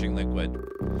dishwashing liquid.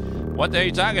 What the hell are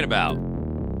you talking about?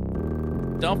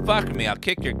 Don't fuck with me. I'll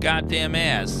kick your goddamn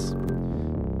ass.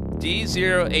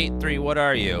 D083, what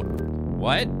are you?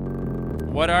 What?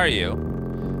 What are you?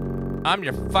 I'm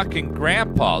your fucking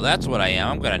grandpa. That's what I am.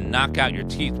 I'm gonna knock out your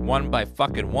teeth one by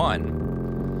fucking one.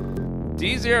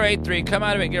 D083, come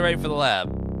out of it and get ready for the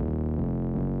lab.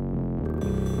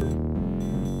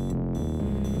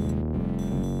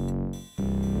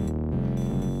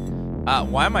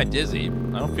 Why am I dizzy?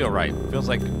 I don't feel right. It feels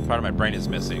like part of my brain is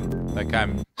missing. Like I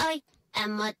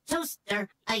am a toaster.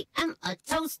 I am a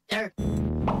toaster.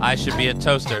 I should be a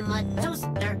toaster. I am a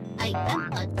toaster. I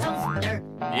am a toaster.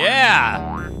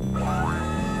 Yeah!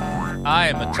 I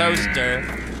am a toaster.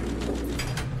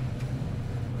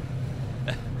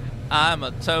 I'm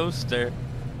a toaster.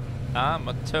 I'm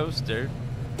a toaster.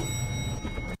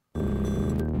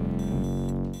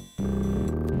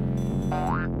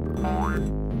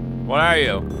 What are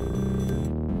you?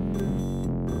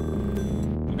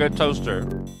 A good toaster.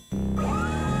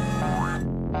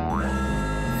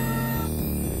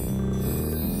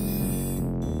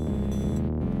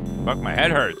 Fuck, my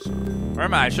head hurts. Where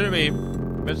am I? I shouldn't be.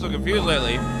 I've been so confused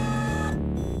lately.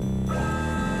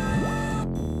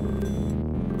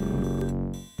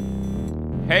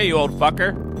 Hey, you old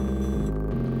fucker.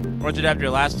 Weren't you after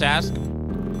your last task?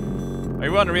 Are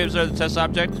you willing to reobserve the test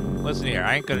object? Listen here,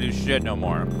 I ain't gonna do shit no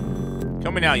more.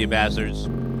 Kill me now, you bastards.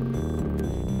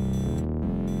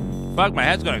 Fuck, my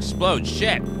head's gonna explode.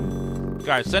 Shit.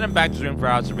 Guard, send him back to his room for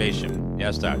observation.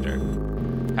 Yes, doctor.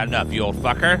 Had enough, you old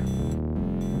fucker.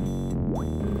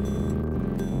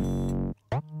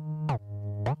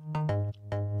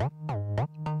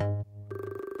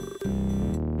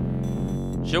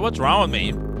 Shit, what's wrong with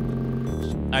me?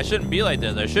 I shouldn't be like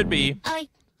this. I should be. I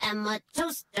am a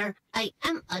toaster. I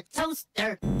am a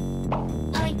toaster.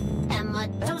 I am a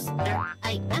toaster.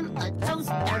 I am a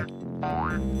toaster.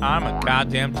 I'm a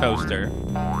goddamn toaster. Do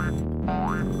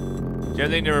you have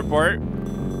anything to report?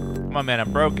 Come on, man,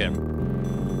 I'm broken.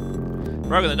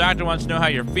 Broken, the doctor wants to know how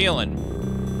you're feeling.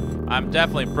 I'm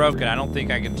definitely broken. I don't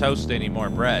think I can toast any more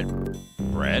bread.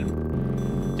 Bread?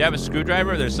 Do you have a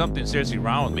screwdriver? There's something seriously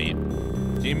wrong with me.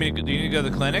 Do you need to go to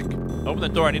the clinic? Open the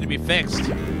door, I need to be fixed.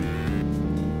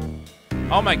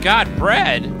 Oh my god,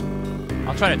 bread!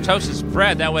 I'll try to toast this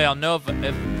bread, that way I'll know if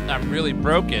I'm really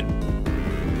broken.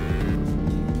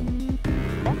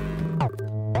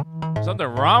 Something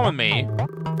wrong with me.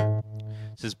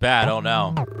 This is bad, oh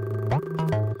no.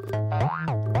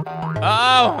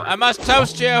 Oh, I must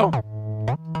toast you!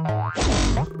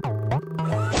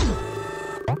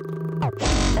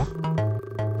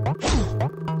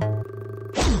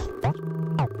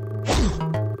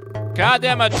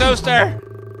 Goddamn a toaster!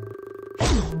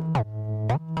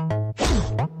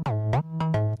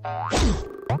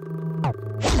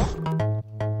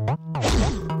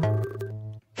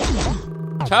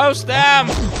 Toast them!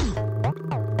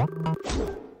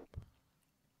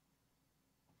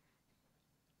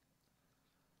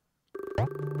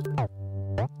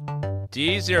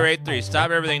 D083,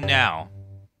 stop everything now.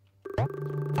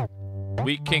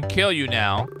 We can kill you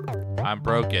now. I'm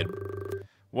broken.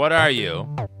 What are you?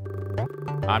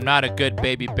 I'm not a good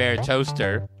baby bear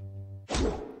toaster.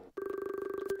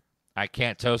 I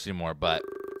can't toast anymore, but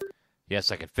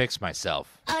yes, I can fix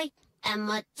myself. I am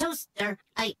a toaster.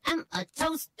 I am a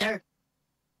toaster.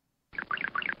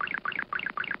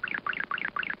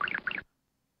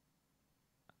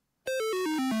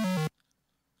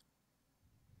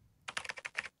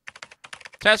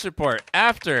 Test report.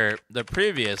 After the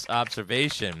previous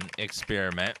observation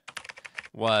experiment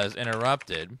was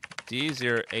interrupted,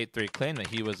 D083 claimed that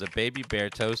he was a baby bear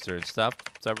toaster and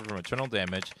suffered from internal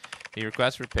damage. He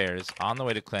requests repairs. On the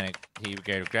way to clinic, he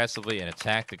began aggressively and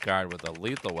attacked the guard with a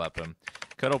lethal weapon,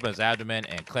 cut open his abdomen,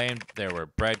 and claimed there were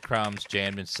breadcrumbs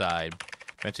jammed inside.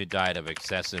 Eventually died of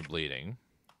excessive bleeding.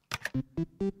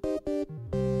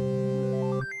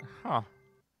 Huh.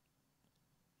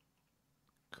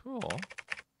 Cool.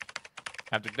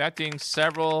 After conducting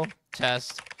several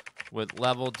tests with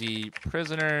level D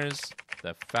prisoners,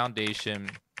 the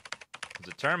Foundation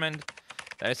determined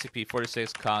that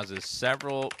SCP-46 causes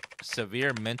several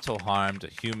severe mental harm to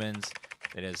humans.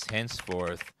 It has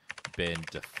henceforth been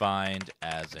defined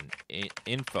as an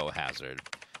info hazard.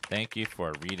 Thank you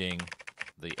for reading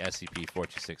the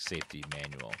SCP-46 Safety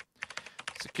Manual.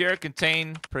 Secure,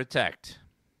 contain, protect.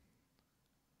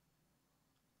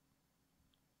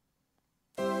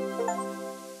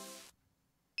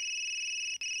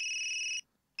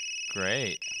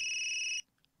 Great.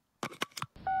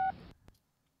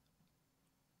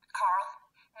 Carl,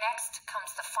 next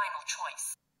comes the final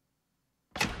choice.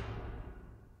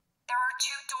 There are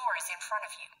two doors in front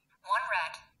of you, one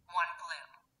red, one blue.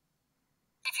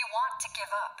 If you want to give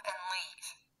up and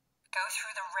leave, go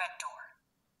through the red door.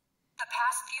 The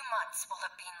past few months will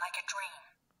have been like a dream.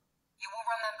 You will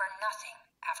remember nothing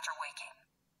after waking,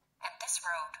 and this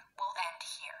road will end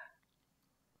here.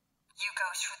 You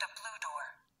go through the blue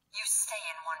door. You stay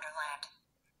in Wonderland,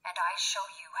 and I show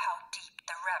you how deep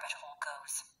the rabbit hole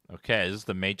goes. Okay, is this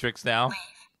the Matrix now?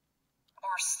 Leave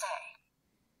or stay.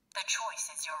 The choice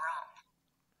is your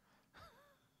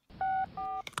own.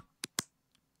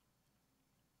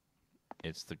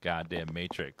 It's the goddamn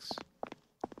Matrix.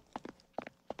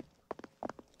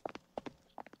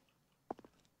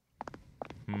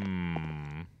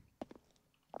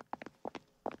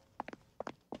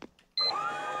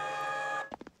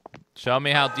 Show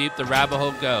me how deep the rabbit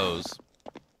hole goes.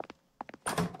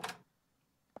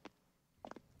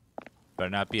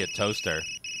 Better not be a toaster.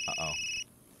 Uh-oh.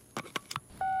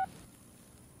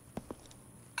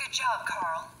 Good job,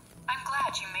 Carl. I'm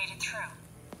glad you made it through.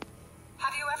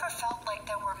 Have you ever felt like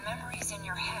there were memories in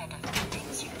your head of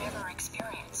things you never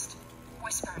experienced?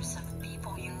 Whispers of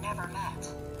people you never met?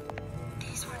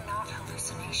 These were not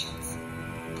hallucinations.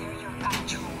 They're your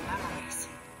actual memories.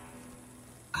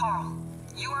 Carl,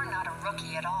 you are not a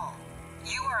rookie at all.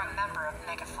 You are a member of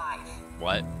Mega 5.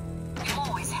 What? You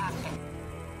always have been.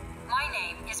 My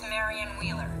name is Marion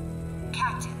Wheeler,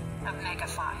 Captain of Mega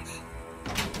 5.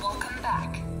 Welcome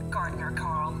back, Gardner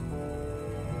Carl.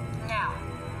 Now,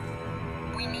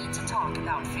 we need to talk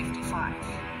about 55.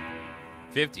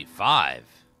 55?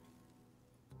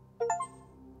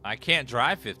 I can't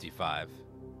drive 55.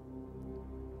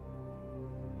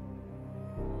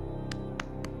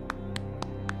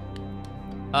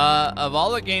 Of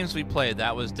all the games we played,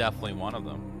 that was definitely one of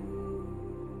them.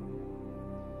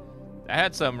 It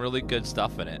had some really good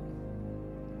stuff in it.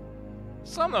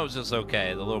 Some that was just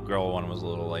okay. The little girl one was a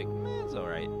little like, it's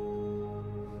alright.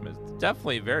 It's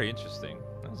definitely very interesting.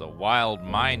 That was a wild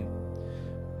mind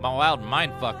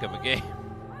fuck of a game.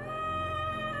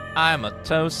 I'm a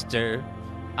toaster.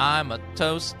 I'm a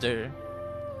toaster.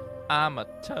 I'm a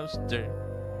toaster.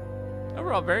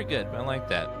 Overall, very good. I like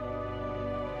that.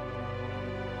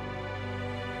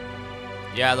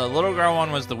 Yeah, the little girl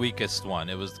one was the weakest one.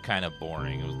 It was kind of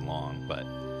boring. It was long, but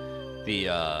the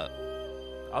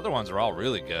other ones were all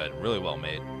really good, really well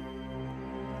made.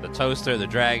 The toaster, the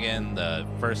dragon, the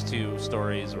first two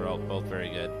stories were all both very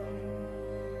good.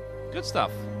 Good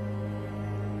stuff.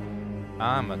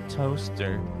 I'm a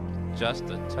toaster, just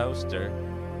a toaster.